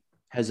farm,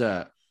 has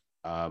a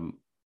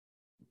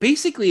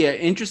basically an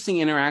interesting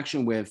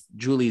interaction with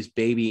Julie's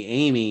baby,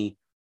 Amy,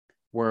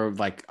 where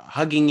like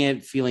hugging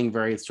it, feeling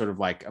very sort of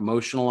like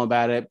emotional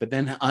about it, but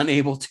then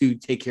unable to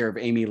take care of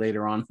Amy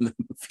later on in the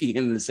movie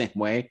in the same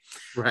way.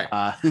 Right.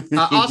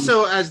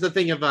 Also, as the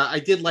thing of, I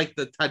did like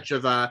the touch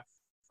of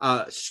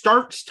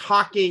starts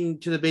talking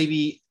to the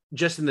baby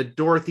just in the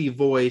Dorothy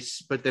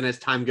voice, but then as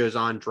time goes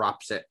on,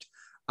 drops it.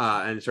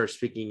 And starts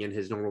speaking in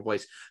his normal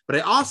voice.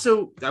 But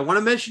I want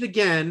to mention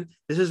again,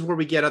 this is where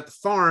we get at the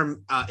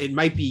farm. It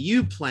Might Be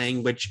You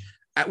playing, which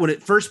when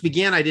it first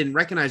began, I didn't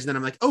recognize. And then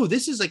I'm like, oh,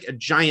 this is like a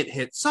giant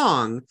hit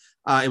song.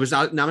 It was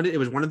nominated. It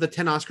was one of the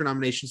 10 Oscar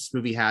nominations this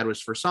movie had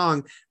was for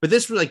song. But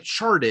this was like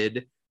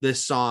charted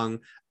this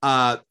song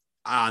on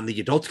the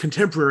adult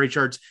contemporary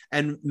charts.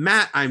 And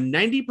Matt, I'm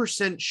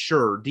 90%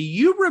 sure. Do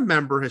you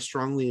remember as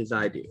strongly as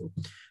I do?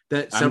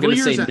 I'm going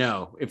to say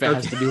no if it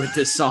has to do with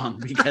this song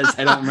because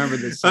I don't remember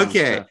this song.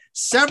 Okay. So.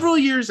 Several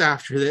years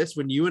after this,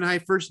 when you and I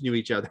first knew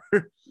each other,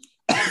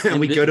 and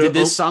we go to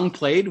this song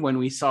played when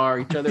we saw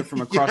each other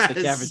from across the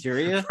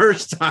cafeteria.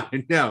 First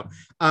time. No.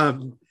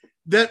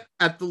 That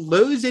at the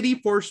Lowe's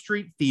 84th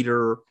Street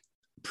Theater,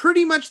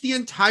 pretty much the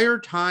entire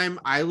time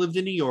I lived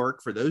in New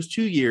York for those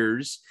 2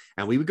 years,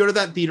 and we would go to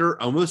that theater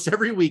almost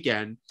every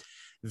weekend,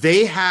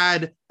 they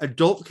had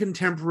adult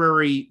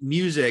contemporary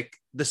music,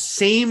 the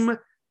same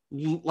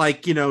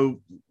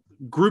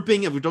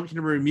grouping of adult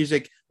contemporary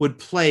music would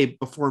play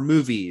before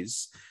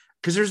movies,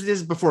 because this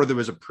is before there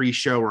was a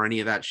pre-show or any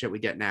of that shit we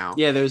get now.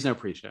 Yeah, there was no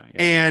pre-show.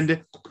 Yeah.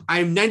 And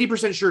I'm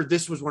 90% sure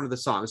this was one of the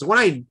songs. The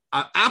one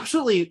I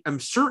absolutely am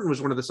certain was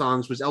one of the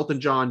songs was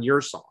Elton John, Your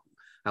Song.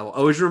 I will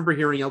always remember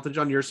hearing Elton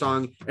John, Your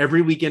Song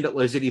every weekend at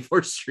Lowe's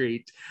 84th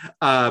Street.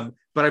 But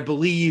I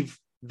believe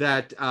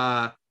that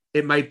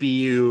It Might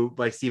Be You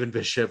by Stephen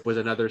Bishop was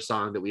another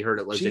song that we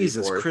heard at Lowe's 84th.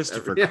 Jesus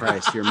Christopher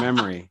Christ, your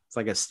memory. It's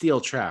like a steel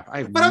trap. I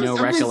have no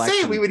I'm recollection.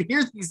 Saying, we would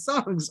hear these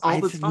songs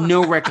all the time.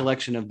 No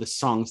recollection of the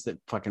songs that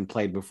fucking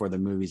played before the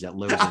movies at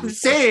Lowe's. I'm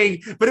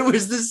saying, but it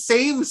was the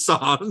same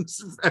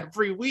songs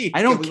every week.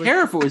 I don't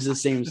care if it was the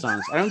same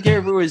songs. I don't care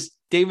if it was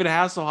David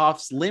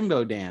Hasselhoff's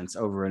Limbo Dance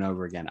over and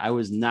over again. I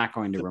was not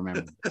going to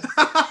remember.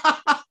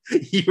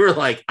 You were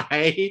like,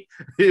 I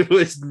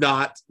was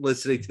not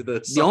listening to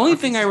this. The only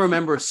thing I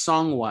remember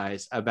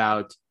song-wise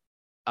about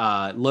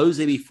Lowe's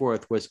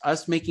 84th was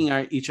us making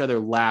each other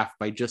laugh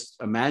by just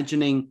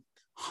imagining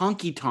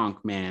Honky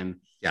Tonk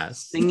Man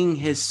singing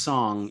his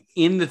song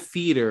in the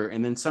theater,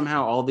 and then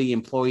somehow all the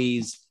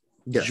employees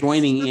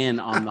joining in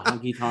on the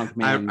Honky Tonk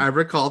Man. I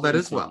recall that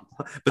as well.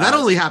 But that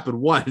only happened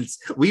once.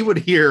 We would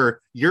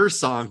hear Your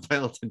Song by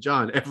Elton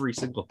John every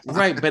single time.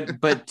 Right,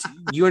 but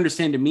you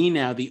understand to me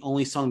now, the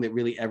only song that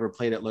really ever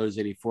played at Lowe's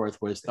 84th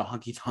was the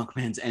Honky Tonk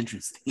Man's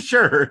entrance theme.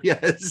 Sure,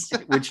 yes.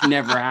 Which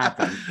never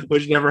happened.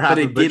 But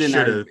it did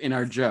in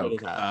our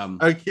joke.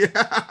 Okay.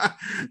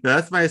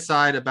 That's my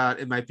aside about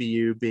It Might Be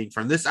You being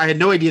from this. I had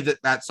no idea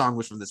that song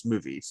was from this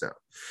movie. So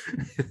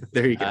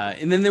there you go.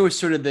 And then there was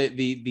sort of the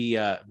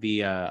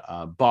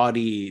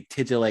body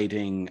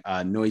titillating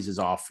noises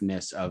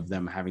offness of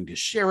them having to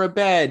share a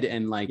bed,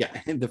 and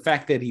the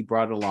fact that he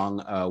brought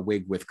along a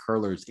wig with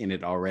curlers in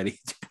it already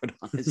to put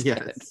on his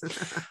head.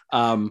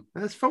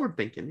 That's forward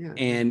thinking.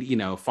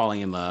 And falling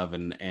in love,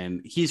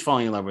 and he's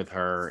falling in love with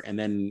her, and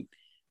then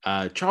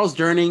Charles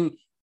Durning,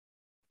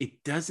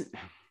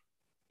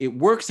 it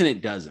works and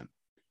it doesn't.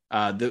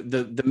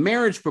 The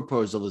marriage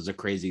proposal is a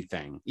crazy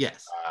thing.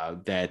 Yes.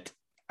 That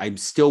I'm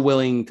still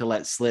willing to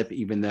let slip,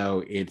 even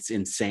though it's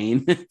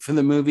insane for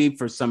the movie,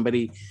 for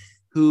somebody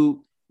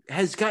who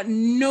has got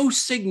no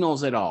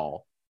signals at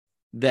all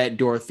that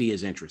Dorothy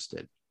is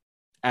interested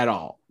at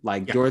all.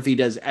 Dorothy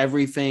does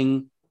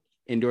everything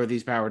in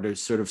Dorothy's power to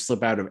sort of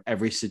slip out of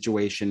every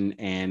situation,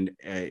 and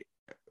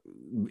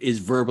is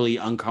verbally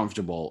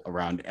uncomfortable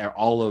around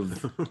all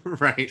of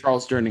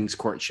Charles Durning's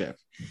courtship.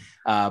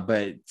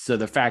 But so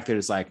the fact that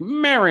it's like,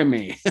 marry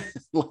me,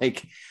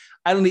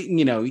 I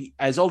don't,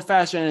 as old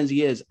fashioned as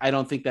he is, I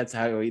don't think that's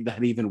how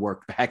that even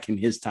worked back in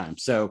his time.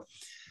 So,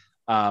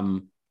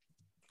 and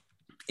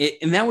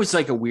that was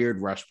like a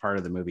weird rush part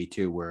of the movie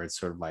too, where it's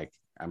sort of like,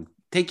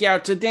 take you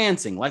out to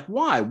dancing. Like,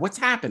 why? What's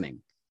happening?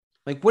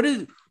 Like,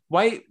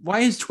 why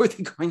is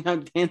Dorothy going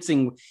out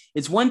dancing?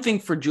 It's one thing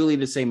for Julie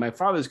to say, my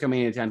father's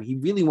coming into town. He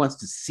really wants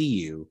to see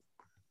you.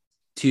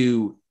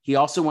 He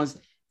also wants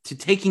to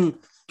taking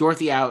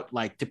Dorothy out,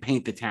 like, to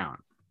paint the town.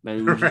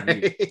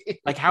 Right.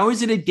 Like, how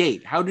is it a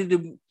date? How did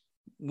it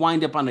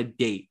wind up on a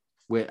date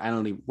with, I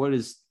don't even, what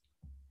is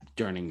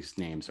Durning's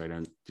name? So I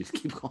don't just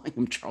keep calling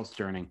him Charles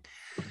Durning.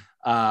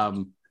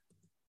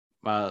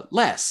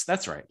 Les,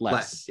 that's right.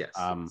 Les, yes.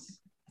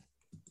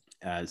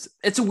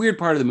 It's a weird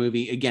part of the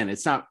movie. Again,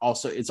 it's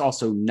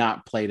also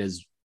not played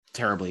as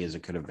terribly as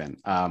it could have been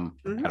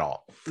at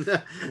all.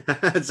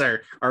 That's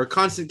our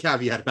constant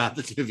caveat about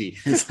the movie.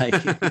 It's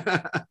like,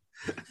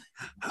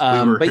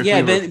 but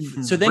yeah, then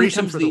it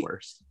comes the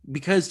worst.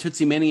 Because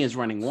Tootsie Minnie is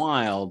running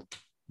wild,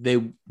 they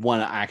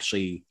want to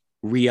actually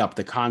re-up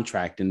the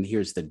contract, and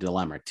here's the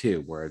dilemma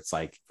too, where it's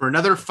like for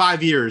another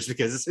 5 years,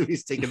 because this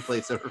movie's taking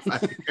place over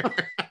 5 years.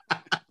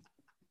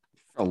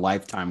 A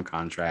lifetime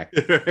contract.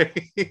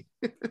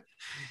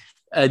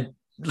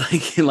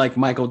 Like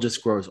Michael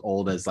just grows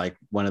old as like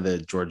one of the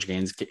George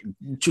Gaines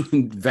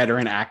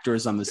veteran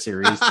actors on the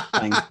series.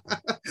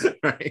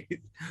 Right.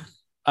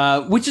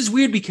 Which is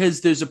weird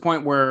because there's a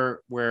point where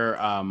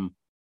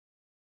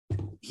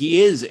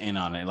he is in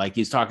on it. Like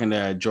he's talking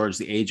to George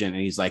the agent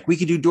and he's like, we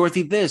could do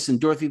Dorothy this and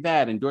Dorothy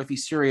that and Dorothy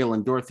Serial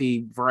and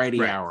Dorothy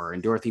Variety Hour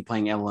and Dorothy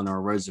playing Eleanor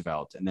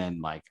Roosevelt. And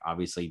then like,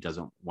 obviously he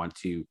doesn't want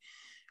to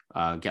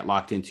get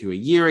locked into a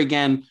year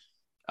again.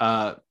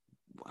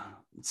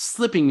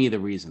 Slipping me the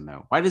reason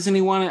though. Why doesn't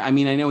he want it? I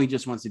mean, I know he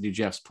just wants to do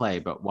Jeff's play,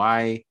 but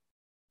why?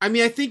 I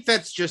mean, I think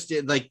that's just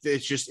it. Like,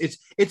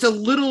 it's a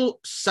little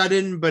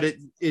sudden, but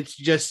it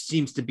just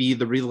seems to be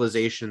the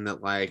realization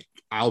that like,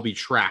 I'll be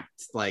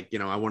trapped. Like,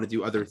 I want to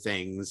do other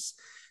things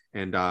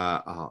and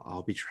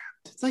I'll be trapped.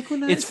 It's like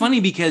it's funny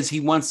because he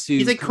wants to.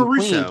 He's like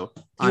Caruso.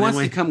 He wants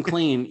to come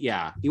clean.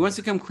 Yeah, he wants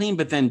to come clean.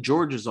 But then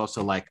George is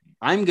also like,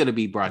 I'm going to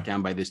be brought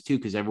down by this too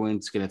because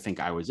everyone's going to think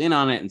I was in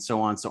on it and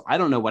so on. So I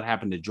don't know what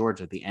happened to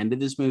George at the end of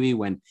this movie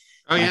when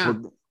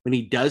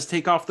he does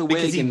take off the wig.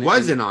 Because he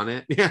wasn't on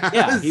it.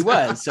 Yeah, he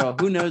was. So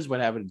who knows what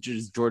happened?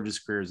 Just George's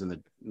career's in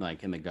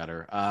the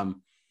gutter.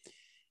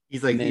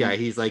 He's like,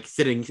 he's like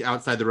sitting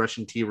outside the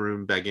Russian tea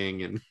room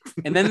begging,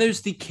 and then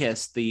there's the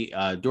kiss. The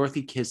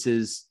Dorothy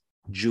kisses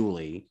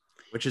Julie,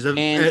 which is a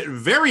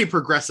very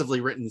progressively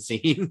written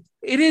scene.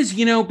 It is,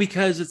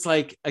 because it's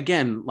like,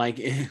 again, like,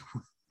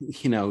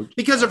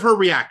 because of her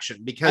reaction.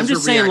 Because I'm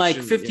just saying, like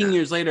 15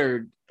 years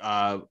later,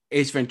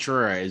 Ace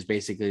Ventura is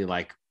basically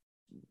like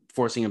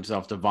forcing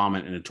himself to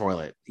vomit in a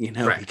toilet,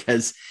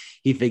 because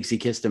he thinks he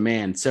kissed a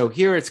man. So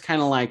here it's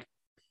kind of like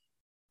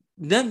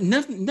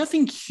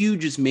nothing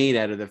huge is made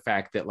out of the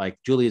fact that like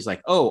Julie is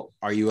like, oh,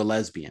 are you a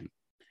lesbian?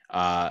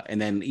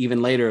 And then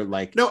even later,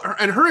 like no,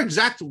 and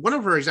one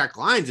of her exact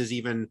lines is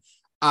even,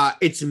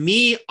 it's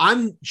me.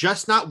 I'm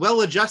just not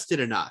well adjusted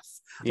enough.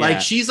 Yeah.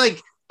 Like she's like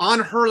on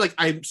her, like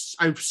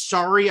I'm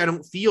sorry, I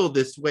don't feel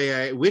this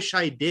way. I wish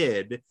I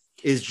did.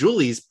 Is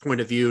Julie's point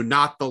of view,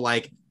 not the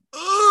like.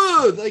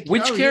 Like,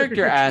 which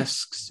character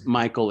asks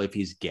Michael if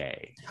he's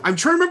gay? I'm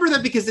trying to remember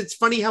that because it's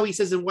funny how he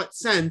says in what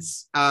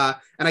sense. And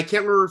I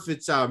can't remember if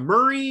it's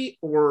Murray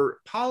or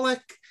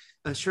Pollock.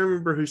 I'm trying to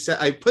remember who said.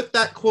 I put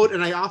that quote,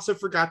 and I also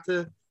forgot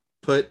to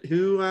put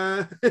who.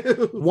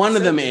 One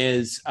of them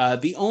is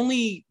the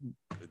only.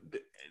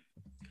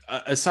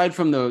 Aside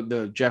from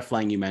the Jeff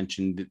Lang you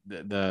mentioned,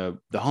 the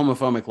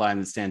homophobic line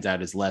that stands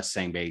out is Les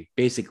saying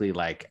basically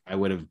like I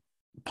would have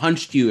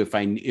punched you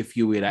if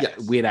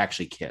we had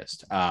actually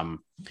kissed.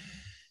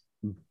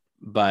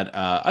 But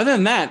other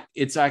than that,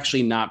 it's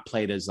actually not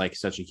played as like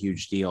such a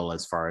huge deal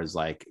as far as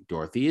like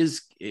Dorothy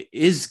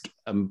is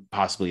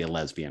possibly a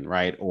lesbian,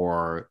 right?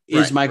 Or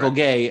is Michael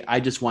gay? I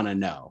just want to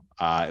know.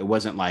 It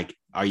wasn't like,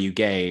 are you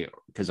gay?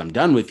 Because I'm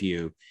done with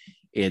you.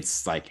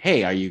 It's like,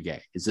 hey, are you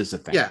gay? Is this a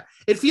thing? Yeah,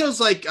 it feels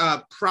like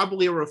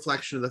probably a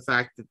reflection of the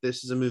fact that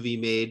this is a movie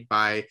made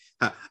by,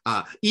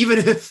 even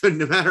if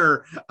no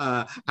matter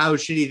how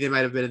shitty they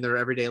might have been in their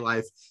everyday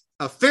life,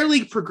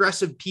 fairly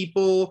progressive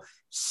people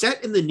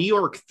set in the New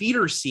York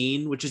theater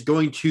scene, which is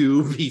going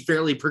to be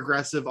fairly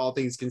progressive, all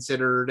things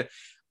considered.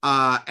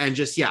 And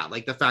just,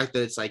 like the fact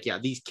that it's like,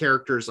 these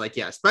characters, like,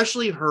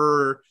 especially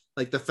her,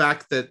 like the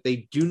fact that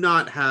they do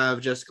not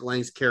have Jessica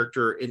Lange's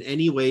character in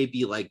any way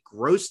be like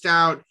grossed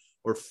out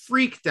or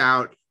freaked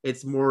out.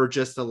 It's more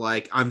just a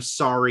like, I'm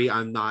sorry,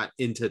 I'm not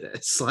into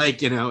this,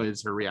 like,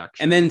 is her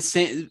reaction. And then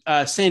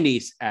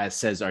Sandy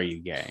says, are you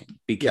gay?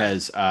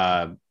 Because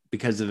of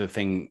the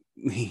thing,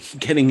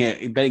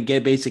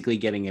 basically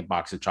getting a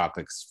box of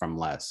chocolates from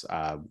Les.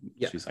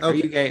 She's like, are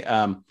you gay?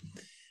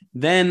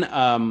 Then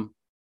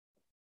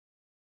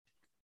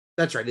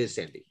that's right, it's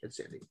Sandy. It's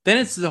Sandy. Then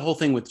it's the whole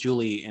thing with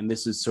Julie, and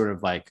this is sort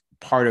of like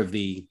part of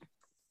the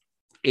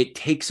it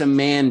takes a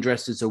man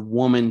dressed as a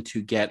woman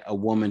to get a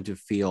woman to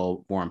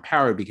feel more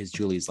empowered, because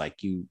Julie's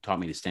like, you taught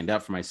me to stand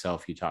up for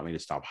myself. You taught me to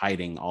stop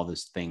hiding, all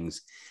these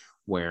things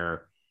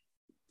where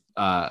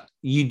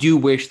you do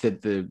wish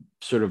that the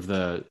sort of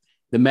the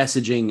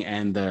messaging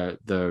and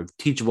the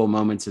teachable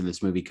moments in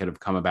this movie could have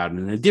come about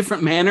in a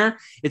different manner.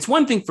 It's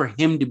one thing for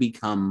him to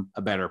become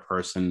a better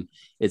person.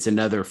 It's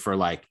another for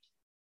like,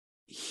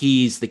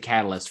 he's the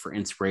catalyst for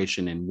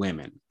inspiration in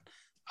women,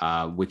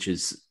 which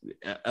is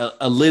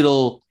a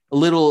little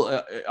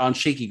on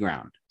shaky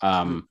ground.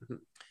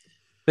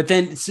 But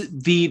then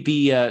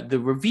the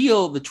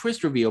reveal, the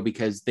twist reveal,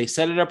 because they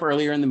set it up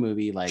earlier in the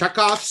movie, like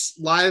Chekhov's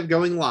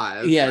going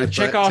live. Yeah,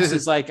 Chekhov's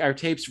is like, our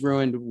tape's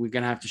ruined. We're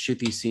gonna have to shoot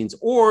these scenes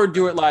or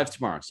do it live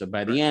tomorrow. So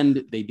by the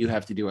end, they do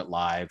have to do it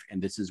live,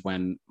 and this is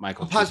when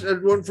Michael. Pause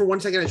for 1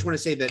 second. I just want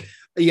to say that.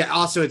 Yeah.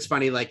 Also, it's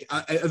funny, like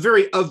a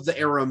very of the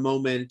era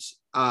moment.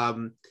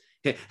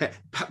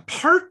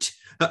 Part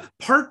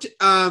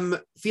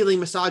feeling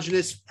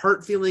misogynist,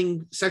 part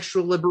feeling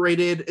sexual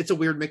liberated. It's a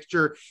weird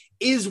mixture.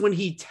 Is when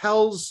he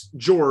tells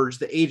George,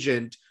 the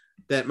agent,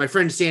 that my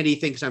friend Sandy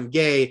thinks I'm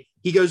gay.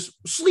 He goes,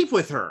 sleep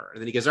with her.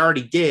 And then he goes, I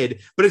already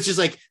did. But it's just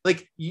like,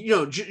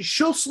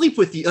 she'll sleep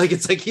with you. Like,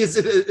 it's like his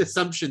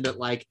assumption that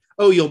like,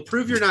 oh, you'll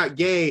prove you're not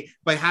gay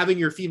by having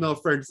your female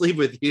friend sleep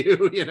with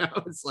you.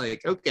 It's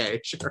like, okay,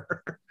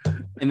 sure.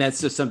 And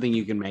that's just something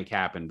you can make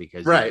happen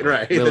because right.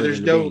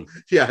 There's no,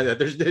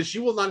 she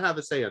will not have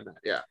a say on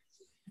that. Yeah.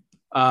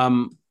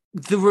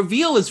 The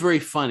reveal is very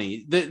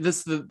funny.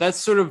 That's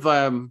sort of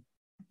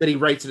that he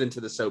writes it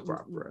into the soap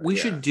opera. We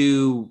should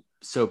do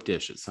Soap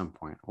Dish at some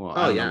point. Well,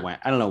 I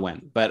don't know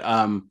when, but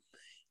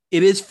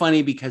it is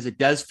funny because it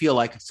does feel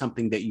like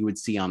something that you would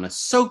see on a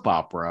soap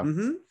opera.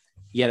 Mm-hmm.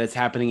 Yet it's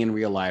happening in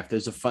real life. There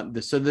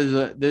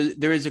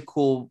is a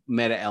cool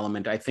meta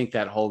element. I think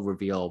that whole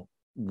reveal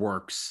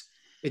works.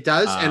 It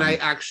does, and I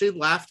actually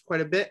laughed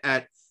quite a bit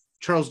at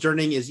Charles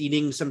Durning is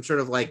eating some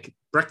sort of like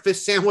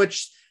breakfast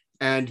sandwich,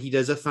 and he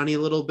does a funny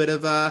little bit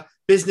of a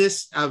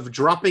business of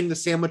dropping the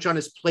sandwich on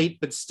his plate,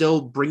 but still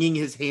bringing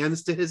his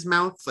hands to his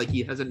mouth, like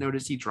he hasn't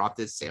noticed he dropped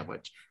his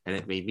sandwich, and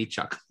it made me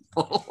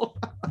chuckle.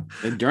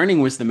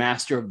 Durning was the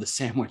master of the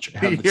sandwich,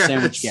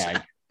 sandwich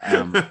gag.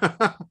 You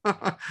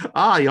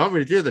want me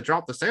to do the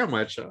drop the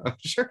sandwich?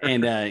 Sure.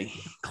 And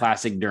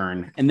classic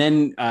Dern. And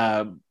then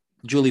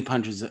Julie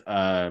punches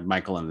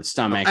Michael in the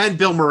stomach. And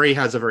Bill Murray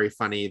has a very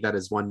funny, that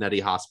is one nutty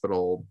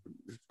hospital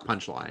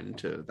punchline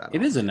to that.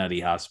 It is a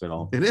nutty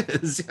hospital. It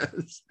is,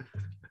 yes.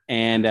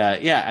 And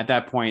at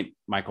that point,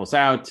 Michael's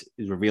out.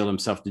 He's revealed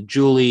himself to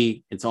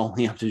Julie. It's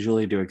only up to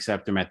Julie to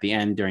accept him at the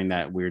end during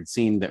that weird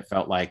scene that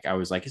felt like, I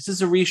was like, is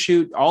this a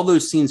reshoot? All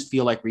those scenes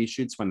feel like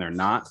reshoots when they're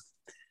not.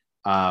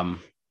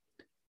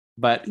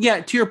 But yeah,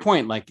 to your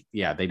point, like,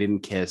 yeah, they didn't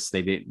kiss.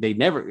 They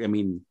never, I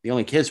mean, the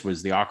only kiss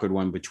was the awkward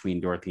one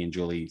between Dorothy and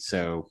Julie.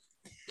 So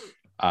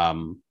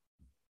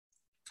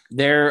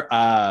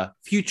their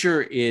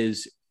future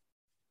is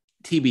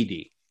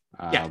TBD.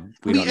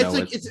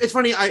 It's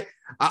funny.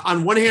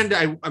 On one hand,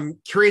 I'm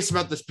curious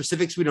about the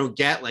specifics we don't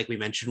get. Like we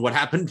mentioned, what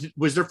happened?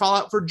 Was there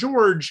fallout for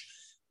George?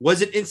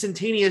 Was it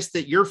instantaneous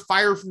that you're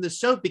fired from the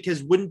soap?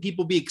 Because wouldn't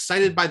people be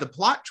excited by the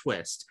plot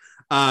twist?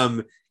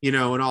 And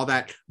all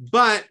that.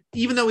 But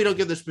even though we don't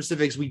get the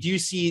specifics, we do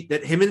see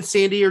that him and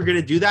Sandy are going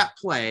to do that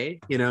play.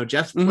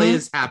 Jeff's play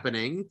is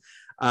happening.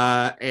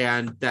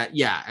 And that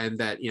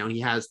he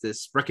has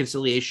this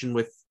reconciliation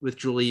with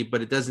Julie,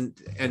 but it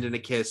doesn't end in a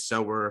kiss.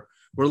 So we're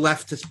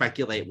left to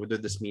speculate whether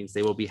this means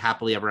they will be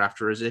happily ever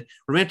after as a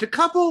romantic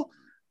couple,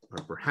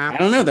 or perhaps I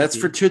don't know. That's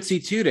for Tootsie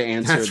 2 to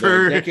answer. That's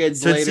for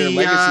decades later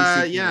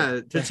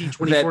legacy. Tootsie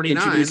 2049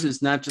 that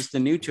introduces not just the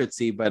new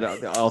Tootsie,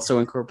 but also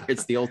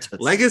incorporates the old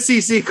Tootsie.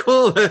 Legacy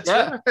sequel.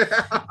 Yeah.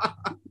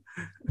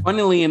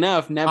 Funnily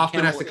enough, Nev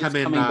Hoffman Campbell has to come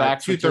is in coming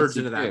back 2/3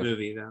 into that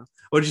movie now.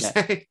 What'd you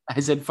say?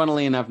 I said,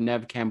 funnily enough,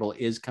 Nev Campbell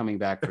is coming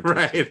back. For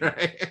right.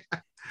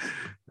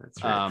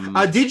 That's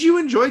right. Did you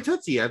enjoy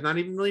Tootsie? I'm not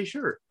even really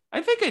sure.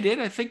 I think I did.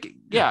 I think,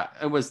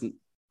 it wasn't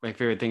my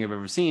favorite thing I've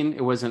ever seen.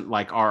 It wasn't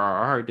like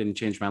RRR, didn't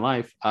change my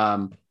life.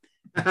 I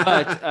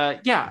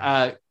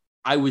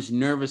was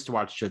nervous to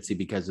watch Tootsie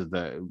because of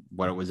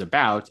what it was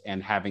about,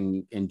 and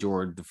having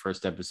endured the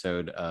first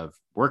episode of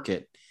Work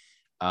It.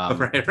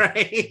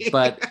 Right.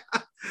 But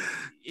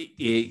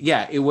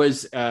it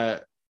was a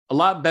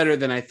lot better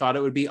than I thought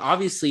it would be.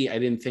 Obviously, I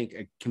didn't think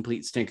A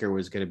Complete Stinker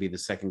was going to be the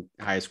second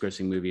highest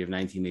grossing movie of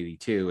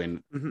 1982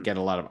 and get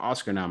a lot of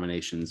Oscar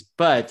nominations,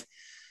 but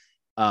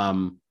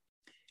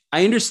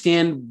I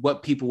understand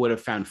what people would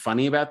have found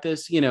funny about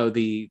this.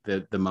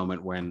 The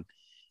moment when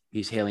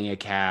he's hailing a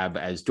cab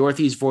as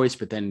Dorothy's voice,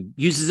 but then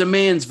uses a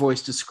man's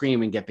voice to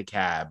scream and get the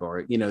cab,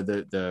 or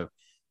the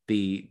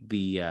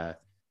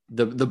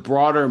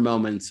broader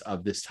moments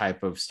of this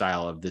type of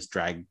style of this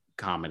drag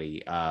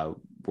comedy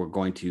were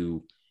going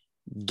to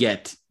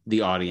get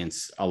the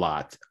audience a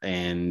lot,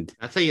 and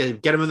that's how you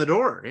get him in the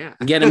door. Yeah,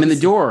 get him in the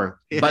door,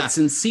 butts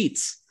in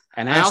seats.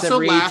 And I also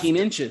every 18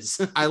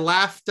 inches. I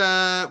laughed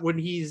when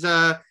he's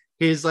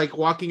like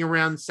walking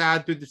around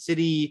sad through the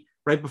city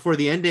right before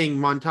the ending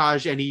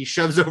montage, and he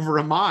shoves over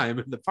a mime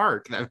in the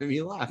park. That made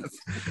me laugh.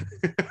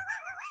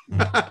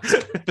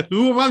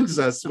 Who amongst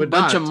us would a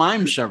bunch not? of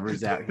mime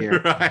shovers out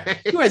here? Right.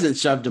 Who hasn't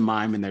shoved a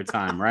mime in their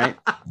time, right?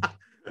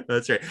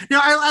 That's right. No,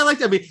 I like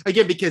that. I mean,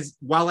 again, because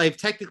while I've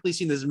technically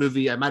seen this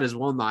movie, I might as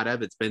well not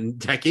have. It's been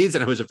decades,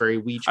 and I was a very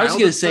wee child. I was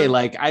going to say,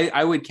 like,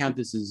 I would count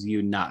this as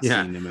you not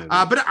seeing the movie.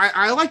 But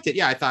I liked it.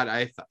 Yeah, I thought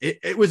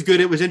it was good.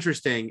 It was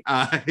interesting.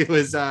 It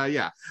was,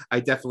 I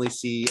definitely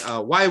see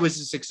why it was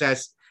a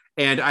success.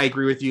 And I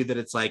agree with you that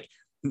it's like,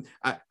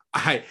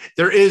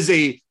 there is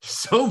a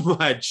so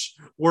much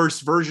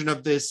worse version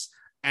of this,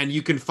 and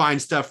you can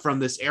find stuff from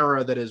this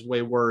era that is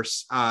way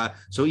worse.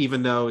 So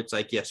even though it's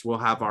like, yes, we'll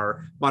have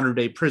our modern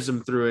day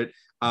prism through it,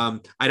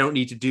 I don't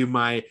need to do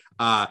my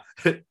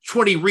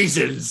 20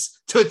 reasons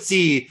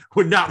Tootsie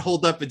would not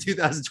hold up in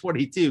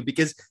 2022,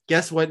 because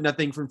guess what?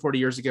 Nothing from 40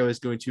 years ago is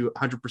going to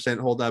 100%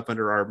 hold up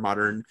under our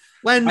modern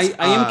lens.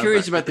 I am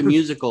curious about the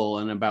musical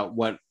and about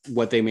what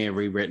they may have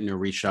rewritten or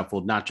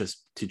reshuffled, not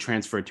just to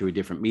transfer it to a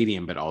different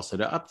medium, but also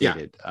to update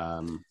it.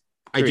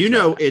 I do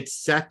know it's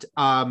set.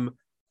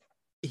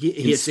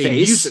 It's a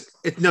music.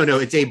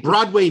 It's a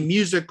Broadway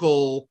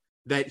musical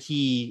that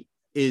he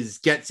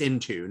gets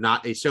into,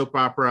 not a soap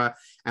opera.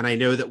 And I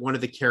know that one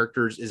of the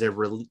characters is a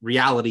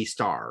reality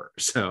star.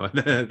 So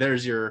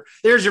there's your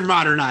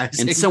modernized.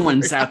 And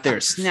someone's out there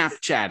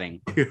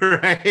Snapchatting,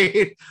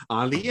 right,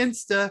 on the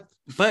Insta.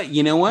 But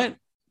you know what?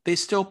 They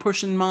still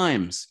pushing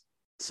mimes.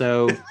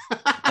 So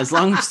as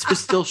long as they're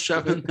still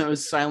shoving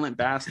those silent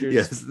bastards.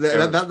 Yes,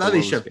 now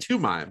they shove 2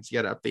 mimes. You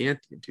got to up the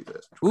ante into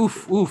this.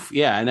 Oof.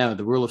 Yeah, I know.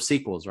 The rule of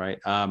sequels, right?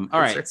 All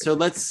right. So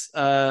let's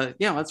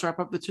wrap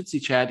up the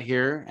Tootsie Chat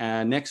here.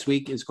 Next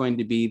week is going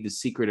to be The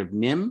Secret of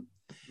NIMH,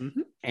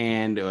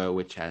 and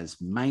which has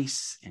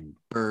mice and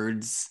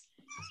birds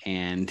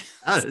and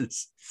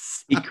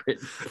secret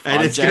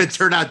and it's going to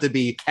turn out to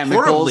be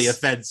horribly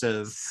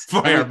offensive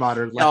for our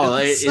modern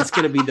lens. It's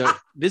going to be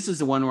this is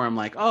the one where I'm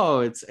like,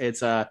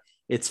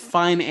 it's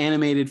fine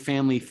animated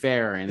family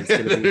fare, and it's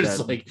going to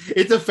be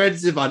it's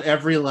offensive on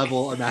every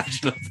level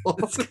imaginable.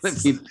 It's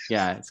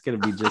going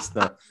to be just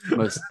the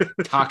most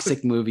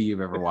toxic movie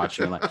you've ever watched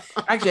in your life.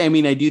 Actually, I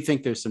mean, I do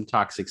think there's some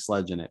toxic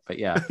sludge in it, but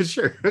yeah.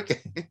 Sure.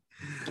 Okay.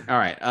 All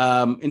right.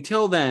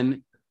 Until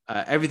then,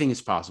 everything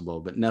is possible,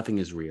 but nothing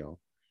is real.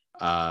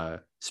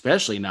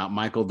 Especially not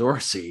Michael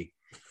Dorsey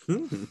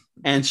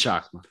and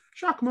Shakma.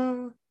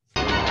 Shakma.